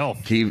for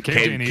himself. Cave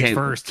Jan eats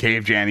first.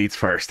 Cave Jan eats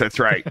first. That's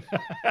right.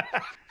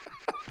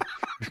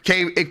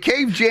 If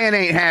Cave Jan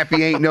ain't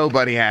happy, ain't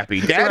nobody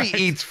happy. Daddy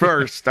eats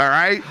first, all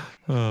right?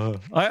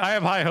 I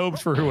have high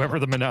hopes for whoever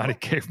the Menotic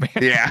caveman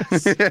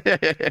is.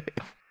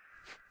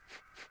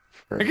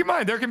 Keep in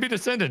mind, there can be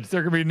descendants.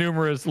 There can be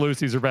numerous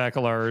Lucys or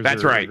Bacalars.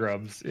 That's right.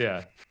 Grubbs.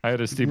 Yeah. I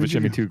had a Steve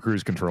Buscemi 2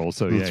 cruise control,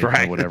 so yeah, that's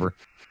right. Whatever.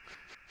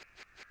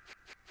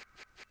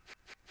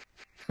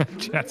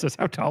 Chat says,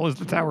 how tall is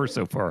the tower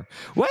so far?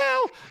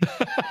 Well,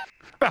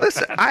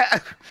 listen,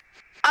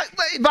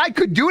 if I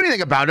could do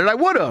anything about it, I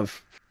would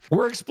have.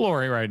 We're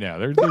exploring right now.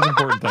 There's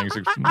important things.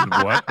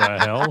 What the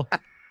hell?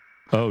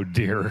 Oh,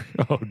 dear.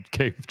 Oh,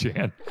 Cave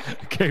Jan.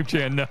 Cave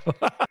Jan, no.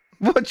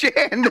 Well,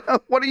 Jan,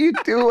 what are you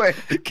doing?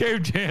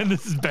 Cave Jan,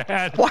 this is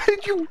bad. Why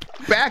did you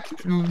back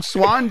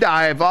swan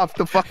dive off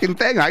the fucking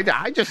thing?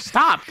 I just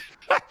stopped.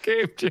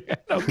 Cave Jan.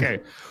 Okay.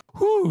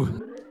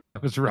 Whew.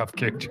 That was rough,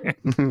 Cave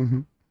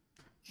Jan.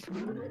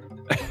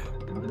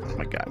 Oh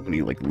my God, when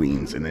he like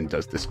leans and then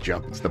does this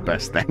jump, it's the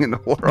best thing in the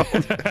world.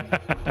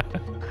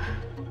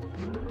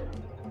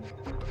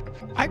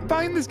 I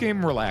find this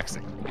game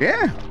relaxing.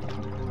 Yeah.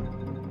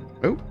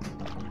 Oh.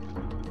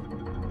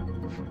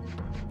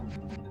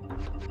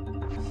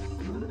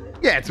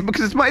 Yeah, it's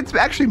because it's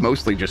actually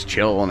mostly just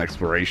chill and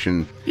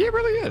exploration. Yeah, it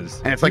really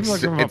is. And it's like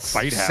it's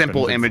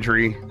simple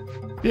imagery.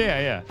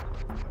 Yeah.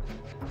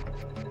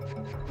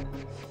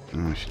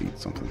 Oh, I should eat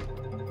something.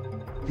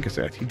 I guess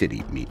he did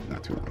eat meat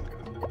not too long ago.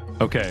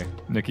 Okay,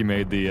 Nikki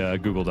made the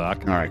Google Doc.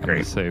 All right,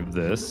 great. Save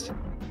this.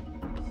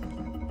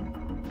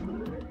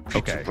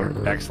 Okay,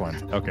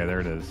 excellent. Okay,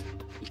 there it is.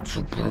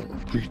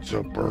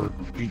 Pizza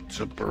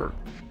bird.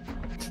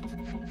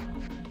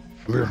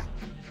 Here.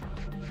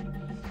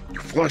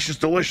 Your flesh is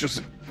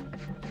delicious.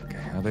 Okay,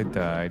 how they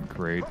died.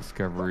 Great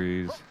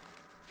discoveries.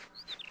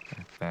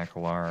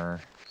 Bacalar.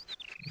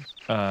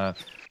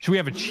 Should we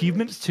have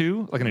achievements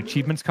too? Like an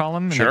achievements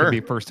column? And sure. That could be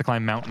first to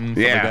climb mountain.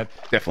 Yeah, like that?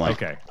 Definitely.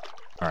 Okay.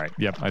 All right.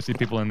 Yep. I see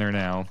people in there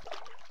now.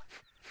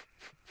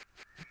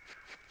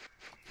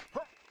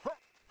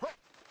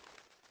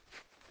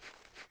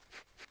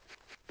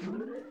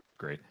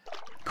 Great.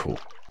 Cool.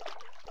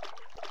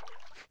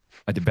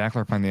 I did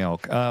Backlar find the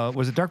elk.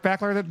 Was it Dark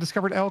Backlar that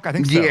discovered elk? I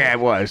think so. Yeah, it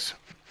was.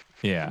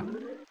 Yeah.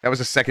 That was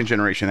a second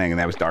generation thing, and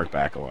that was Dark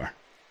Bacalar.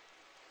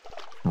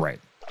 Right.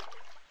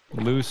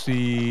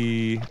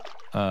 Lucy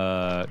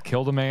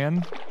killed a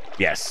man.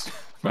 Yes.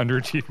 Under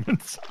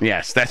achievements.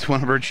 Yes, that's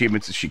one of her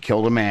achievements is she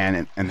killed a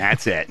man, and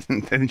that's it.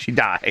 And then she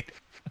died.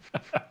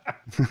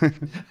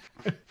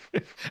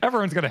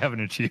 Everyone's got to have an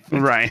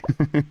achievement. Right.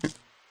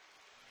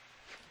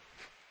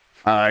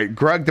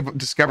 Grubb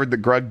discovered the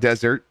Grubb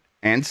Desert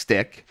and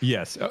stick.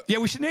 Yes. Yeah,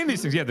 we should name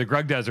these things. Yeah, the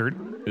Grubb Desert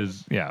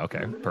is... Yeah,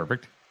 okay.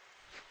 Perfect.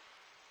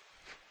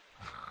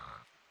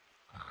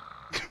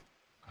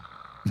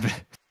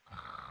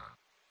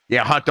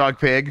 Yeah, hot dog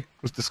pig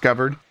was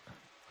discovered.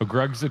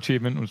 Grugg's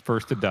achievement was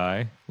first to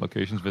die.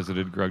 Locations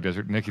visited, Grubb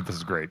Desert. Nikki, this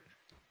is great.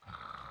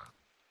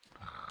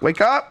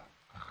 Wake up!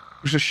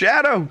 There's a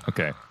shadow.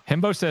 Okay.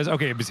 Himbo says,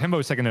 okay, it was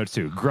Himbo's second notes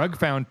too. Grug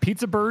found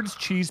pizza birds,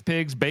 cheese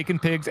pigs, bacon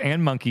pigs,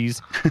 and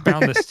monkeys.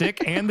 Found the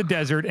stick and the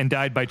desert and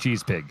died by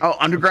cheese pig. Oh,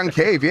 underground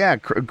cave. Yeah,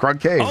 Grug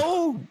cave.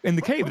 Oh, in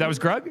the cave. That was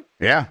Grug?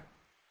 Yeah.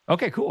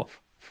 Okay, cool.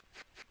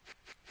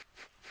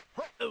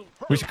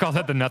 We should call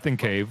that the Nothing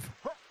Cave.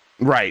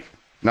 Right.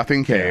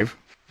 Nothing cave.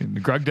 Yeah. The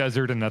Grug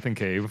Desert and Nothing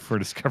Cave were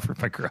discovered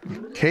by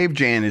Grug. Cave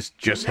Jan is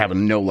just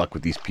having no luck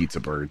with these pizza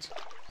birds.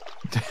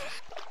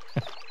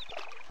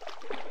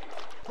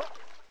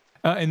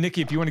 And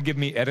Nikki, if you want to give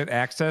me edit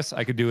access,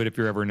 I could do it if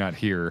you're ever not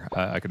here.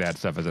 I could add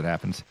stuff as it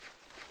happens.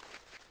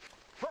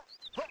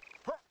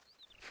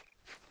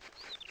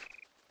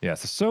 Yeah,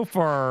 so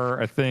far,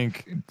 I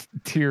think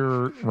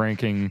tier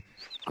ranking,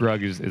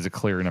 Grug is a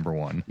clear number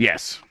one.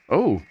 Yes.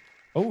 Oh,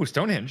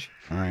 Stonehenge.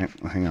 All right,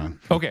 hang on.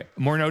 Okay,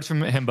 more notes from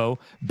Himbo.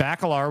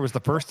 Bacalar was the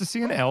first to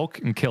see an elk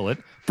and kill it.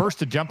 First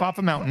to jump off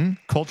a mountain,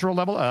 cultural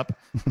level up.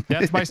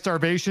 Death by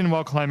starvation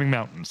while climbing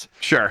mountains.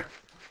 Sure.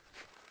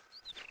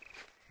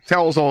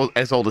 Tell as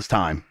old as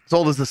time. As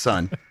old as the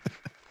sun.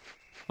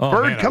 Oh,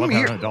 Bird, man, come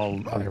here.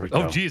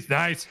 Oh, geez,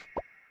 nice.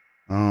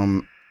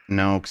 No,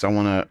 because I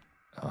want to...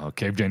 Oh,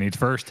 Cave Jan eats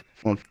first.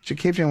 Well,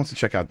 Cave Jan wants to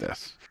check out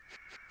this.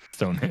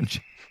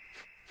 Stonehenge.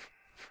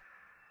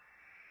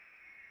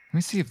 Let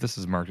me see if this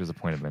is marked as a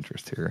point of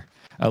interest here.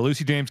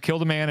 Lucy James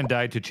killed a man and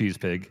died to cheese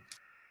pig.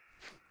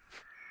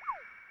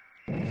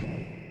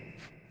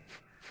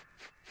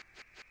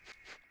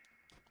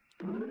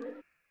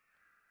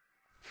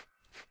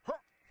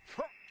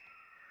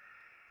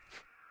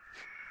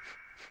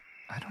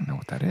 I don't know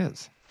what that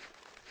is.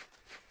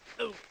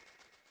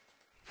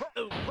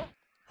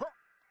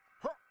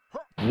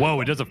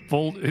 Whoa, it does a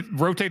full... It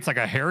rotates like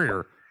a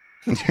harrier.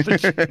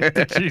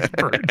 the cheese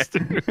birds,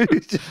 dude.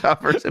 It just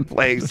hovers in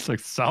place. It's like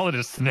solid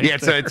as snake. Yeah,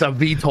 it's a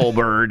VTOL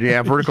bird.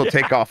 Yeah, vertical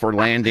takeoff or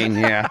landing.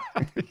 Yeah.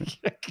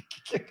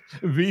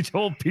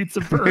 VTOL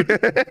pizza bird.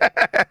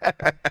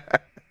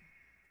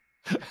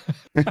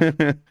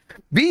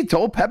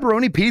 VTOL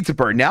pepperoni pizza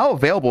bird, now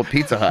available at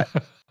Pizza Hut.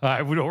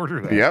 I would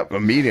order that. Yep,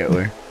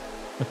 immediately.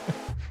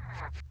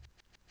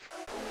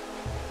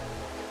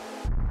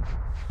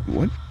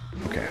 What?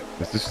 Okay,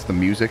 this is the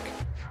music.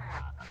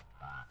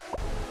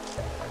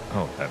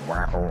 Oh, that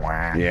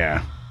wah.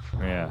 Yeah.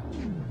 Yeah.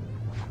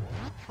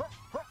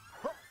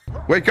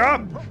 Wake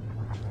up!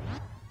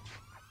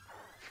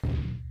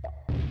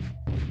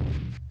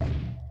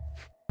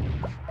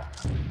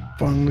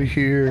 Finally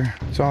here,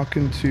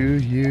 talking to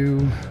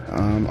you.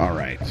 All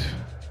right.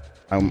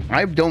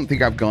 I don't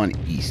think I've gone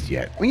east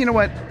yet. Well, you know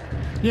what?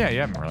 Yeah, you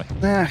haven't really.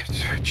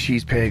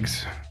 Cheese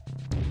pigs.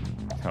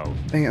 Oh.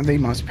 They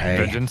must pay.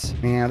 Vengeance?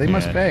 Yeah, they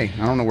must pay.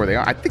 I don't know where they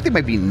are. I think they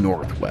might be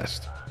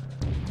northwest.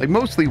 Like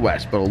mostly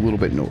west, but a little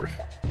bit north.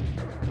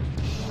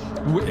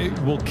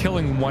 Will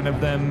killing one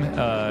of them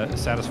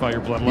satisfy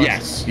your bloodlust?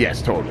 Yes,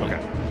 yes, totally.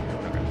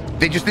 Okay.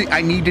 They just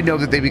I need to know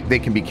that they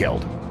can be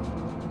killed.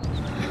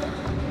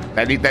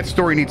 That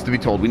story needs to be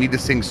told. We need to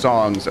sing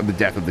songs of the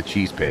death of the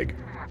cheese pig.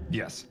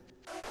 Yes.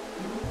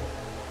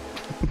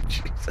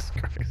 Jesus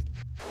Christ.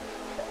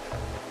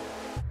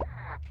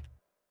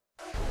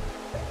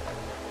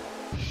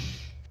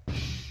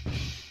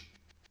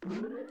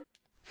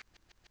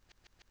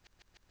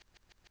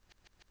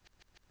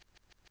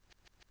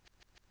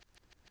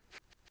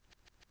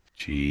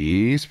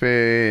 Cheese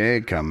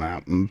pig, come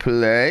out and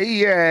play,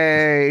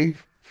 yay.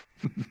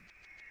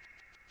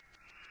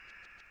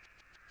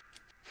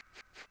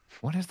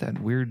 What is that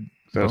weird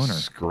boner?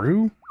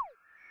 Screw?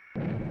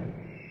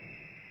 Can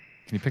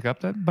you pick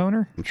up that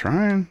boner? I'm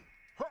trying.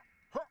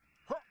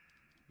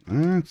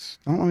 Don't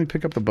let me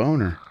pick up the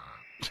boner.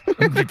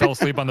 You fell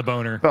asleep on the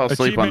boner. Fell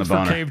asleep on the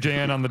boner. For Cave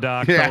Jan on the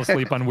dock. Yeah. Fell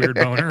asleep on weird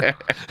boner.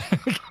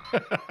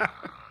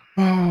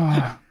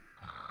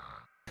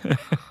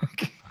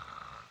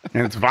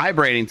 And it's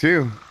vibrating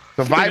too. It's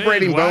a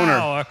vibrating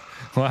boner.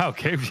 Wow,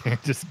 Cave Jan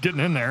just getting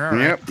in there. All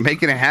right. Yep,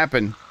 making it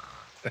happen.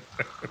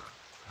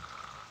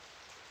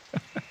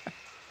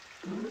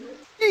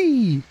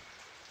 Yee.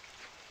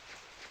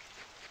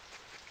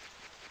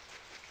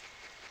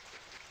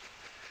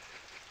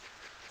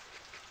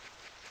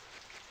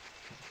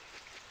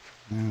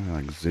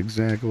 Like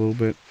zigzag a little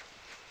bit.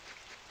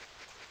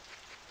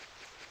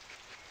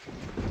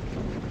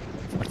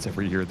 Once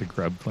every year, the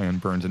Grubb clan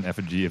burns an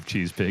effigy of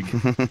Cheese Pig.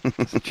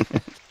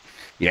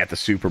 Yeah, at the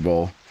Super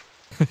Bowl.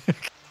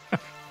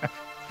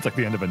 It's like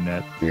the end of a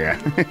net. Yeah.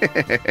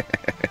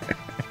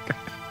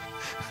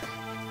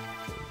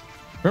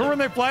 Remember when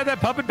they fly that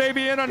puppet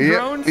baby in on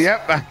drones?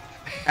 Yep.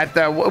 At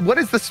the what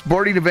is the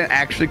sporting event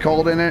actually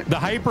called in it? The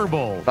Hyper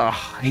Bowl. The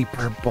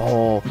Hyper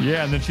Bowl.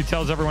 Yeah, and then she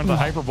tells everyone at the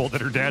Hyper Bowl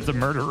that her dad's a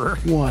murderer.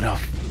 What a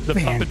the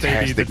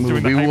fantastic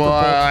movie.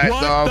 What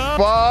the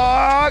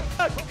fuck?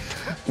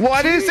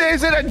 What is it?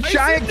 Is it a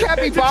giant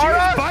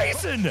capybara?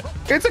 It's a bison.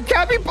 It's a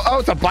capybara. Oh,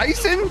 it's a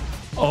bison?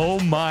 Oh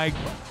my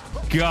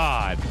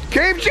God.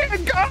 Cave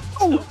Jan, go!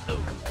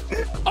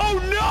 Oh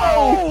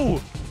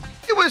no!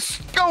 It was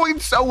going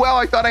so well,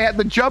 I thought I had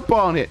the jump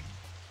on it.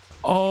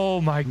 Oh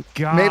my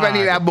God. Maybe I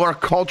need to have more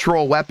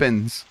cultural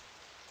weapons.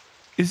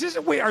 Is this,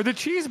 wait, are the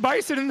cheese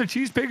bison and the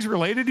cheese pigs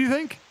related, do you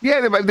think?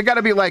 Yeah, they got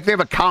to be like, they have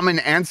a common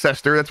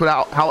ancestor. That's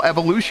how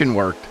evolution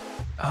worked.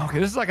 Okay,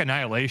 this is like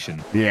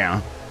Annihilation.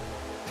 Yeah.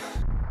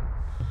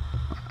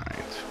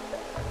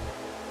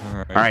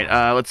 All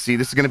right, let's see.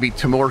 This is going to be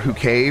Timorhu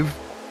Cave.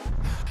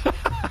 There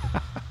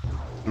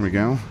we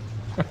go.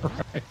 All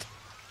right.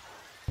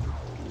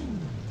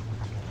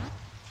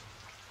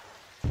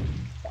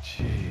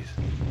 Jeez.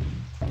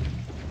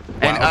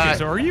 And, okay,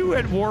 so are you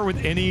at war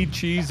with any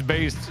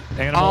cheese-based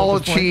animal? All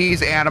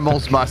cheese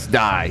animals must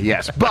die,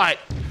 yes. But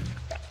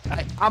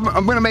I'm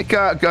going to make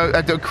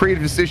a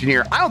creative decision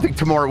here. I don't think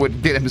Timor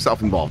would get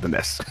himself involved in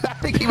this. I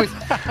think he was.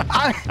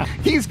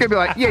 He's going to be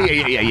like,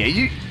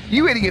 yeah.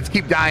 You idiots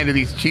keep dying to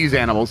these cheese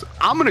animals.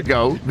 I'm going to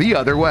go the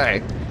other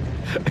way.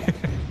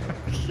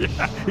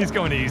 Yeah, he's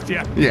going east,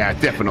 yeah. Yeah,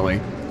 definitely.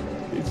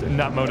 He's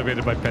not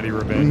motivated by petty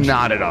revenge.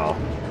 Not at all.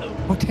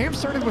 Oh, Tam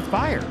started with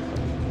fire.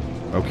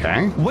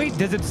 Okay. Wait,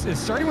 does it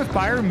starting with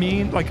fire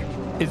mean, like,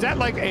 is that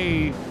like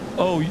a,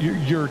 oh,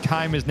 your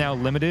time is now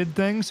limited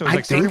thing? So it's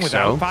like starting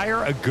without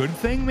fire a good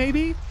thing,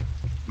 maybe?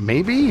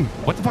 Maybe.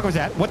 What the fuck was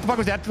that? What the fuck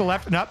was that to the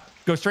left and up?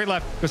 Go straight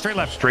left. Go straight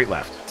left. Straight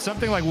left.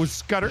 Something like was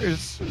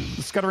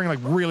scuttering like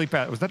really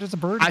fast. Was that just a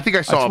bird? I think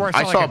I saw a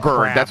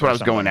bird. That's what I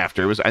was going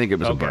after. I think it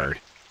was a bird.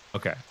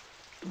 Okay.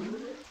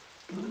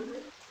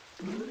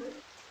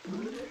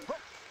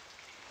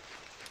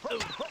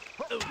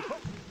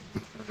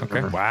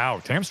 Okay. Wow,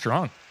 Tam's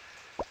strong.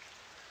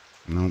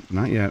 No,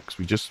 not yet, because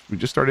we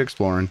just started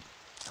exploring.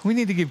 We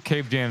need to give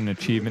Cave Jan an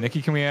achievement.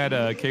 Nikki, can we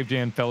add Cave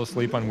Jan fell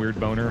asleep on weird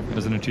boner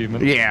as an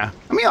achievement? Yeah.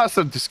 I mean,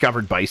 also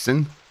discovered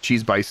bison,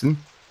 cheese bison.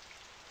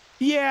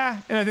 Yeah,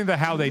 and I think that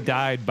how they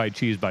died by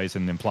cheese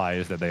bison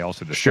implies that they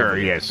also discovered. Sure,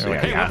 yes. They're like,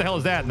 hey, what the hell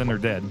is that? And then they're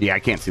dead. Yeah, I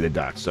can't see the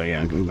dots, so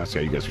yeah, I'm not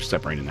sure how you guys are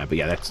separating that, but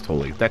yeah, that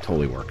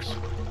totally works.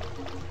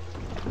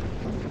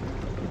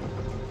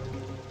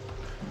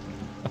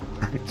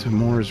 All right,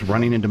 Timor is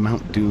running into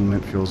Mount Doom,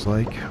 it feels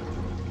like.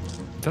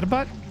 Is that a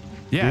butt?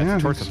 Yeah,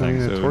 it's a torso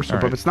thing. So, torso,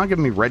 but it's not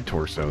giving me red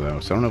torso, though,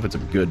 so I don't know if it's a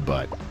good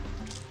butt.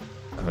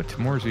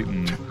 Timor's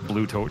eating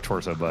blue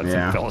torso butts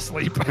and fell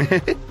asleep.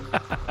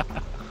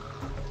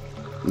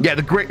 Yeah,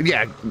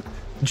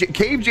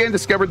 Cave Jan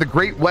discovered the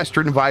Great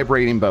Western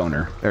Vibrating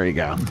Boner. There you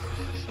go.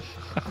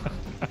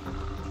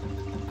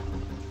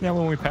 Yeah,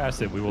 when we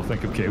pass it, we will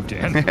think of Cave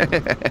Jan.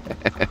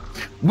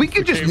 We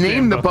could just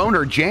name the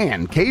boner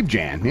Jan. Cave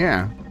Jan,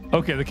 yeah.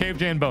 Okay, the Cave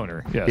Jan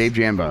boner. Yes. Cave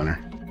Jan boner.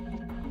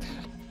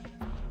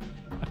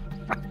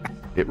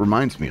 It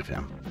reminds me of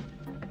him.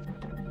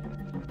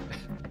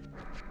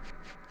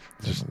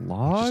 Just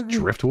log?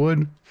 Just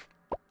driftwood?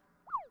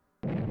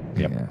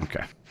 Yep. Yeah.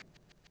 Okay.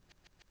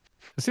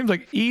 It seems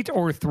like eat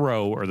or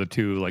throw are the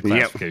two like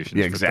classifications.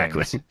 Yeah,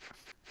 exactly.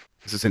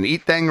 Is this an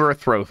eat thing or a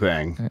throw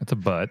thing? It's a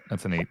butt.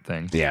 That's an eat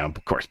thing. Yeah,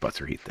 of course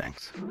butts are eat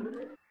things.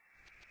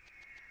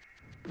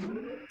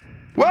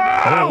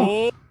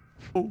 Whoa!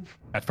 Oh,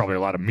 that's probably a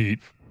lot of meat.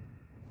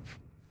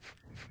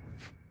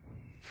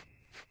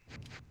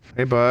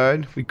 Hey,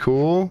 bud. We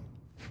cool?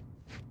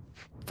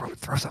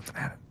 Throw something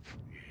at it.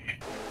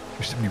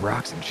 There's so many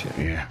rocks and shit.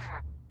 Yeah.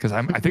 Because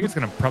I think it's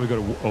going to probably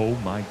go to... Oh,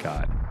 my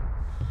God.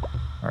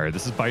 All right,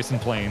 this is Bison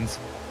Plains.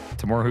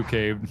 Tomorrow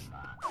Cave.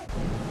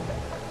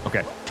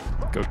 Okay.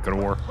 Go to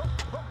war.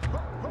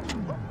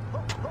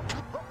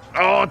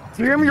 Oh,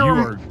 damn,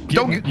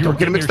 don't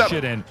get it mixed up.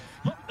 Shit in.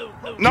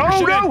 No.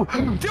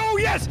 Oh,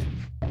 yes.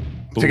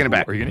 Taking it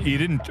back. Are you going to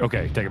eat it?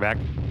 Okay, take it back.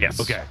 Yes.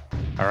 Okay.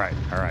 All right.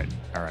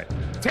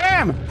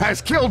 Tam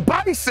has killed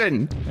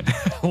bison.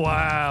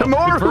 Wow.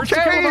 Tomorrow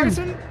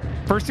Cave.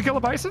 First to kill a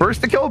bison?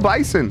 First to kill a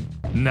bison.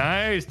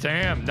 Nice,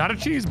 Tam. Not a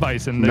cheese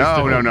bison.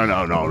 No.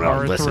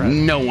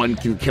 Listen, no one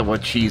can kill a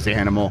cheese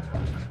animal.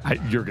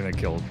 You're going to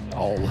kill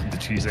all of the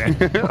cheese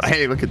animals.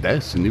 Hey, look at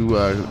this. A new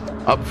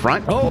up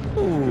front. Oh.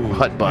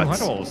 Hut butts.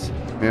 Hut holes.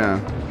 Yeah.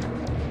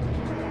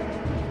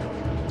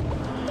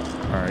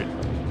 All right.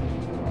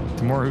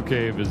 Tomorrow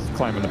Cave is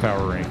climbing the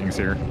power rankings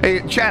here.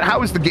 Hey, chat,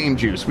 how is the game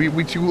juice?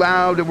 We too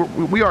loud?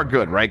 We are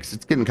good, right? Because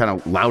it's getting kind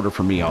of louder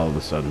for me all of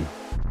a sudden.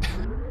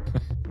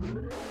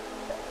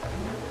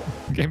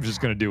 The game's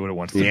just going to do what it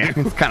wants to do. Yeah,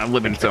 it's kind of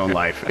living its own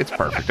life. It's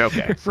perfect.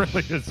 Okay. It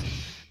really is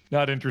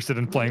not interested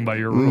in playing by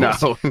your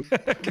rules. No.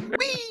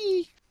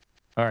 Whee!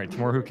 All right,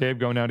 Tomorrow Cave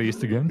going out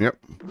east again. Yep.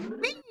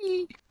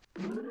 Whee!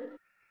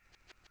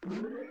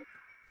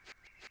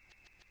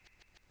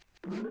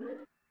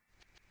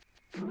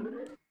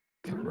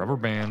 Okay, rubber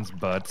bands,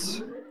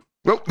 butts.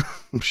 Oh,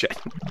 shit.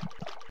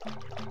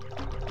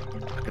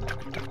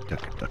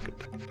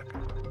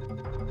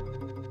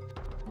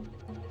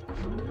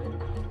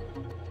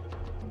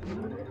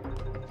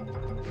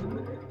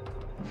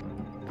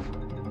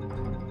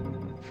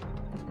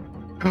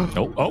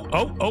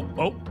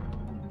 Oh.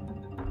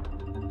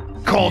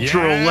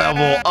 Cultural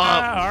level up.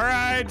 All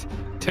right.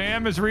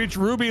 Tam has reached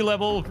ruby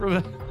level for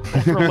the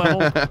ultra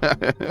level.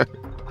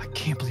 I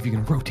can't believe you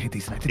can rotate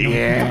these. And I didn't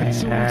know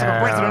it's like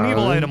a Resident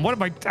Evil item.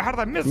 How did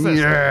I miss this?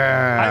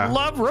 Yeah. I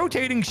love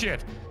rotating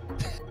shit.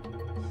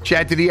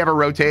 Chad, did he ever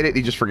rotate it?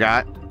 He just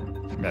forgot?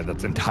 Man,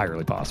 that's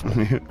entirely possible.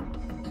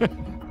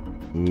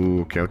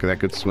 Ooh, okay, look at that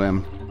good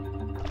swim.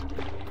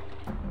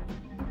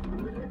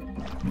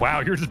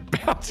 Wow, you're just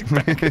bouncing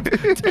back.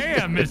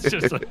 Damn, it's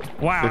just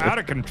like, wow, out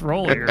of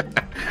control here.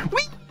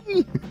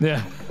 Whee!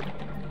 Yeah.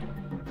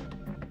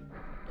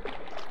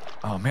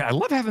 Oh, man, I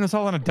love having this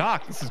all on a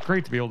dock. This is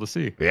great to be able to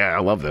see. Yeah, I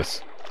love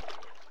this.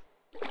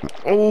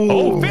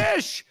 Oh,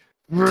 fish!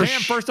 Tam,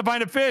 first to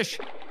find a fish.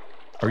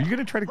 Are you going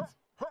to try to...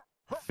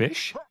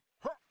 Fish?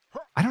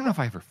 I don't know if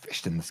I ever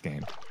fished in this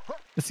game.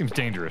 This seems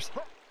dangerous.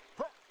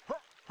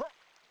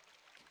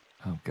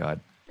 Oh,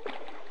 God.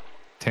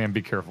 Tam,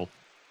 be careful.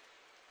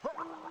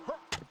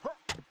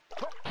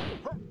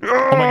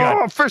 Oh my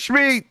God! Fish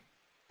meat.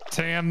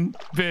 Tam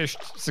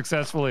fished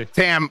successfully.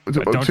 Tam,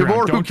 don't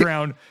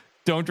drown.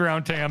 Don't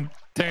drown, Tam.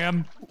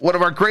 Tam. One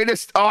of our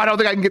greatest. Oh, I don't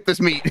think I can get this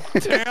meat.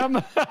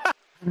 Tam.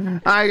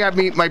 I got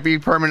meat. Might be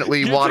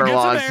permanently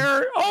waterlogged.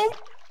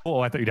 Oh,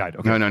 I thought you died.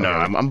 Okay. No.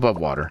 I'm above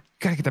water.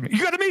 Gotta get that meat.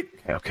 You got the meat.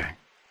 Okay.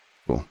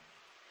 Cool.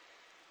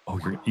 Oh,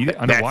 you're gonna eat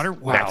it underwater?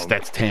 Wow.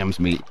 That's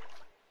Tam's meat.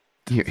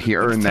 He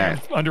earned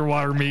that.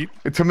 Underwater meat.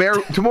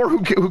 Tomorrow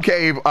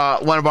Cave,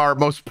 one of our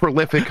most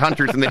prolific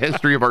hunters in the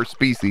history of our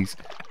species.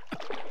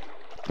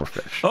 More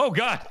fish. Oh,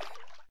 God.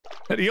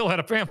 That eel had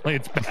a family.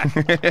 It's back.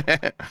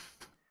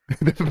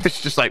 The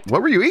fish just like,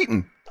 what were you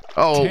eating?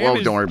 Oh,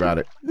 don't worry about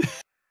it.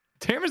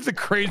 Tam is the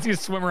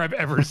craziest swimmer I've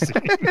ever seen.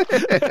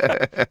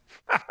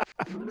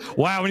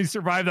 Wow, and he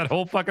survived that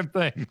whole fucking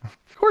thing.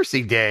 Of course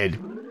he did.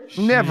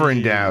 Jeez. Never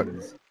in doubt.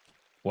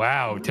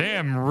 Wow,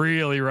 Tam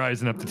really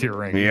rising up the tier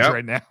rankings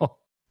right now.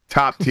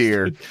 Top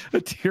tier.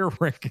 The tier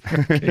ranking.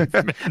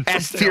 Caveman.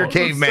 S tier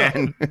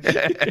caveman.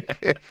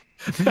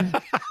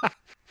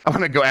 I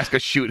want to go ask a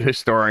shoot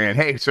historian.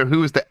 Hey, so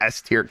who is the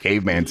S tier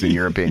cavemans in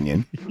your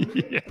opinion?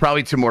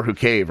 Probably Tomorrow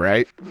Cave,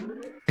 right?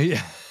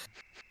 Yeah.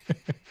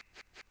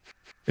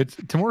 It's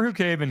Tomorrow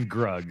Cave and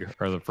Grubb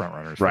are the front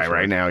runners.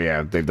 Right now,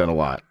 yeah. They've done a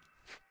lot.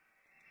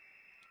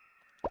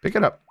 Pick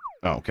it up.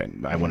 Oh, okay.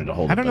 I wanted to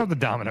hold it. I don't know what the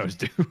dominoes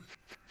do. I'm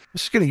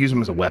just going to use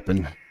them as a weapon.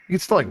 You can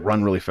still like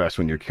run really fast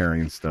when you're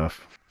carrying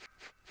stuff.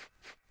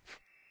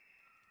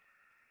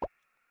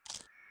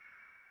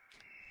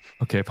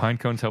 Okay, pine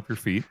cones help your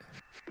feet.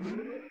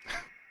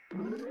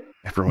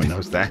 Everyone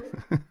knows that.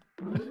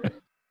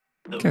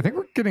 Okay, I think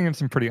we're getting in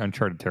some pretty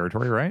uncharted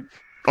territory, right?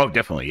 Oh,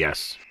 definitely,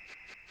 yes.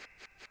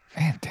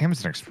 Man,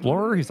 Tam's an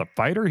explorer. He's a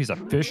fighter. He's a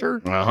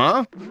fisher.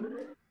 Uh-huh.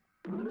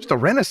 Just a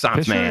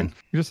renaissance man.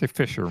 You just say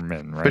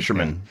fisherman, right?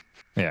 Fisherman.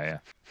 Yeah.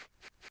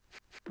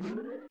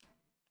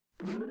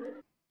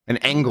 An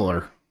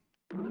angler.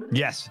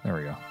 Yes. There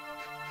we go.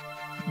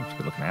 That's a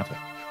good looking apple.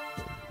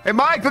 Hey,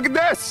 Mike, look at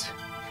this.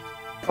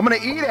 I'm going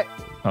to eat it.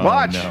 Oh,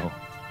 Watch. No.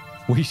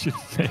 We should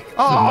make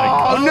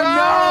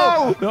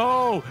no!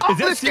 No! Oh, is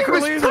that this game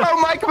secretly is pro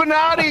Mike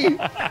Minotti.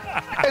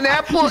 An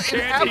apple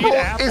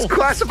is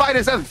classified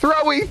as a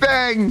throwy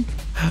thing.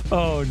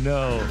 Oh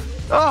no.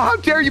 Oh, how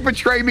dare you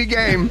betray me,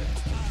 game.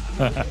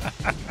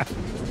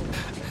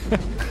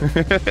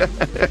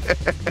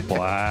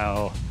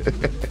 Wow.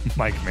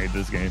 Mike made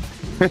this game.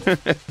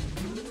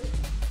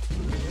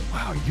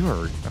 Wow, you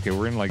are okay.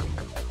 We're in like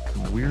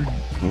weird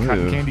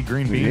cotton candy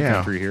green bean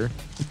country here.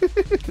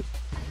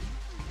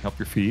 Help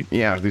your feet.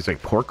 Yeah, are these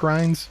like pork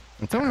rinds?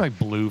 It's only like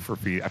blue for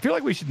feet. I feel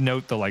like we should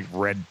note the like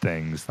red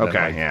things. Okay,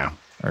 like, yeah.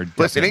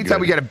 Listen, anytime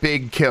we get a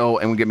big kill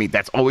and we get meat,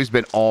 that's always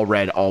been all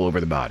red all over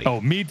the body.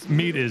 Oh, meat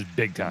is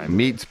big time.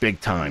 Meat's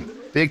big time.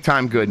 Big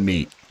time good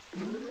meat.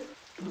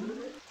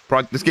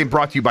 This game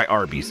brought to you by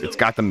Arby's. It's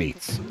got the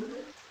meats.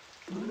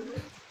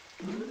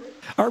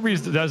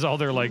 Arby's does all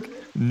their like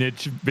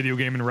niche video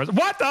game and restaurant.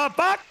 What the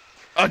fuck?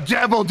 A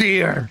devil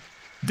deer.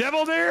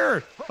 Devil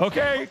deer.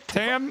 Okay,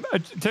 Tam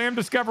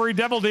Discovery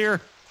devil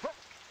deer.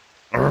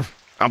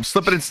 I'm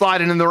slipping and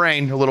sliding in the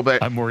rain a little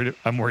bit. I'm worried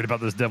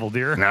about this devil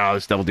deer. No,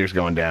 this devil deer's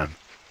going down.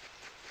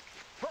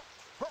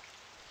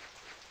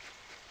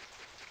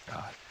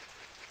 God.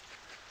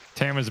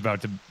 Tam is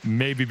about to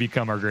maybe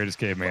become our greatest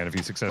caveman if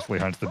he successfully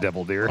hunts the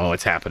devil deer. Oh,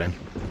 it's happening.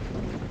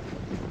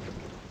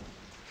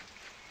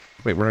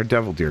 Wait, where'd our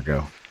devil deer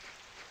go?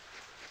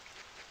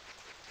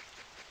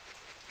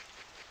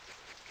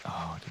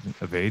 Oh, did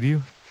it evade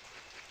you?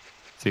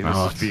 See, this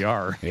is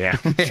VR. Yeah.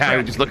 Yeah, I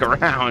would just look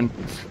around.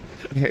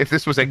 If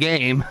this was a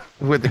game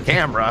with the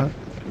camera.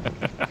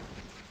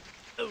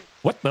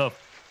 What the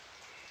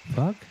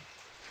fuck?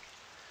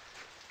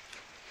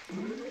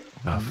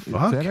 The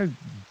fuck? Is that a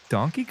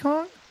Donkey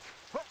Kong?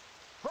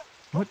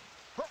 What?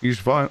 He's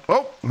fine.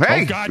 Oh,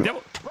 hey! Oh, God.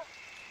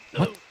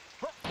 What?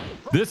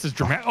 This is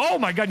dramatic. Oh,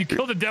 my God. You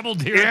killed a devil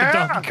deer at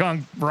the Donkey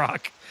Kong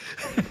rock.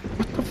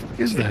 What the fuck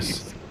is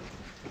this?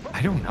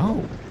 I don't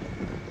know.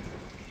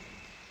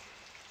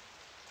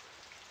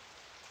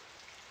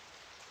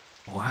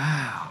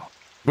 Wow.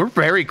 We're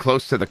very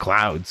close to the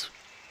clouds.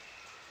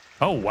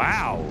 Oh,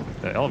 wow.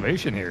 The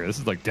elevation here. This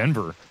is like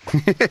Denver.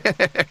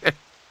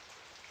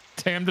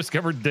 Tam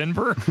discovered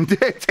Denver?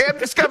 Tam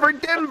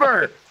discovered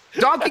Denver.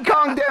 Donkey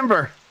Kong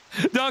Denver.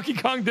 Donkey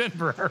Kong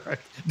Denver. All right.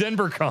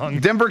 Denver Kong.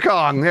 Denver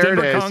Kong. There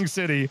Denver it is. Kong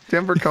City.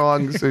 Denver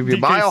Kong City.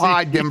 Mile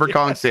High Denver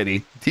Kong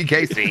City.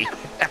 TKC.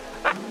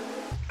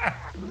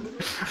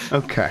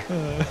 Okay.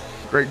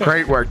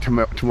 Great work,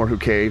 Tomorrow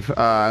Cave.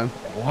 Wow.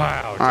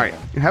 All right.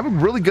 You have a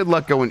really good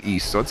luck going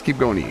east, so let's keep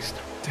going east.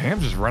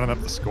 Tam's just running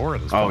up the score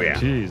at this point. Oh, yeah.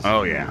 Jeez.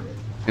 Oh, yeah.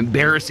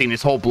 Embarrassing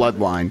his whole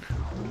bloodline.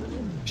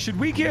 Should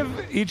we give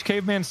each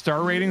caveman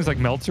star ratings like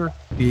Meltzer?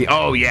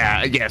 Oh,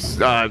 yeah. Yes.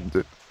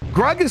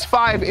 Grubb is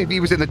 5 if he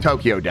was in the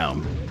Tokyo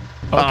Dome.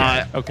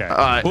 Okay. Okay.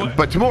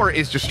 But Tamora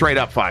is just straight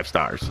up 5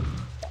 stars.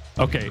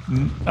 Okay.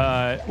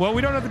 Well,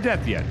 we don't know the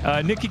depth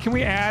yet. Nikki, can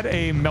we add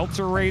a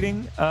Meltzer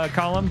rating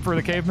column for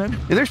the caveman?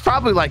 Yeah, there's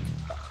probably like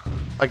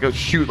a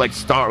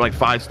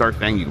 5-star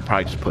thing you could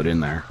probably just put in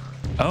there.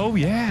 Oh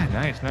yeah,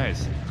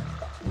 nice.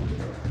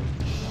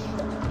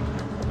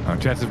 Oh,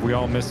 chances we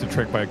all missed a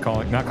trick by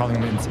not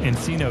calling him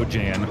Encino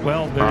Jan.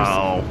 Well,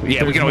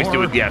 there's we can always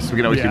do it. Yes, we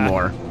can always do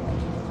more.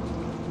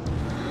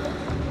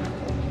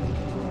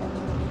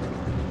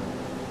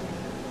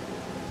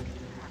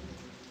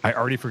 I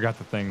already forgot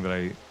the thing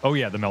that oh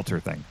yeah, the Meltzer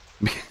thing.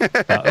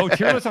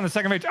 Tier list on the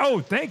second page.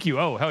 Oh, thank you.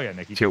 Oh, hell yeah,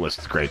 Nikki. Tier list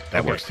is great.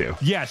 That works too.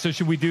 Yeah, so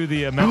should we do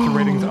the Meltzer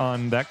ratings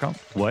on that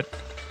What?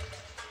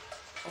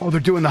 Oh, they're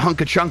doing the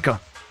Hunka Chunka.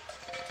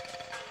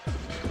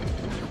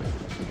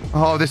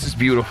 Oh, this is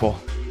beautiful.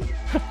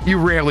 You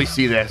rarely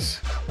see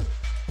this.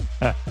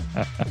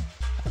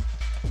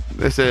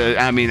 This is,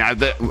 I mean,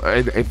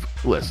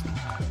 listen,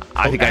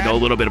 I think I know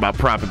a little bit about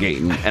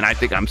propagating, and I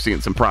think I'm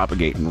seeing some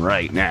propagating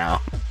right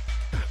now.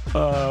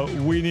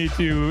 We need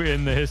to,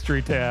 in the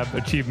history tab,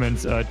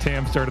 achievements,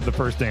 Tam started the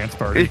first dance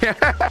party.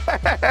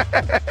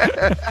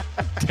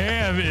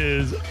 Tam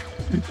is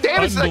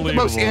like the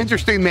most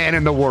interesting man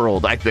in the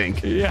world, I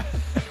think. Yeah.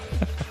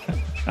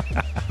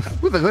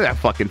 Look at that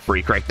fucking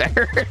freak right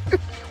there.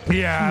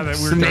 Yeah, that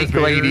weird snake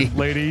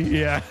lady.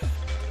 Yeah.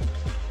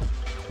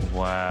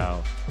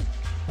 Wow.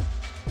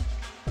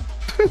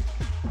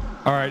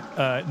 All right,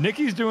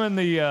 Nikki's doing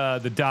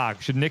the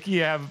doc. Should Nikki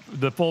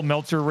have the full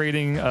Meltzer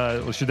rating?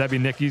 Should that be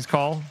Nikki's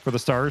call for the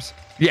stars?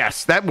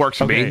 Yes, that works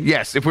for me.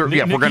 Yes, if we're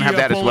Nikki, we're gonna have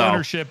that as full well.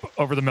 Ownership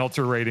over the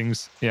Meltzer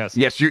ratings. Yes.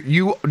 Yes,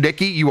 you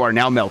Nikki, you are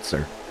now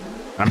Meltzer.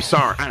 I'm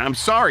sorry. I'm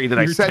sorry that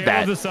I said that.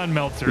 Tail of the Sun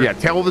Meltzer. Yeah,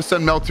 Tail of the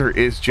Sun Meltzer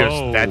is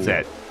just that's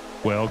it.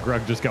 Well,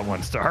 Grubb just got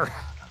 1 star.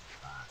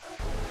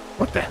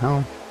 What the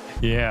hell?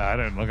 Yeah, I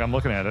don't look. I'm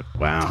looking at it.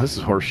 Wow, this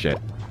is horse shit.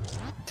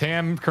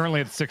 Tam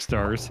currently at 6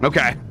 stars.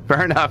 Okay,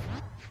 fair enough.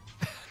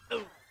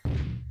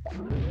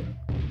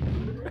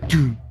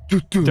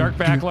 Dark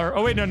Backler.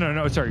 Oh wait,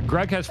 no. Sorry,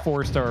 Greg has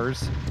 4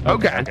 stars.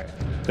 Okay.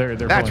 They're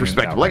that's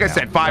respectable. Like I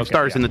said, 5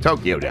 stars in the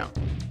Tokyo Dome.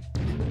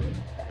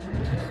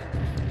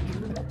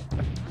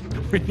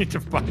 We need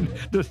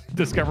to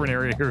discover an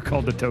area here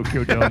called the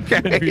Tokyo Dome. Okay.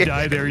 And if you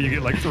die there, you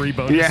get like 3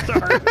 bonus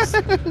stars.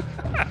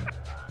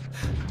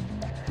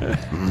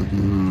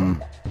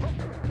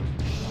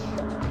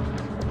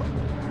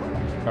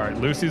 All right,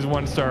 Lucy's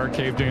 1 star,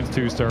 Cave Dune's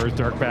 2 stars,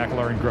 Dark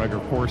Bacalar and Grug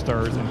are 4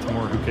 stars, and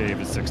Tomorrow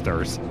Cave is 6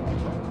 stars.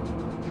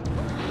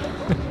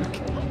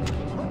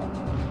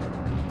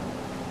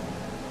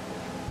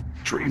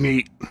 Tree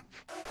meat.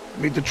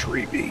 Made the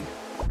tree meat.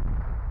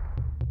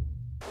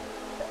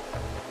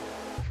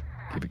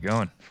 Keep it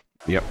going.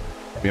 Yep.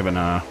 We haven't.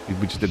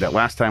 We just did that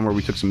last time where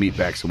we took some meat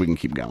back, so we can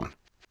keep going.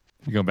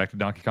 You going back to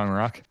Donkey Kong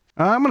Rock?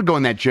 I'm gonna go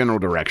in that general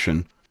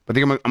direction. I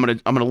think I'm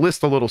gonna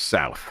list a little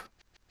south.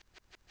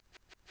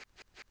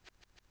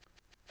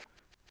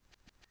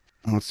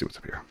 Let's see what's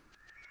up here.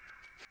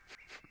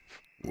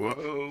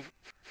 Whoa.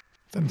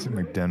 Doesn't seem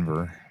like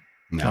Denver.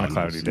 No, Kind of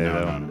cloudy day,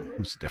 though. No.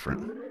 It's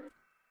different.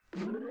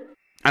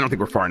 I don't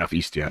think we're far enough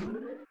east yet.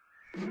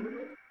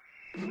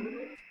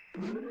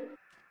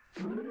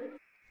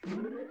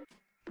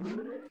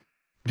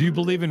 Do you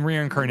believe in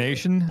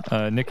reincarnation?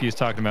 Nikki is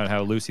talking about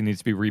how Lucy needs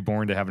to be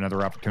reborn to have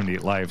another opportunity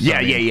at life. So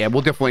Yeah.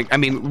 We'll definitely. I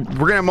mean,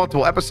 we're gonna have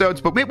multiple episodes,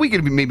 but maybe we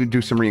could maybe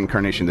do some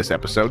reincarnation this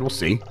episode. We'll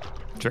see.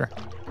 Sure.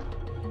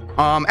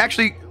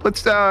 Actually,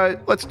 let's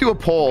do a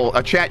poll.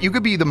 A chat. You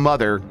could be the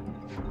mother,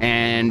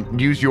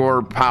 and use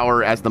your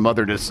power as the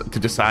mother to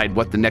decide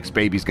what the next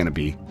baby's gonna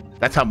be.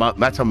 That's how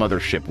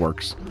mothership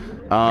works.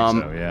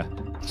 So yeah.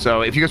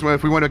 So if you guys want,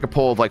 if we want to make a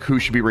poll of like who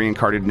should be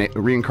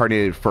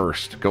reincarnated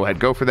first, go ahead,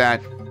 go for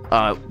that.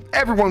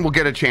 Everyone will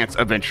get a chance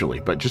eventually,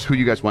 but just who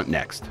you guys want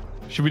next.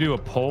 Should we do a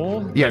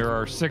poll? Yeah. There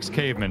are 6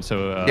 cavemen,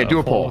 so yeah, do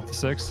a poll. With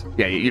 6.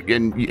 Yeah,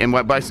 and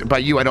by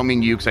you, I don't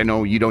mean you, because I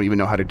know you don't even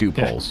know how to do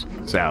polls.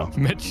 So,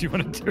 Mitch, you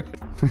want to do it?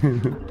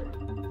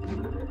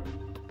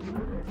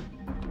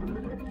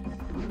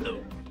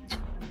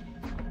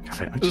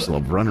 I just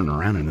love running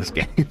around in this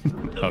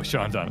game. Oh,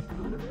 Sean's on it.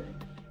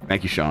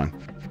 Thank you, Sean.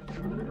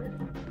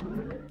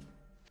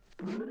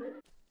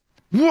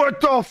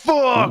 What the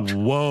fuck?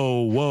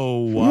 Whoa.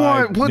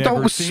 What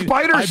the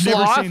spider sloth? I've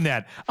never seen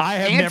that. I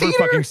have never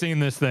fucking seen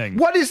this thing.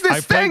 What is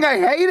this thing? I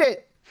hate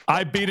it.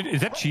 I beat it.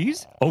 Is that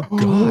cheese? Oh,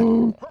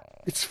 God.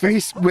 Its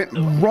face went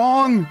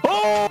wrong.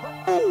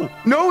 Oh!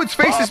 No, its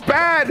face is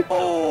bad.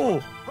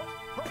 Oh!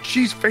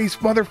 Cheese face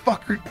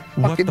motherfucker.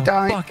 What Fucking the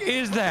dying. fuck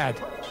is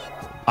that?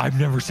 I've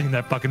never seen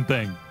that fucking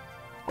thing.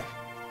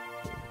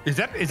 Is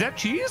that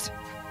cheese?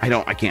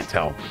 I can't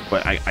tell,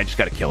 but I just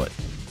gotta kill it.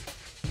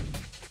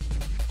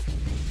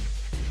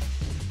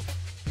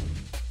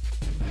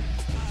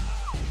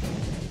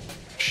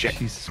 Shit.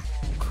 Jesus.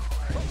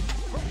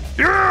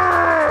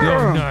 Yeah!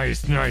 Oh,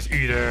 nice,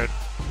 eat it.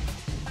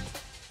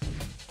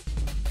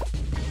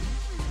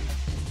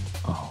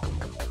 Oh.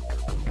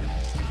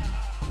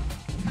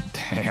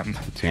 Damn.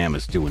 Tam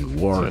is doing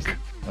work. Just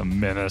a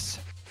menace.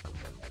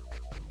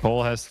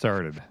 Poll has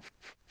started.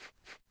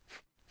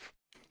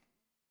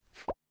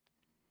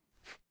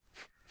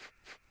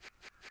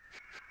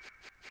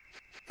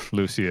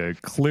 Lucy, a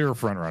clear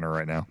front runner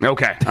right now.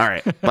 Okay, all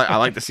right. I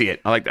like to see it.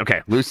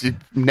 Okay, Lucy.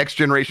 Next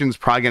generation is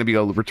probably going to be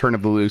a return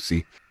of the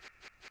Lucy.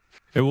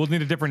 It will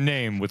need a different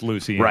name with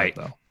Lucy in it,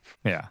 though.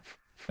 Yeah.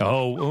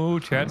 Oh,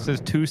 chat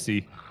says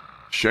Tootsie.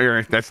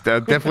 Sure, that's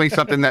definitely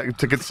something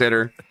to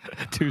consider.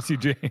 Tootsie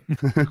James.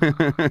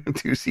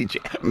 Tootsie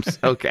James.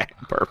 Okay,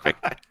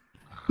 perfect.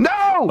 No!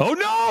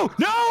 Oh,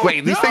 no!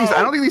 Wait, these things,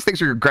 I don't think these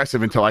things are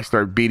aggressive until I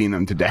start beating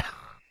them to death.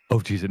 Oh,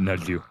 jeez, it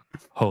nudged you.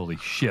 Holy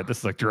shit, this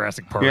is like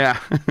Jurassic Park. Yeah,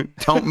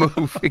 don't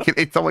move.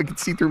 It's all I can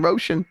see through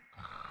motion.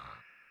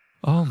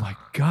 Oh my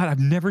God, I've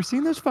never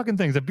seen those fucking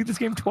things. I beat this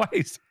game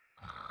twice.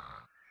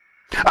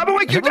 I'm gonna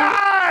make you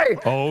die!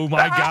 Oh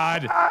my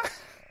God.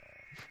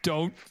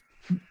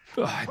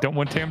 I don't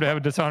want Tam to have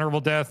a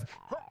dishonorable death.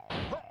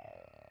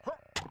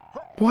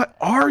 What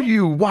are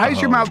you? Why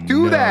does your mouth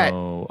do that?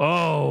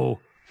 Oh.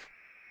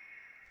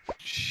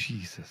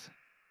 Jesus.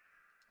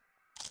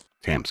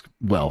 Tam's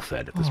well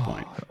fed at this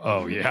point.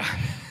 Oh, yeah.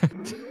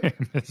 Tam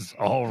is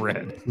all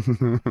red.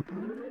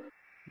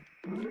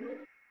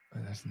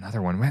 There's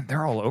another one. Man,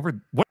 they're all over.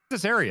 What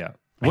is this area?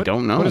 I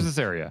don't know. What is this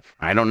area?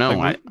 I don't know.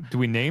 Like, do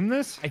we name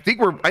this? I think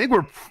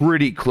we're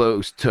pretty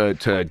close to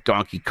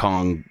Donkey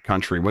Kong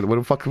country. What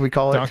the fuck do we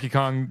call it? Donkey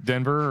Kong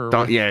Denver? Or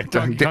Donkey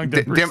Kong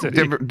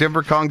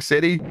Denver Kong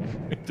City.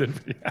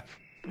 Denver, yeah.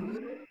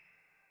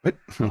 What?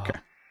 Okay.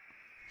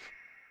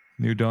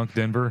 New Donk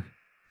Denver.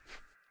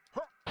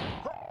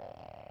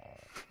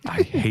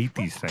 I hate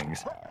these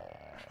things.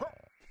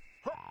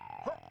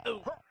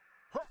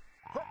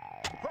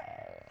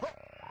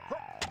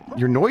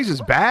 Your noise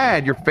is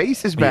bad. Your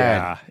face is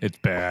bad. Yeah, it's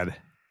bad.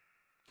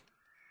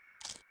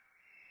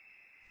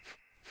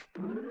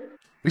 At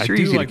least you're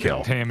easy like to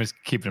kill. Tam is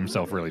keeping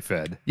himself really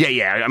fed.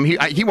 Yeah. I mean,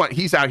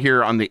 he's out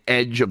here on the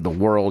edge of the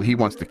world. He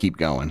wants to keep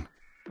going.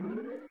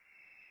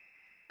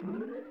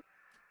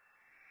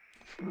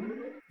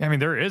 I mean,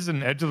 there is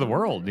an edge of the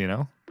world, you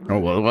know. Oh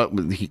well,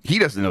 he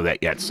doesn't know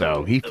that yet,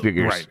 so he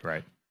figures.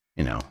 Right.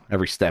 You know,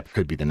 every step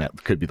could be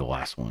the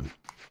last one.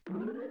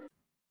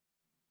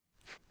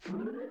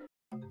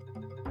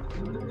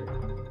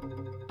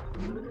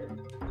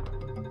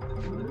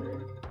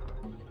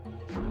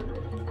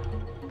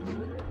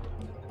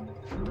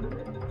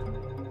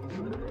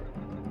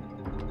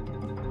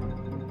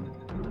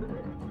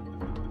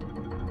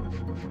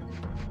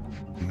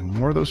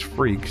 more of those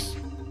freaks.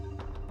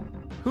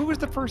 Who was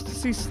the first to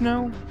see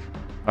snow?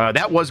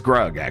 That was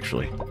Grubb,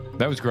 actually.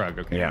 That was Grubb.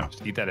 Okay. Yeah.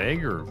 Just eat that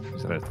egg, or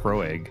is that a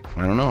throw egg?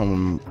 I don't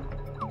know.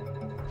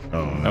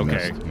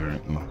 Okay.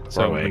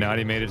 So egg.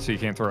 Minati made it so you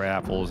can't throw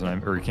apples,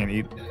 or you can't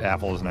eat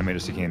apples, and I made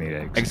it so you can't eat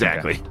eggs.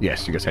 Exactly. Okay.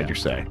 Yes, you guys had your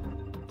say.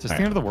 Is this the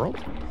end of the world?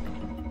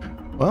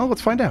 Well,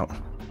 let's find out.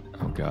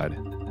 Oh, God.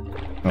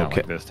 Not Okay.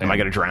 like this, Tam. Am I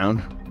going to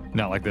drown?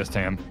 Not like this,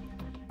 Tam.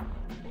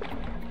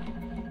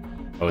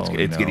 Oh,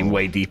 it's getting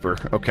way deeper.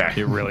 Okay.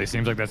 It really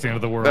seems like that's the end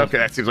of the world. Okay,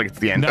 that seems like it's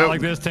the end. Not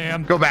like this,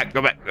 Tam. Go back.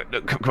 Come on.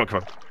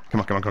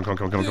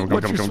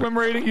 What's your swim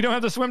rating? You don't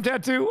have the swim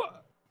tattoo?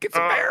 Get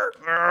some air.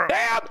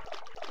 Tam!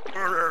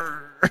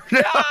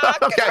 Okay.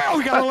 Oh,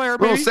 we got a little air,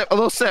 baby. A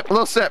little sip.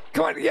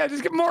 Come on, yeah,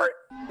 just get more.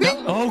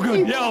 Oh,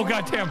 good. Yeah, oh,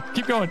 God, Tam.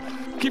 Keep going,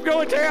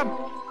 Tam.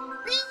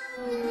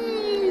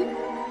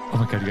 Oh,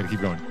 my God, you got to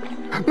keep going.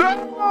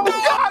 No!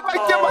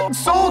 God, my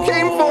soul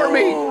came for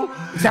me.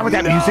 Is that what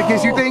that music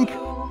is, you think?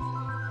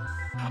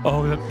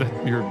 Oh,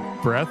 your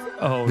breath?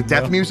 Oh, the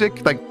death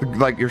music?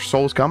 Like your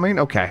soul's coming?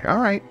 Okay, all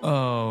right.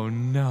 Oh,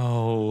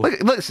 no.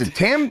 Listen,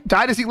 Tam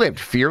died as he lived,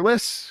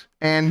 fearless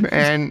and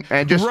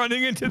just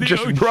running into the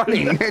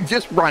ocean.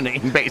 just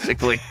running,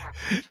 basically.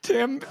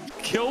 Tam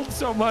killed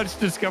so much,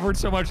 discovered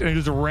so much, and he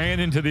just ran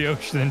into the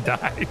ocean and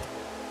died.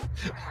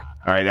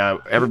 All right,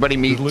 everybody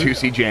meet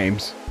 2C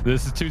James.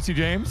 This is 2C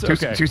James?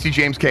 Okay. 2C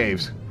James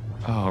Caves.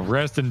 Oh,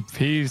 rest in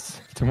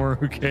peace,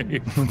 Tomorrow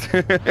Cave.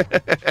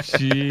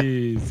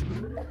 Jeez.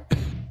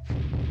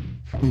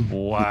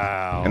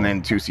 Wow. And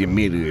then 2C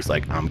immediately is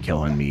like, I'm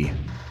killing me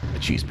a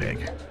cheese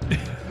pig.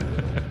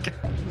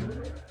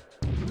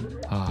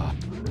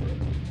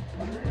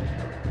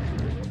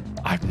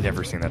 I've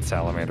never seen that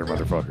salamander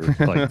motherfucker.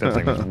 Like, that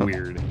thing was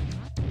weird.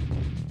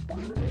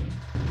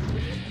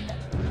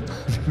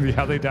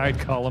 How they died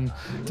column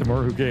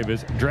Tomorrow Who Gave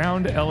is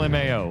drowned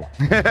LMAO.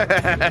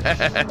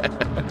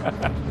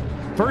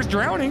 First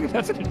drowning,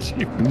 that's an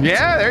achievement.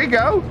 Yeah, there you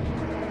go.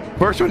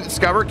 First one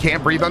discovered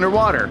can't breathe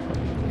underwater.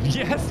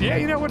 Yes, yeah,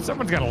 you know what?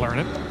 Someone's got to learn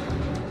it.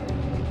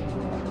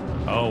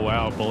 Oh,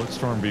 wow.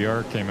 Bulletstorm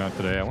VR came out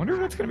today. I wonder if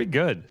that's going to be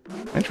good.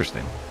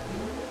 Interesting.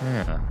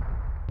 Yeah.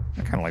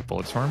 I kind of like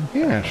Bulletstorm.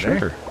 Yeah,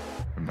 sure.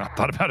 I've not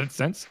thought about it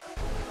since.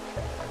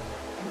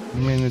 I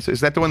mean, is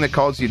that the one that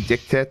calls you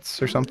dick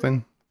tits or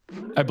something?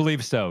 I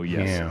believe so,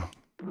 yes. Yeah.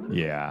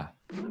 Yeah.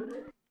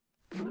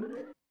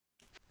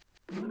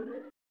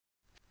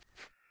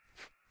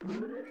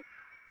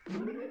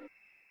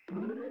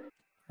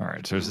 All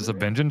right, so is this a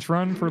vengeance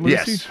run for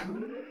Lucy? Yes.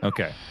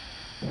 Okay.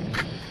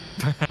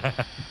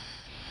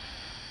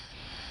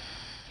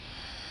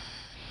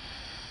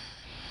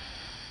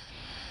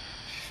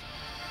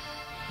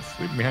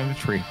 Sleeping behind a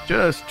tree.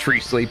 Just tree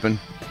sleeping.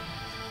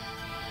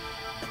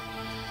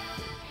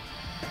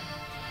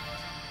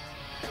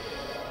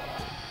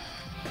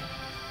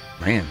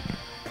 Man.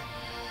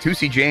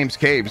 2C James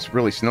Caves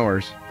really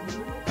snores.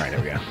 All right,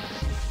 there we go.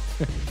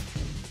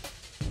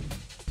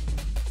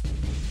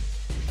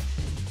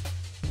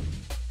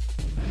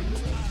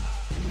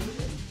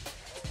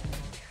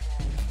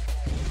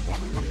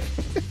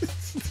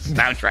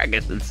 Soundtrack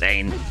is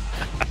insane.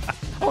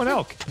 Oh, an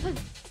elk.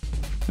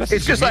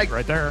 It's just like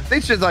right there. They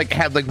should like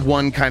had like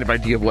one kind of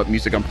idea of what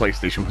music on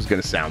PlayStation was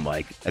going to sound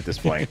like at this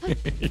point.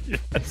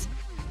 Yes.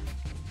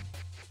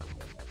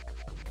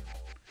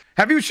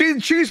 Have you seen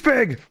Cheese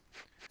Pig?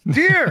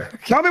 Dear,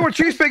 tell me what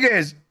Cheese Pig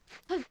is.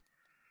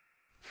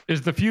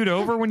 Is the feud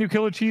over when you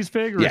kill a cheese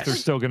pig, or yes. is there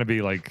still going to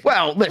be like?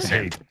 Well,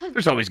 listen,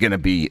 there's always going to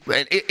be,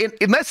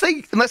 unless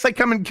they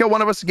come and kill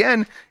one of us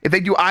again. If they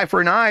do eye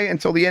for an eye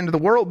until the end of the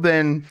world,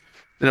 then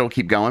it'll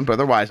keep going. But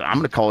otherwise, I'm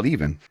going to call it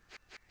even.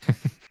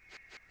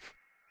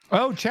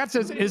 Oh, chat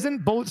says,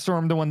 isn't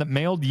Bulletstorm the one that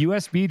mailed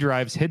USB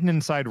drives hidden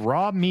inside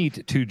raw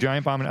meat to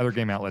Giant Bomb and other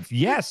game outlets?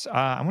 Yes.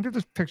 I wonder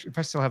if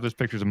I still have those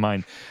pictures of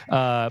mine.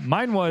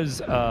 Mine was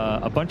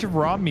a bunch of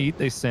raw meat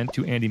they sent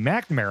to Andy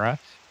McNamara,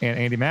 and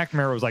Andy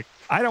McNamara was like,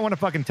 I don't want to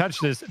fucking touch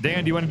this.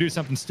 Dan, do you want to do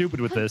something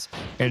stupid with this?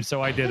 And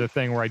so I did a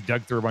thing where I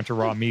dug through a bunch of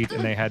raw meat,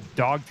 and they had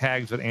dog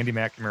tags with Andy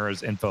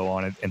McNamara's info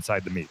on it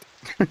inside the meat.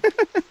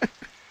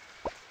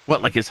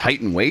 What, like his height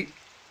and weight?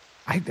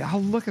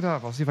 I'll look it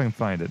up. I'll see if I can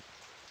find it.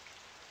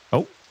 Oh,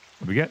 what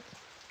do we get?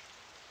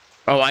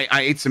 Oh, I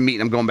ate some meat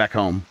and I'm going back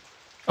home.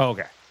 Oh,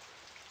 okay.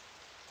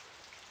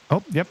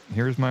 Oh, yep.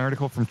 Here's my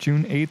article from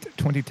June 8th,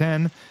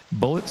 2010.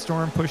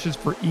 Bulletstorm pushes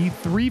for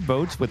E3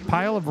 votes with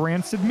pile of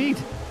rancid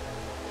meat.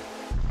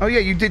 Oh, yeah,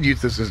 you did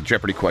use this as a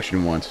Jeopardy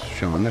question once,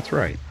 Sean. That's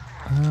right.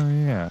 Oh,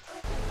 yeah.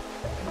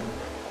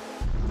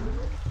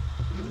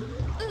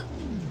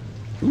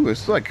 Ooh,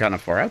 it's like kind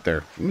of far out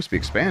there. It must be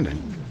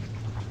expanding.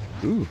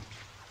 Ooh.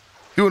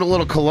 Doing a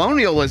little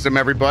colonialism,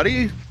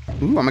 everybody.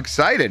 Ooh, I'm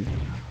excited.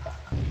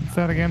 What's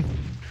that again?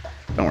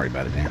 Don't worry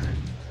about it, Dan.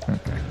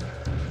 Okay.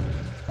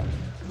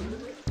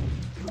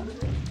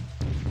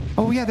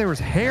 Oh, yeah, there was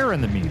hair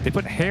in the meat. They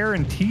put hair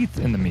and teeth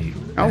in the meat.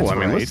 Oh, I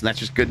mean, listen, that's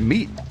just good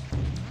meat.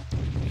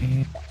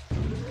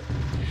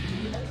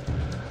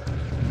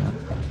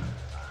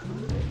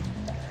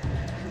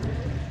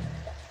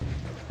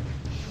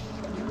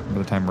 By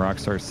the time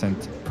Rockstar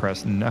sent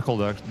press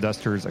knuckle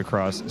dusters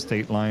across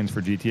state lines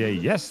for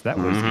GTA. Yes, that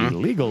was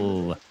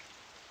illegal.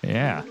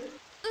 Yeah.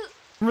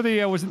 Remember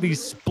the was it the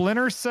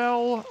Splinter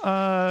Cell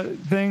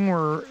thing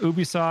where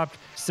Ubisoft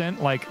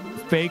sent like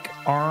fake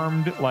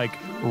armed like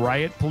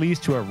riot police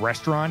to a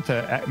restaurant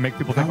to make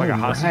people think like a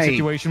hostage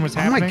situation was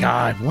happening? Oh my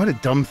god, what a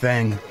dumb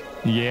thing.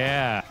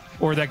 Yeah.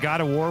 Or that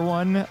God of War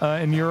one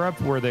in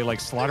Europe where they like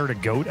slaughtered a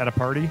goat at a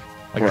party,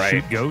 like a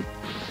sheep goat.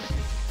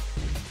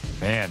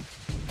 Man,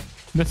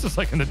 this is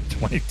like in the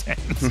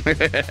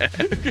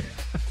 2010s.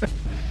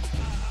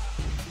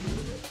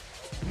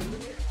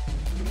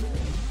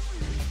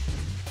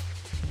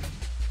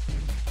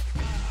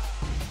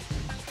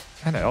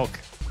 And an elk.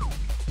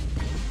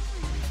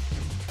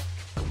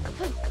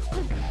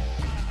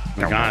 Oh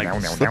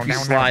god, slippery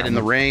slide in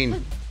the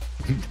rain.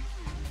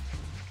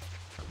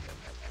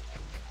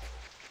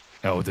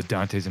 Oh, the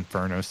Dante's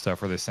Inferno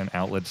stuff where they send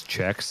outlets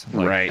checks,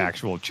 like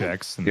actual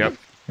checks. And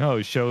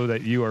show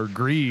that you are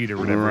greed or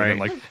whatever. And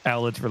like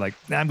outlets were like,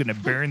 I'm going to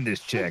burn this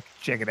check.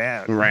 Check it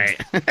out. Right.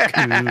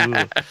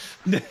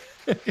 Cool.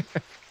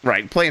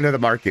 Right. Play into the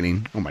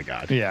marketing. Oh my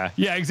god. Yeah.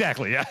 Yeah,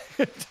 exactly. Yeah.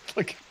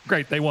 Like,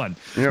 great. They won.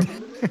 Yep.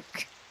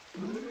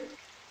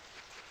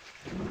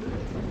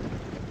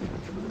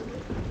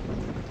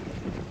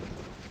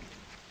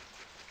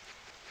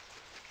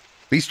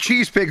 These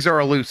cheese pigs are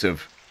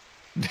elusive.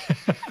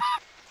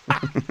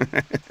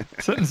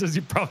 Sentences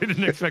you probably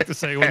didn't expect to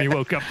say when you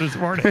woke up this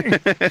morning.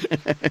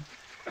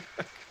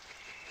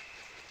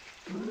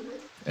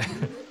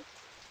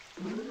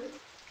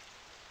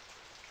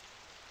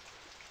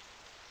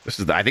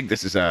 I think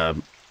this is Dark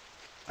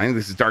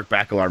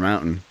Bacalar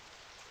Mountain.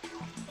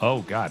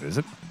 Oh god, is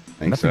it?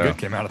 Nothing good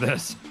came out of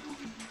this.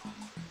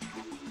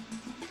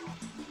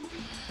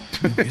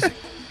 New music.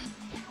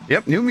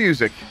 Yep, new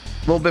music. A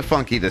little bit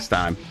funky this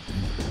time.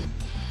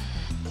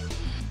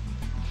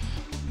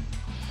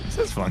 This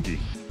is funky.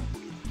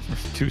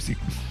 Tootsie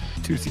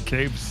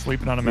Cave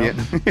sleeping on a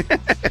mountain. Yeah.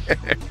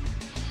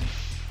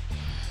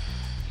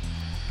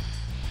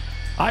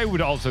 I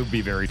would also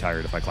be very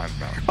tired if I climbed the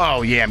mountain.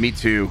 Oh yeah, me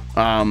too.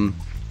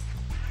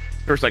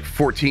 There's like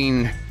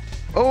 14.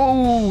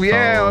 Oh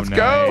yeah, let's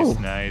go.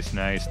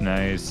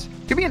 Nice.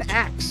 Give me an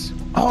axe.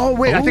 Oh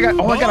wait, I got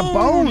a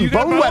bone.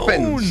 Bone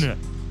weapons.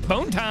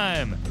 Bone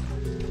time.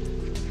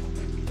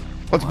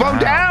 Let's bone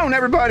down,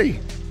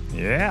 everybody.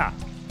 Yeah.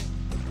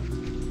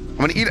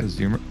 I'm gonna eat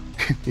it.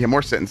 Yeah,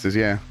 more sentences.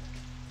 Yeah.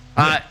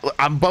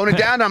 I'm boning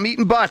down. I'm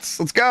eating butts.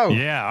 Let's go.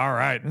 Yeah. All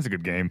right. That's a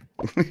good game.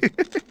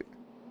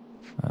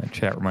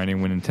 Chat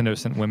reminding when Nintendo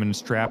sent women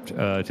strapped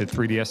to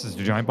 3DSs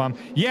to Giant Bomb.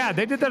 Yeah,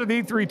 they did that at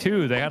E3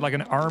 too. They had like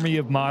an army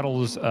of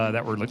models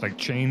that were like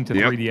chained to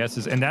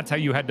 3DSs, and that's how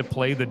you had to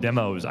play the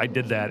demos. I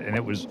did that, and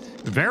it was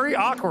very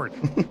awkward.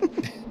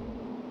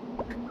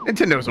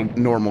 Nintendo's a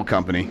normal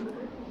company.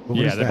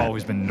 They've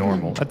always been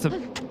normal. That's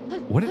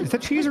what is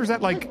that cheese or is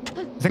that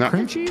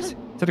cream cheese? Is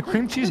that a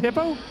cream cheese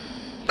hippo?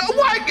 Oh,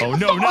 why? Oh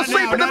no, not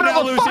now, not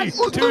now, Lucy.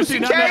 Lucy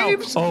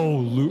Caves. Oh,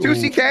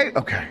 Lucy Cave.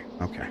 Okay.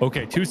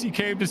 Lucy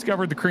Cave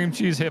discovered the cream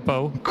cheese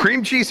hippo.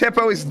 Cream cheese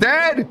hippo is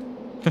dead.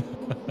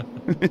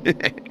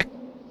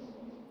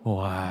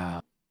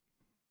 Wow.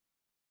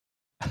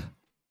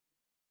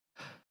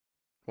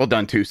 Well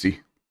done, Tusi.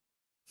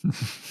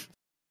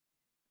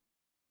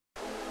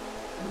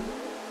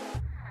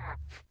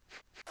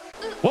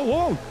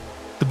 Whoa!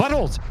 The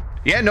buttholes.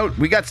 Yeah, no,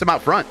 we got some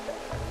out front.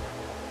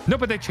 No,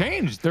 but they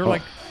changed. They're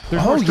like,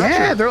 oh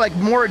yeah, they're like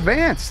more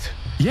advanced.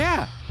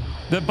 Yeah,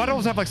 the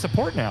buttholes have like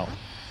support now.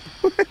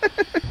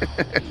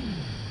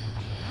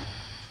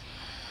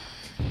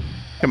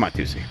 Come on,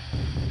 Tusi.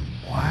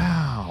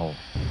 Wow.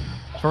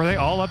 So are they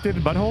all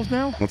updated buttholes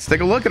now? Let's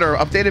take a look at our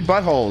updated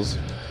buttholes.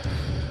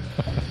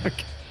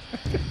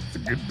 It's a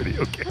good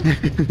video game.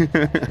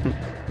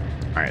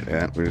 All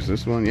right, where's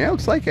this one? Yeah,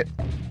 looks like it.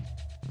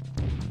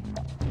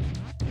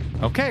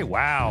 Okay,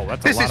 wow,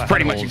 that's this is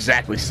pretty much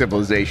exactly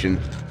Civilization.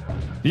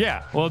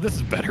 Yeah, well, this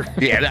is better.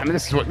 Yeah, I mean,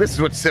 this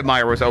is what Sid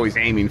Meier was always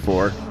aiming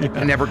for,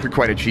 and never could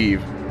quite achieve.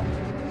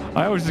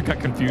 I always just got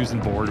confused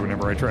and bored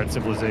whenever I tried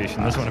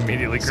Civilization. This one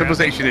immediately.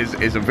 Civilization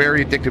is a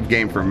very addictive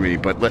game for me,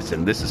 but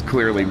listen, this is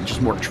clearly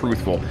just more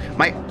truthful.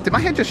 Did my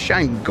head just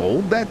shine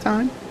gold that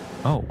time?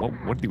 Oh,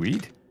 what did you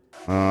eat?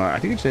 I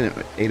think I just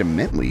ate a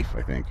mint leaf.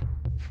 I think.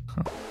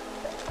 Huh.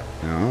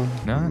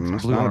 No,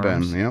 must not have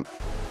been. Yep.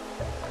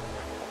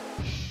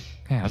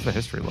 Yeah, how's the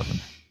history looking?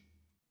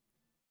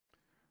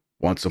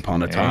 Once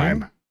upon a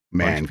time,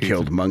 man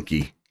killed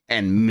monkey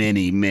and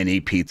many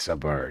pizza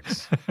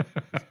birds.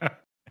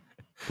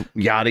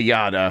 Yada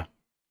yada.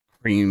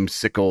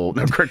 Creamsicle.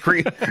 No,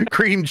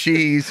 cream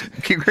cheese.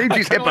 Cream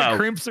cheese hippo. Like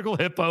creamsicle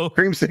hippo.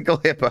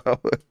 Creamsicle hippo.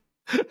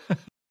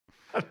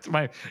 That's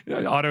my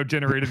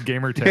auto-generated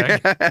gamer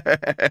tag.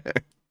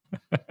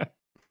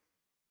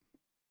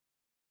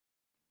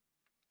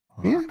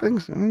 Yeah,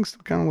 things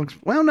still kind of looks.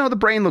 Well, no, the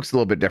brain looks a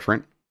little bit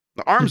different.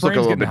 The arms look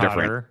a little bit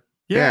different.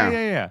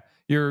 Yeah.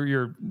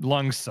 Your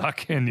lungs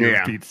suck and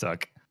your feet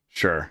suck.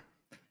 Sure.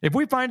 If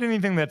we find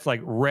anything that's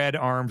like red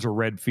arms or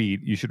red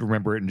feet, you should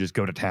remember it and just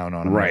go to town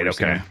on them. Right,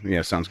 okay.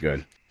 Yeah, sounds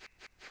good.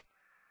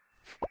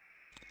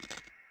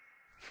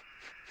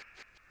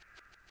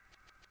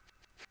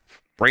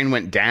 Brain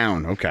went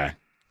down. Okay.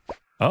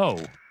 Oh.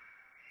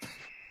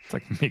 It's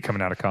like me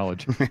coming out of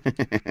college.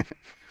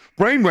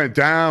 Brain went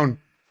down.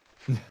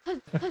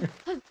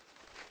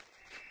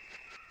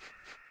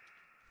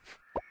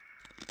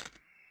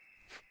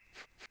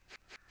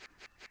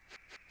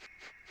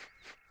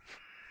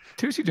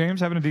 Tootsie James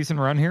having a decent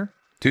run here.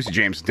 Tootsie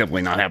James is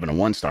definitely not having a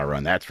 1-star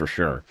run, that's for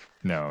sure.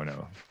 No.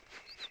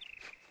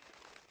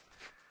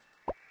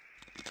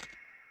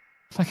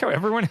 It's like how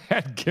everyone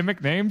had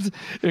gimmick names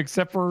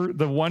except for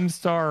the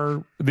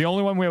 1-star. The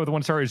only one we have with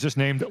 1-star is just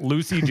named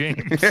Lucy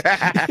James.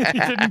 He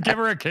didn't give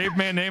her a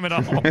caveman name at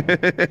all.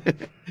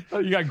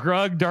 You got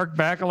Grug, Dark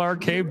Bacalar,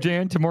 Cave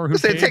Jan, Timur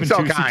Hussein, and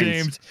Tootsie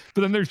James.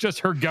 But then there's just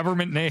her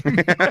government name with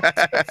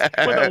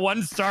a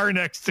 1-star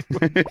next to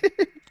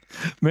it.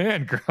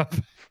 Man, Grubb.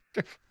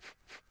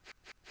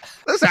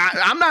 Listen,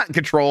 I'm not in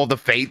control of the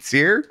fates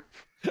here.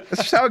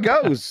 That's just how it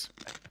goes.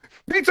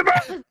 Pizza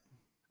bird.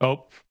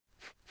 Oh.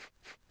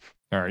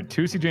 All right.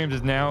 Tootsie James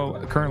is now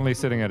currently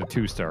sitting at a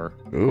 2-star,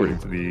 according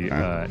to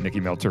the Nikki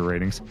Meltzer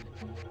ratings.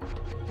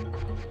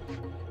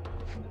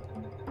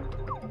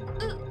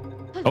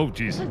 Oh,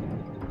 jeez.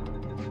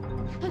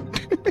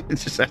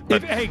 It's just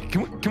hey,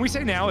 can we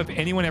say now if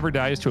anyone ever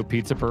dies to a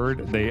pizza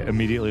bird, they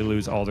immediately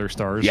lose all their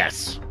stars?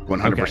 Yes,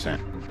 100%.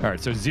 Okay. All right,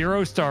 so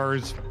 0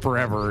 stars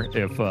forever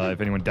if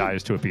anyone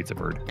dies to a pizza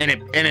bird. And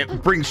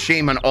it brings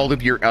shame on all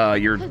of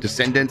your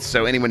descendants.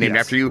 So anyone named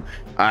after you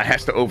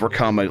has to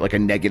overcome a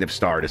negative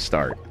star to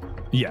start.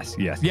 Yes.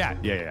 Yeah.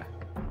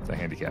 It's a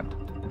handicap.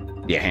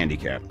 Yeah,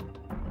 handicap.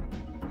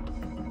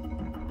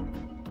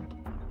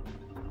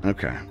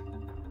 Okay.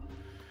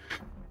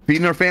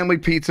 Feeding our family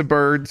pizza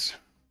birds.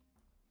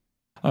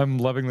 I'm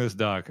loving this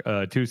doc.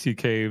 2C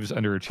Caves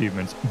under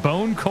achievements.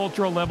 Bone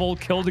cultural level,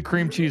 killed a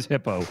cream cheese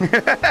hippo.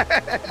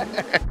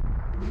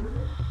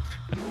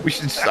 We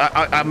should.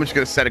 I'm just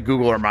gonna set a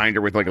Google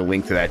reminder with like a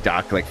link to that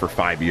doc for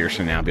 5 years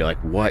from now. And be like,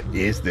 what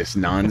is this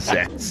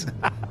nonsense?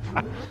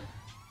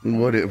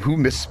 Who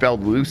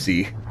misspelled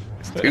Lucy?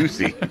 It's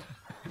Lucy.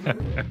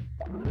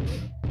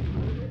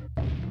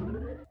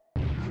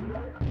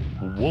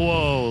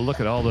 Whoa! Look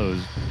at all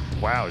those.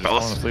 Wow! Just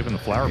falling asleep in the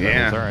flower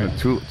petals. All right.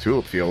 The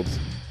tulip fields.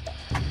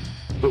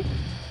 Ooh.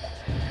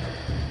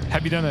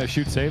 Have you done a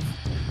shoot save?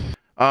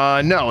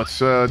 No, let's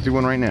do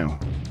one right now.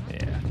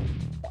 Yeah.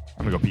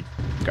 I'm gonna go pee.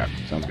 Okay,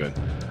 sounds good.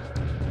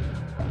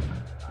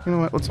 You know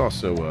what? Let's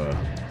also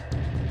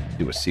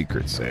do a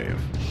secret save.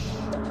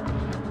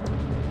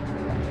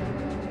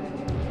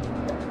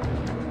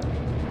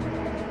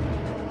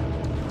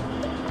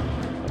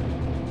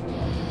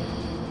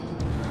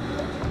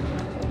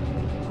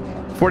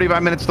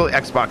 "45 minutes till the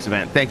Xbox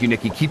event." Thank you,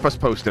 Nikki. Keep us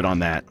posted on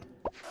that.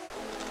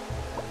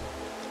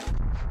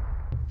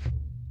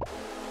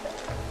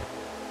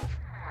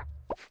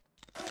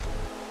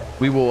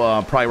 We will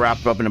probably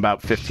wrap up in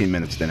about 15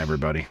 minutes then,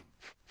 everybody.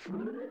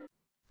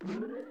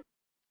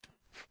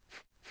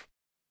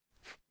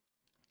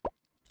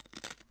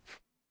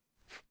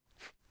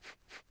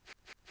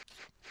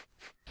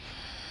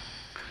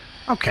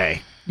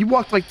 Okay. You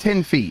walked like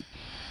 10 feet.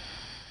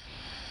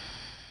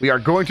 We are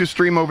going to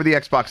stream over the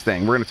Xbox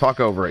thing. We're going to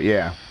talk over it,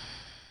 yeah.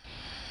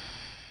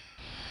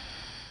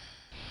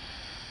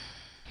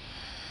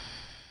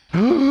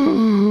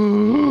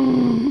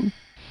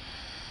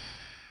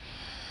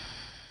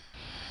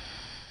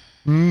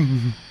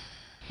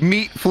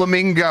 Meet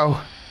flamingo.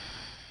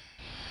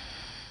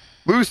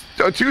 Loose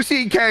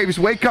 2C Caves,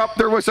 wake up,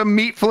 there was a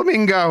meat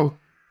flamingo.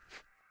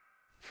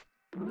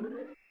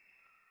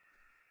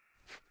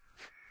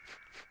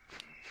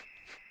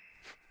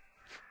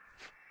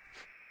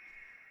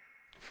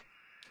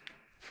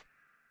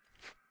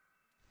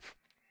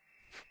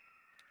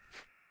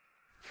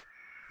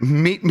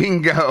 Meat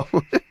mingo.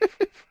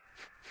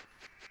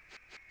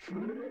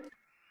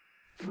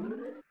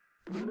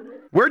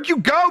 Where'd you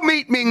go,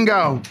 Meat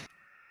Mingo?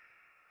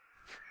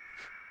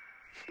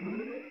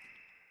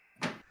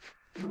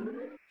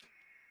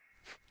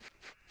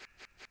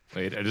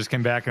 Wait, I just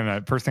came back and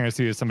the first thing I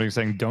see is somebody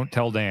saying, "Don't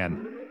tell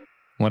Dan."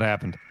 What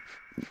happened?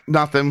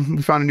 Nothing.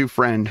 We found a new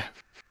friend.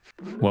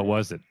 What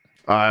was it?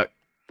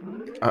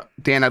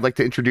 Dan, I'd like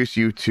to introduce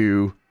you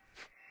to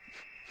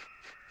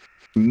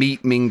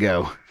Meat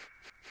Mingo.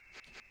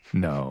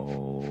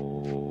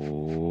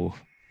 No.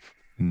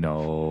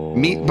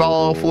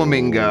 Meatball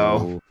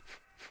flamingo.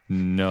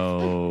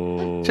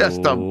 No.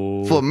 Just a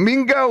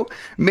flamingo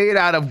made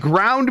out of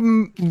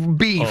ground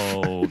beef.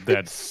 Oh,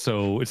 that's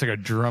so... It's like a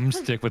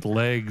drumstick with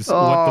legs. Oh,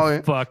 what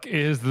the fuck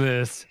is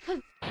this?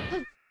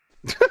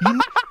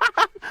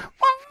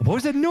 What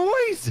was that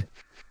noise?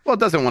 Well,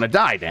 it doesn't want to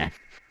die, Dan.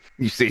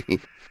 You see.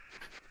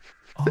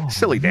 Oh,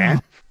 silly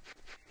Dan.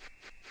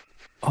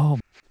 Oh,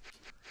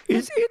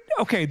 is it?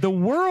 Okay, the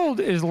world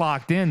is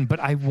locked in, but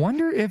I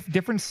wonder if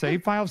different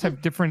save files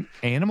have different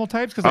animal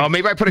types. Like,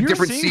 maybe I put a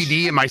different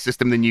CD in my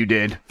system than you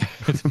did.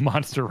 It's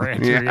Monster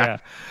Rancher, yeah.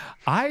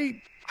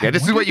 I Yeah,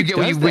 this is what you get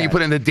when you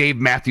put in the Dave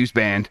Matthews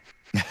Band.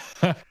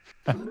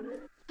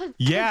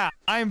 Yeah,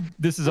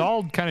 this is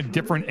all kind of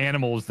different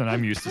animals than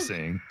I'm used to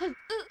seeing.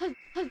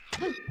 Oh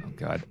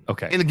God.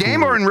 Okay. In the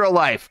game or in real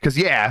life?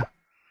 Because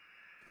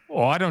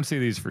Oh, I don't see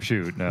these for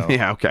shoot. No.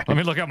 Yeah. Okay. Let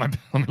me look out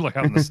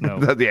in the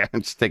snow. Yeah,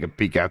 just take a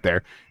peek out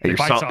there.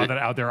 If I saw that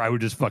out there, I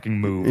would just fucking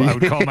move. I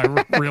would call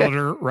my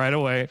realtor right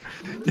away.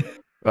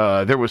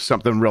 There was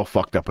something real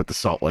fucked up with the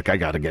Salt Lick. I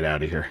got to get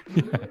out of here.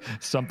 Yeah.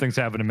 Something's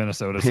happened in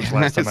Minnesota since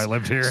last time I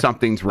lived here.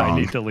 Something's wrong.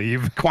 I need to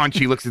leave. Quan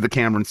Chi looks at the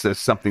camera and says,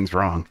 something's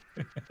wrong.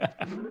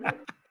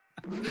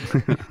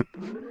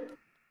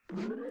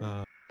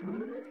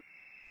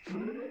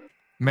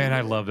 Man,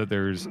 I love that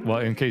there's, well,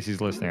 in case he's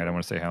listening, I don't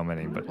want to say how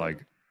many, but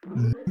like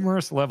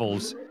numerous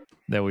levels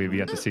that we've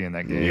yet to see in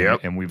that game. Yep.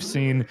 And we've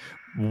seen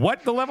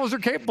what the levels are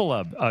capable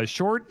of. A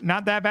short,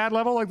 not that bad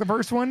level like the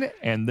first one,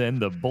 and then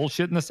the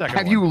bullshit in the second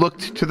one. Have you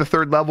looked to the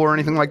third level or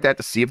anything like that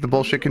to see if the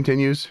bullshit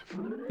continues?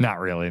 Not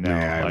really, no. Yeah, I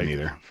haven't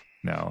either.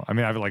 No, I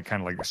mean, I've like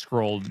kind of like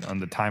scrolled on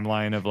the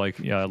timeline of like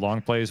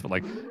long plays, but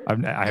like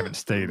I haven't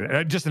stayed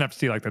just enough to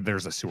see like that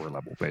there's a sewer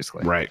level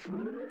basically. Right.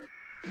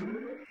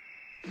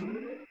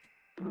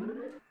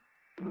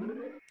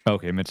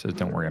 Okay, Mitch says,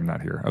 "Don't worry, I'm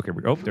not here." Okay,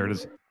 there it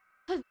is.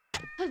 All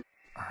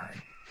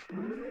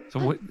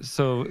right.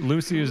 So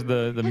Lucy is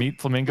the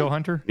meat flamingo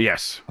hunter?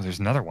 Yes. Oh, there's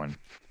another one.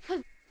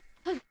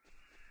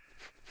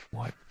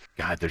 What?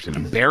 God, there's an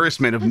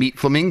embarrassment of meat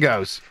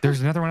flamingos.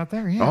 There's another one out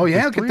there. Yeah. Oh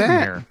yeah, look at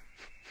that. There.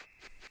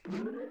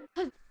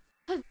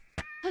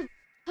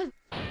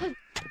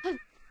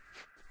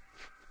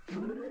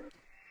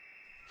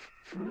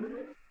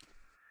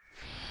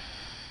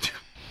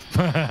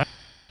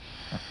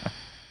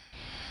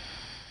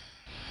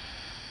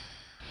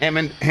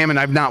 Hammond,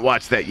 I've not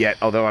watched that yet,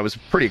 although I was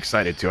pretty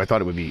excited to. I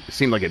thought it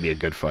seemed like it'd be a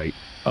good fight.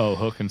 Oh,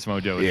 Hook and Samoa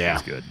Joe.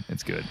 It's good.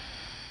 It's good.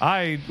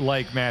 I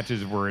like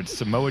matches where it's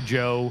Samoa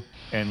Joe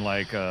and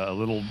like a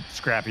little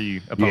scrappy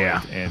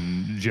opponent,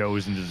 and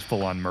Joe's in just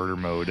full on murder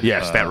mode.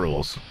 Yes, that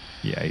rules.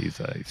 Yeah, he's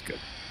good.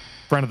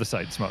 Friend of the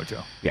site, Samoa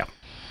Joe. Yeah.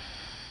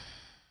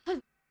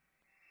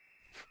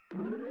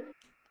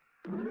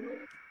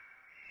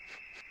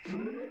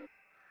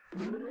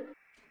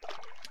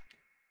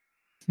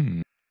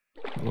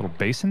 A little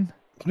basin.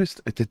 What is?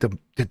 Did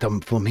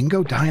the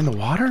flamingo die in the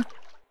water?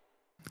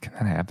 Can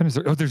that happen?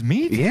 There's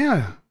meat?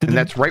 Yeah.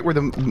 That's right where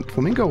the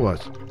flamingo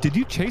was. Did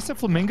you chase a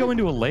flamingo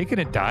into a lake and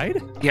it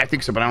died? Yeah, I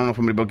think so, but I don't know if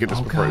I'm going to be able to get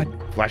this before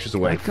it flashes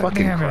away.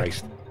 Fucking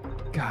Christ.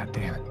 God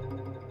damn it.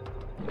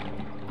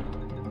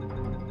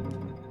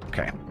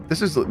 Okay.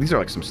 These are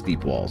like some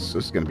steep walls, so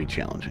this is going to be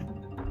challenging.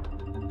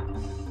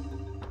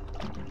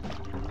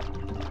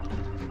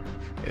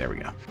 Okay, there we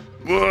go.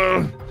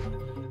 Whoa.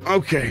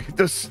 Okay.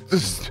 The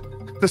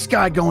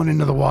sky going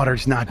into the water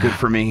is not good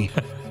for me.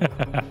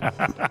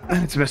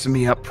 And it's messing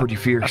me up pretty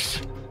fierce.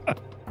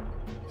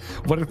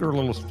 What if there are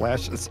little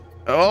splashes?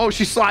 Oh,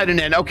 she's sliding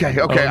in. Okay.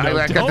 Oh, no.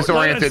 I got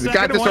disoriented.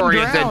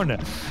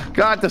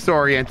 Got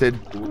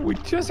disoriented. We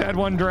just had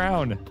one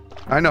drown.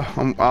 I know.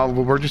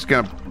 We're just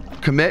going to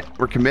commit.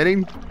 We're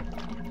committing.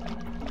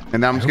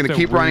 And I'm just going to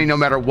keep running no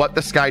matter what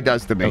the sky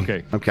does to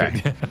me.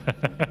 Okay.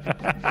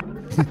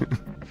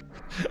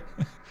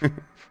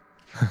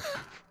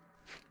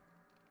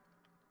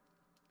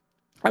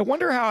 I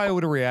wonder how I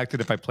would have reacted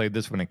if I played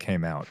this when it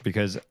came out,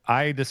 because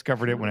I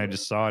discovered it when I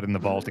just saw it in the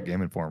vault at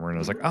Game Informer, and I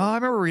was like, oh, I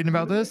remember reading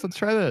about this. Let's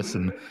try this,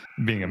 and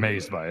being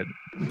amazed by it.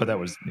 But that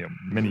was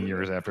many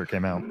years after it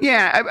came out.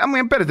 Yeah, I mean,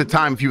 I bet at the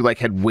time if you like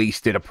had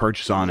wasted a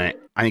purchase on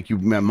it, I think you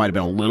might have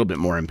been a little bit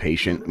more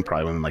impatient and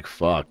probably been like,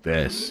 fuck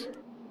this.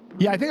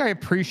 Yeah, I think I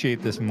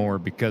appreciate this more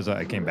because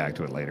I came back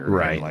to it later.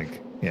 Right. And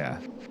yeah.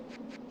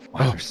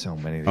 Wow, there's so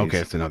many of these. Okay,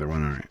 it's another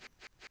one. All right.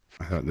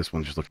 I thought this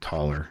one just looked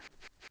taller.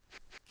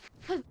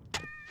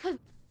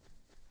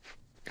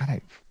 God,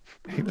 I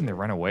hate when they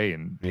run away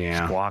and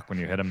squawk when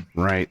you hit them.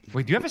 Right.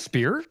 Wait, do you have a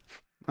spear?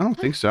 I don't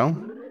think so.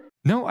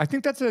 No, I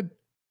think that's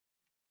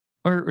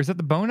or is that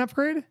the bone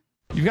upgrade?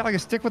 You've got like a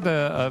stick with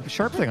a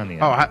sharp thing on the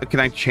end. Oh, can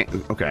I change?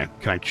 Okay,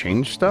 can I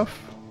change stuff?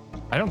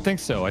 I don't think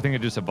so. I think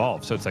it just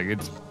evolves. So it's like,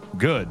 it's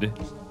good.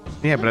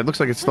 Yeah, but it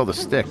looks like it's still the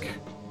stick.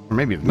 Or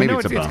maybe it's a bone.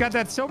 It's got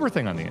that silver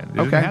thing on the end. It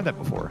didn't have that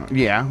before.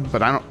 Yeah,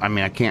 but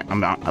I can't.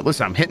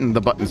 Listen, I'm hitting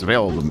the buttons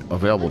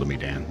available to me,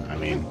 Dan. I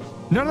mean.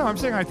 No, I'm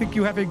saying I think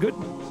you have a good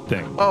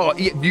thing. Oh,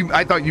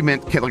 I thought you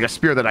meant like a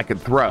spear that I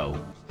could throw.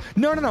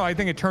 No. I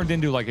think it turned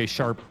into like a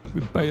sharp.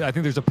 I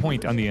think there's a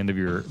point on the end of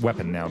your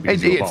weapon now.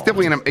 It's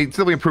definitely an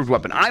improved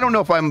weapon. I don't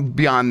know if I'm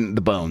beyond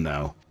the bone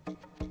though.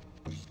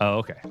 Oh,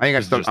 okay. I think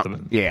I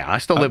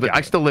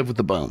still live with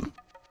the bone.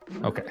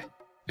 Okay.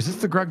 Is this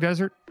the Grubb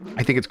Desert?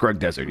 I think it's Grubb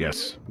Desert.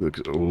 Yes.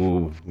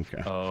 Oh,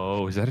 okay.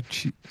 Oh, is that a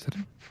cheat?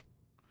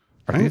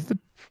 Are these the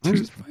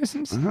cheese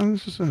bisons?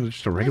 This is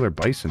just a regular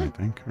bison, I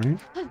think. Right?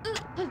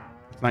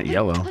 It's not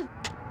yellow.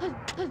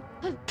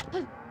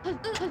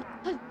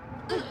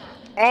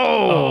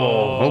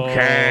 Oh,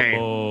 okay.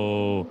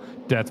 Oh,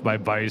 death by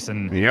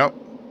bison. Yep.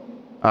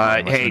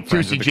 Hey,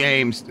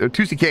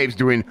 Tusi Caves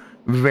doing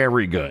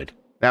very good.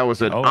 That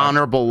was an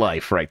honorable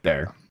life right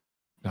there.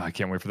 Oh, I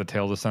can't wait for the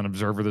Tale of the Sun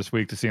Observer this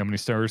week to see how many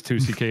stars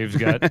 2C Caves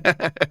got.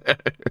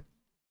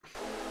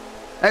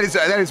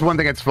 That is one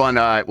thing that's fun.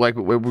 Like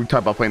we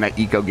talk about playing that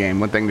eco game.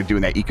 One thing to do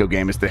in that eco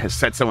game is to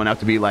set someone up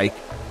to be like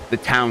the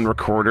town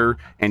recorder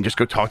and just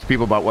go talk to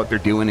people about what they're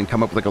doing and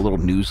come up with like a little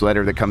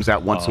newsletter that comes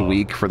out once a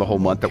week for the whole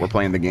month that we're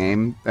playing the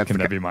game. Can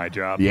that be my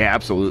job? Yeah,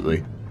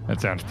 absolutely. That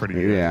sounds pretty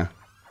good. Yeah.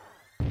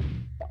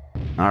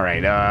 All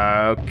right.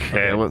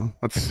 Okay.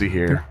 Let's see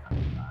here.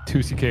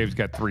 2C Caves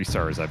got 3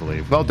 stars, I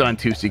believe. Well done,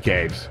 2C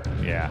Caves.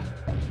 Yeah.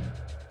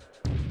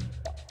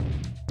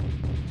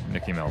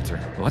 Nicky Meltzer.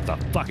 What the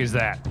fuck is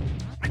that?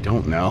 I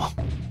don't know.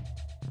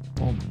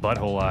 Old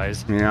butthole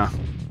eyes. Yeah.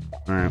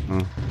 All right.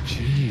 Well.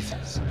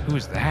 Jesus.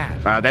 Who's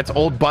that? That's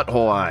Old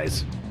Butthole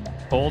Eyes.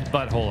 Old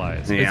Butthole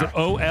Eyes. Yeah. Is it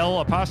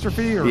O-L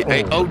apostrophe or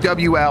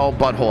O-W-L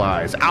Butthole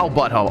Eyes. Owl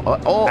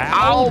Butthole.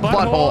 Owl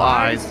Butthole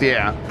Eyes.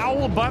 Yeah.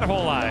 Owl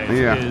Butthole Eyes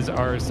is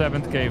our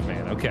 7th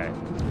caveman. Okay.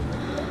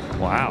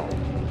 Wow.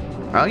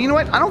 You know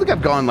what? I don't think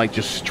I've gone like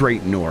just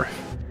straight north.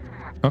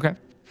 Okay.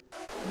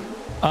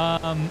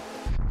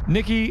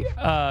 Nikki,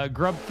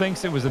 Grubb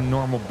thinks it was a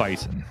normal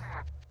bison.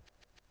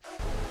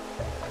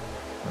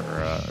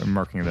 Or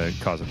marking the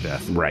cause of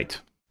death. Right.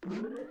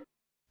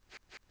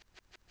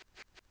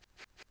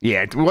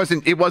 Yeah, it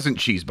wasn't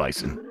cheese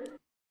bison.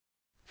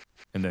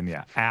 And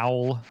then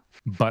Owl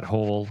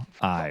Butthole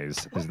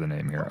Eyes is the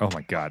name here. Oh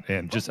my god.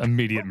 And just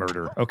immediate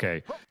murder.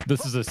 Okay.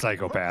 This is a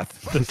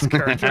psychopath. This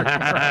character.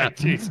 Right,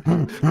 jeez.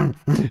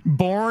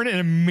 Born and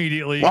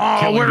immediately.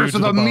 Oh, where's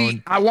the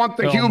meat? I want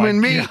the human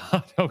meat.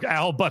 Okay,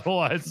 Owl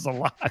Butthole Eyes is a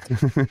lot.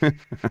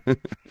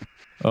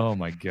 Oh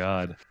my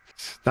god.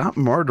 Stop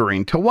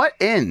murdering. To what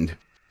end?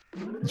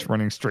 It's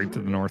running straight to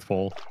the North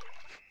Pole.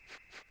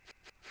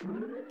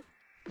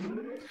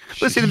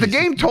 Listen, if the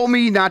game told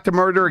me not to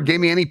murder or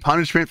gave me any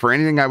punishment for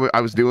anything I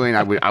was doing,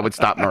 I would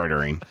stop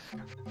murdering.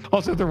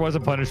 Also, if there was a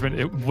punishment,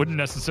 it wouldn't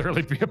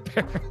necessarily be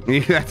apparent.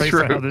 Yeah, that's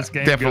true. How this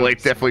game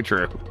definitely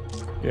true.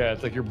 Yeah,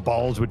 it's like your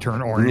balls would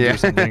turn orange or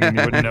something, and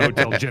you wouldn't know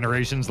till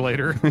generations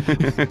later.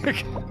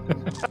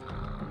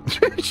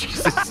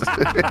 Jesus.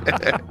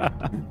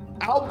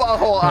 Owl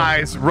Butthole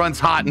Eyes runs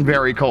hot and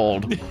very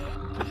cold.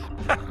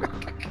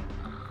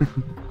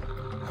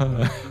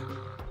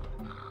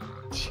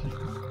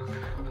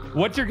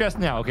 What's your guess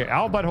now? Okay,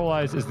 Owl Butthole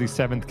Eyes is the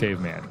 7th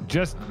caveman.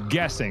 Just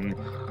guessing,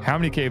 how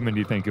many cavemen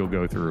do you think you'll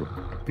go through?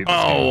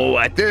 Oh,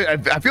 I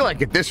feel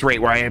like at this rate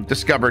where I have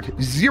discovered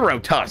 0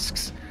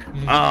 tusks,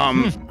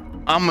 I'm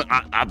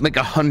like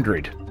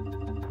 100.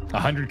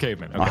 100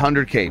 cavemen. Okay.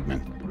 100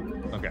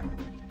 cavemen. Okay.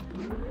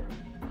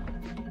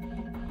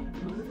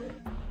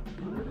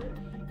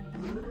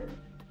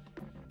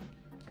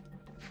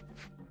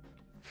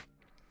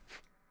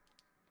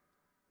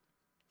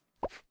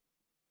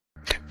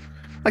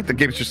 Like the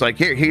game's just like,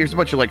 here's a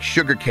bunch of like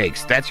sugar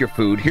cakes. That's your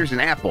food. Here's an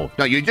apple.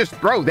 No, you just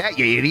throw that,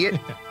 you idiot.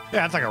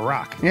 Yeah, it's like a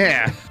rock.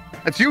 Yeah,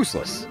 that's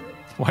useless.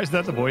 Why is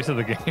that the voice of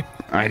the game?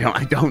 I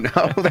don't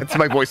know. That's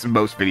my voice in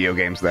most video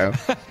games, though.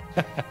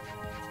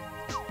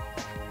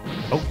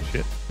 Oh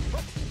shit.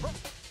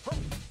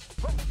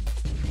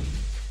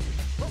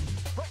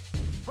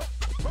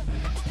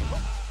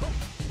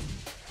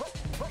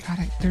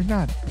 God, they're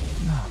not.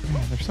 Oh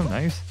man, they're so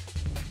nice.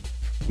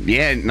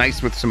 Yeah,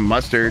 nice with some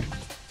mustard.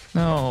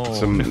 No.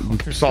 Some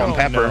salt and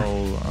pepper.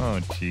 No. Oh,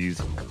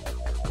 jeez.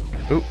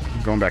 Oop,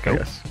 going back, I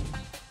guess.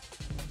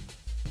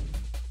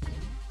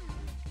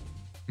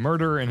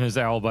 Murder in his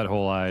Owl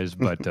Butthole Eyes,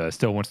 but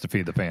still wants to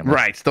feed the family.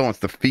 Right, still wants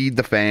to feed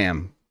the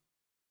fam.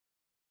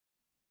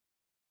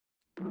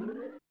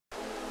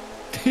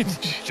 He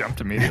just jumped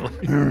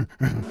immediately.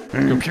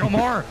 Go kill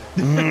more.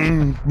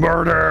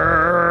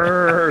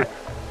 Murder.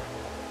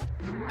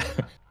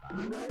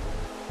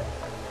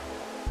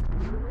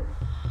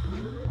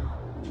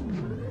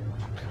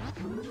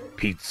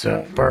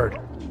 Pizza bird.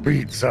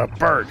 Pizza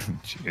bird.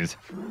 Jeez.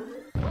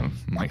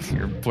 Mike,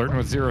 you're flirting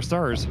with 0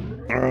 stars.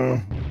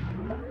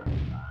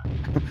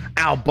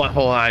 Owl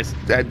Butthole Eyes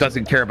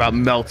doesn't care about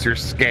Meltzer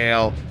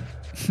scale.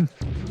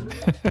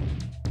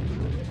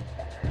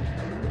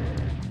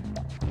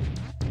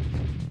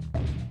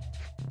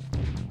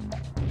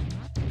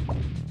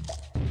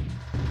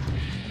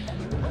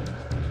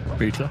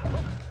 Pizza.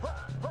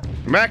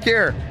 Back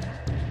here.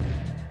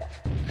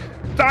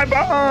 Dive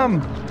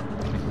bomb.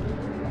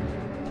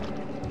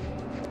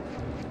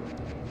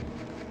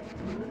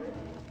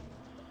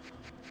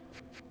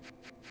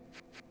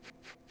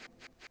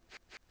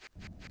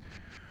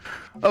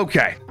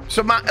 Okay,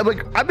 so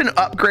I've been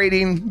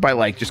upgrading by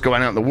like just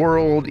going out in the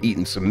world,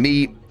 eating some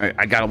meat.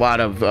 I got a lot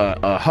of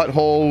hut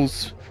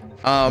holes.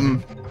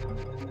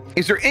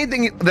 Is there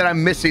anything that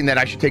I'm missing that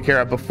I should take care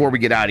of before we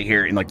get out of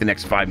here in like the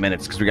next 5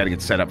 minutes? Because we got to get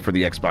set up for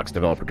the Xbox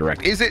Developer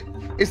Direct. Is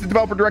the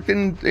Developer Direct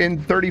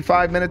in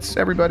 35 minutes?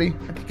 Everybody,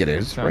 I think it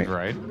is. Sounds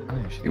right.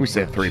 We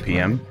said 3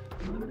 p.m.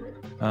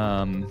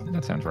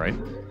 That sounds right.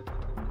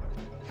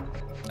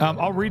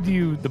 I'll read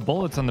you the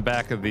bullets on the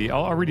back of the.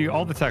 I'll read you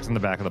all the text on the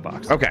back of the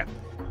box. Okay.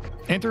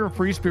 Enter a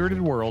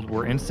free-spirited world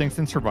where instincts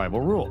and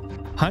survival rule.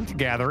 Hunt,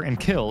 gather, and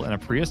kill in a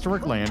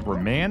prehistoric land where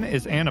man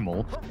is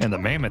animal and the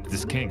mammoth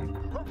is king.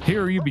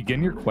 Here you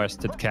begin your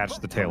quest to catch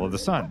the tail of the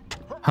sun.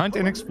 Hunt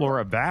and explore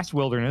a vast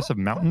wilderness of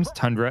mountains,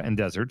 tundra, and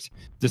deserts.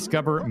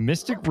 Discover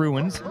mystic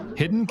ruins,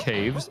 hidden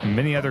caves, and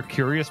many other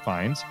curious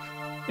finds.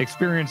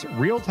 Experience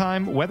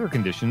real-time weather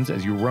conditions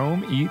as you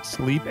roam, eat,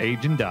 sleep,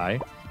 age, and die.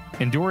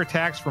 Endure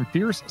attacks from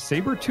fierce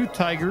saber-toothed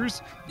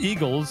tigers,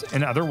 eagles,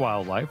 and other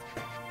wildlife.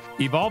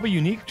 Evolve a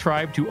unique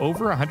tribe to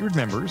over 100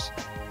 members.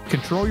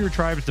 Control your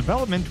tribe's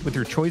development with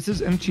your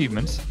choices and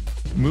achievements.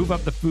 Move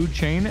up the food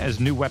chain as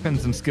new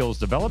weapons and skills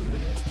develop.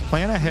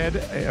 Plan ahead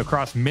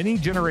across many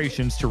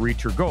generations to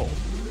reach your goal.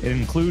 It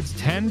includes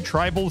 10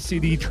 tribal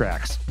CD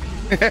tracks.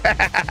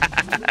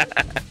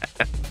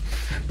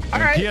 All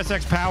right.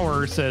 PSX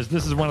Power says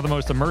this is one of the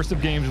most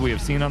immersive games we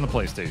have seen on the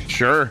PlayStation.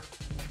 Sure.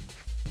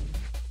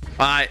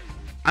 I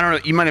don't know.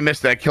 You might have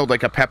missed that. I killed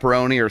like a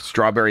pepperoni or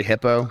strawberry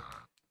hippo.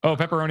 Oh,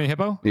 pepperoni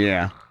hippo?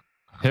 Yeah.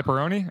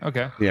 Hipperoni?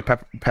 Okay. Yeah,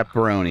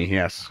 pepperoni.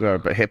 Yes,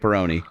 but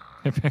hipperoni.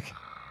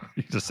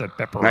 You just said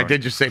pepperoni. I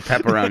did just say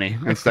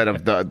pepperoni instead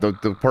of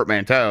the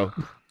portmanteau.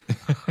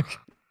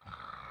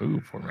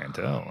 Ooh,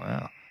 portmanteau.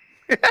 Wow.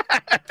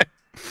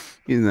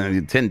 You know,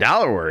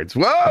 $10 words.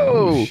 Whoa!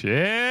 Oh,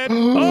 shit.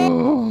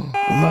 Oh!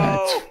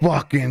 Let's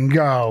fucking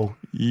go.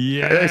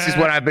 Yeah. This is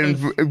what I've been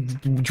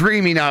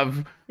dreaming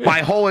of my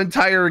whole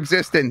entire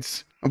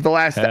existence of the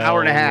last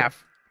hour and a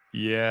half.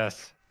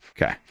 Yes.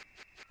 Okay.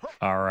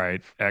 All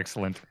right.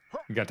 Excellent.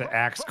 We got to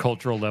axe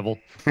cultural level.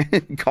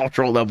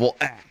 Cultural level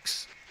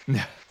X.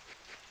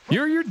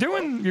 You're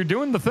doing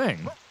the thing.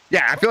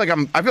 Yeah, I feel like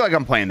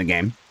I'm playing the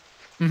game.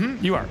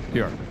 Mm-hmm. You are.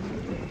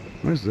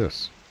 What is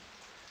this?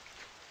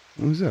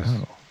 What is this?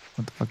 Oh,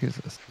 what the fuck is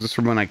this? Is this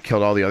from when I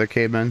killed all the other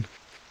cavemen?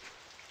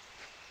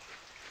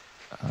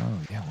 Oh,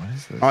 yeah, what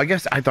is this? Oh, I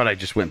guess I thought I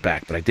just went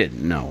back, but I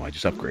didn't. No, I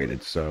just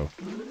upgraded, so...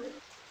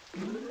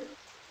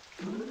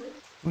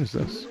 What is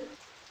this?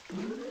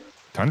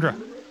 Tundra.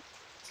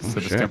 Is this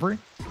the Discovery?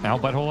 Al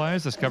Butthole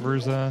Eyes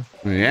discovers...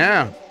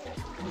 Yeah.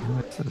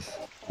 What's this?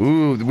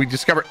 Ooh, we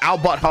discovered Al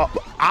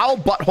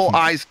Butthole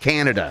Eyes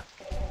Canada.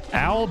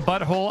 Al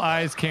Butthole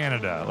Eyes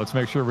Canada. Let's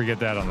make sure we get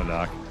that on the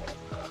dock.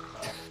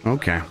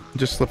 Okay.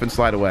 Just slip and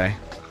slide away.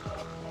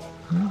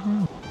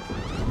 Mm-hmm.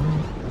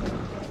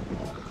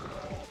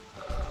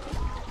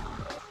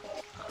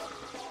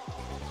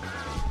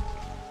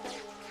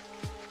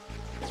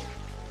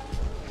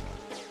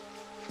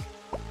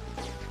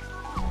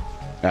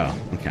 Oh,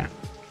 okay.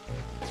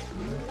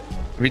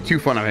 It'd be too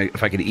fun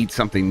if I could eat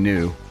something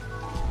new.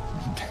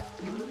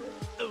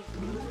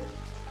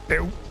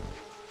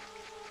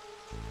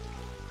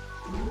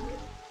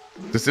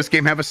 Does this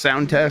game have a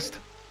sound test?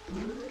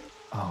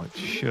 Oh, it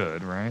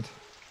should, right?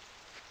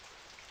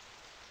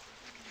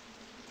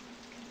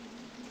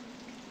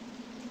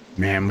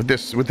 Man, with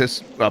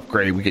this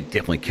upgrade, we could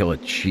definitely kill a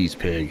cheese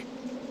pig.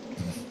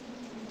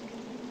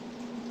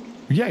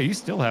 Yeah, you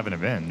still haven't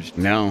avenged.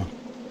 No.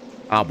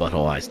 Al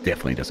Butthole Eyes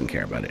definitely doesn't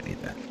care about any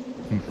of that.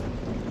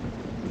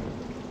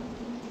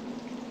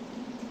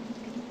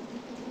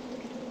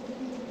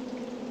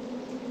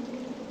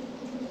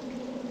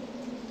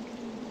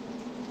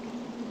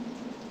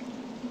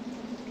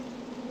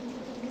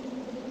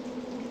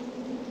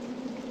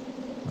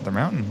 Another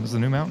mountain. This is a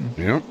new mountain.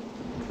 Yep.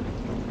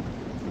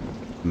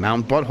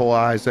 Mount Butthole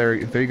Eyes. There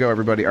you go,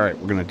 everybody. All right,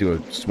 we're gonna do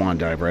a swan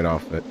dive right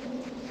off it.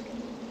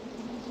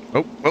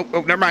 Oh,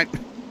 never mind.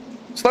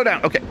 Slow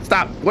down. Okay,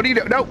 stop. What are you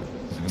doing? No,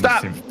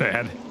 stop. This seems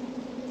bad.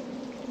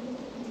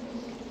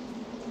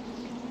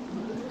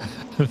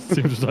 This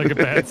seems like a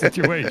bad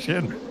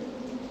situation.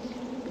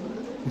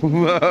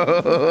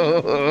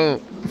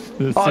 Whoa.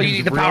 Oh, you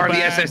need the power of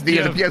the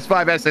SSD of the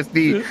PS5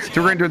 SSD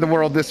to render the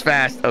world this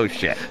fast. Oh,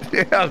 shit.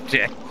 Oh,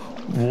 shit.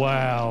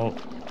 Wow.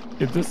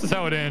 If this is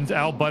how it ends,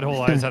 Al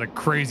Butthole Eyes had a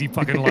crazy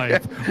fucking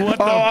life. What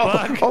the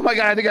fuck? Oh, my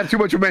God. I think I have too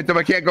much momentum.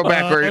 I can't go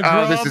backward.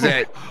 Oh, this is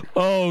it.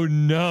 Oh,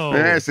 no.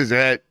 This is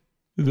it.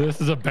 This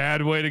is a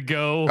bad way to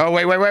go. Oh,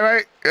 wait.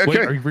 Okay. Wait,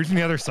 are you reaching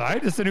the other side?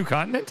 Is this a new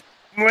continent?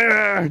 Go,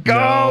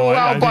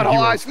 Al Butthole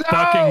Eyes. No!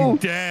 Fucking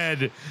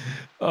dead.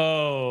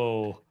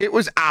 Oh. It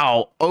was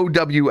Owl.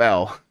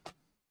 O-W-L.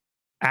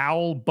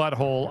 Owl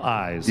Butthole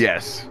Eyes.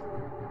 Yes.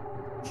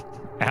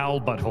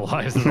 Owl Butthole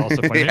Eyes is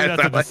also funny.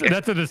 Yes,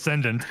 that's a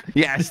descendant.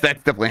 Yes,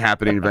 that's definitely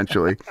happening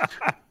eventually.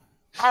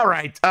 All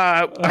right.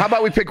 How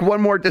about we pick one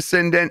more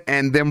descendant,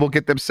 and then we'll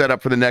get them set up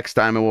for the next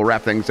time, and we'll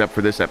wrap things up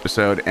for this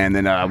episode. And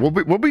then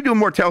we'll be doing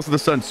more Tales of the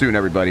Sun soon,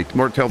 everybody.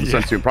 More Tales of the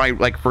Sun soon. Probably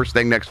like first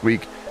thing next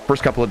week,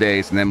 first couple of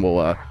days, and then we'll,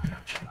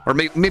 or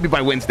maybe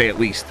by Wednesday at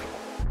least.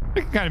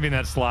 It can kind of be in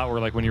that slot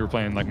where, like, when you were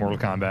playing like Mortal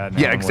Kombat, and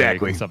yeah,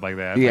 exactly, and stuff like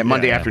that. Yeah,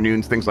 Monday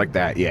afternoons, things like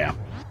that. Yeah.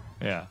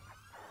 Yeah.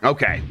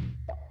 Okay.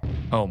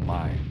 Oh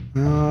my.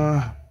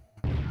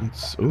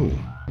 Let's. Ooh.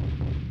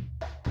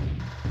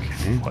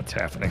 Okay. What's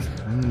happening?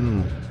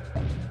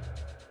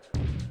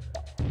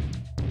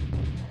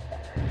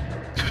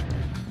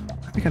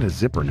 I got a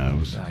zipper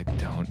nose. I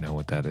don't know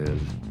what that is.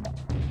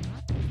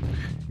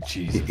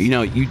 Jesus. You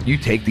know, you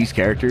take these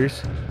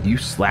characters, you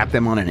slap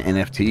them on an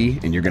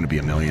NFT, and you're going to be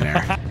a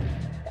millionaire.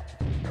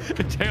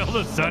 Tail of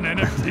the Sun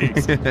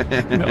NFTs.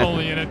 The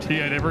only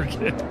NFT I'd ever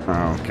get.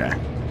 Oh, okay.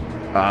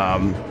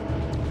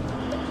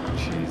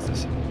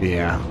 Jesus.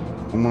 Yeah.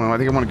 I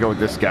think I want to go with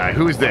this guy.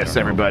 Who is this,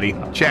 everybody?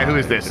 Chat, who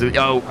is this?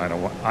 Oh, I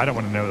don't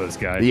want to know this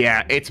guy.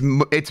 Yeah, it's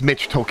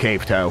Mitch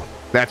Tolcave-Toe.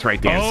 That's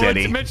right, Dan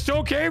City. It's Mitch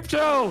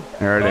Tolcave-Toe.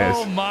 There it is.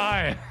 Oh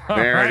my.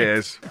 There it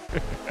is.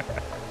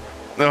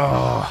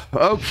 Oh,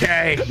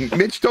 okay.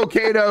 Mitch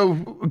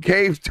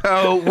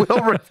Cave-Toe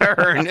will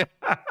return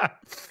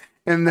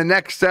in the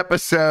next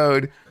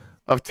episode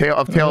of Tale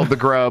of the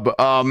Grubb.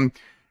 Dan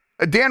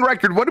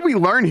Reichard, what did we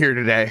learn here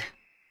today?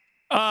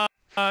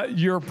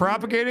 Your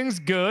propagating's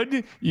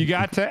good. You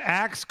got to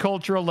Axe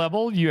cultural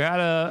level. You had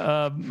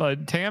a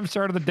Tam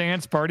started the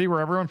dance party where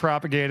everyone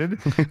propagated.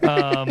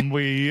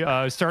 We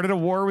started a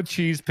war with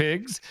cheese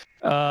pigs.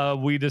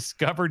 We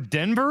discovered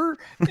Denver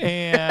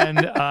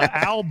and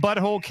Al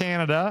Butthole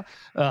Canada.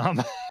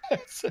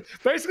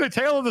 Basically,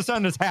 Tale of the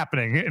Sun is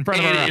happening in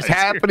front of our eyes. It is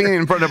happening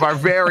in front of our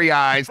very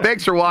eyes.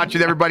 Thanks for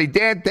watching, everybody.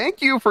 Dan,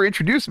 thank you for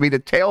introducing me to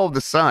Tale of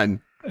the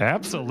Sun.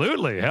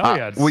 Absolutely. Hell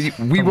yeah.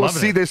 We will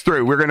see this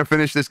through. We're going to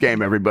finish this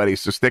game, everybody.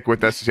 So stick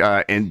with us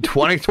in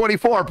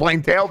 2024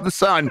 playing Tale of the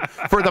Sun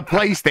for the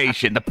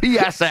PlayStation, the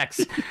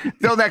PSX.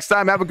 Till next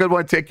time, have a good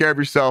one. Take care of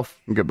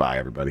yourself. And goodbye,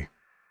 everybody.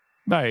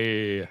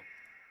 Bye.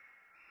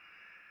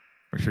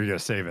 Make sure you got a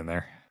save in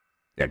there.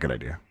 Yeah, good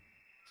idea.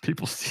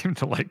 People seem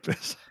to like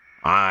this.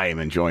 I am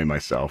enjoying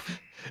myself.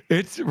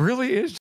 It really is.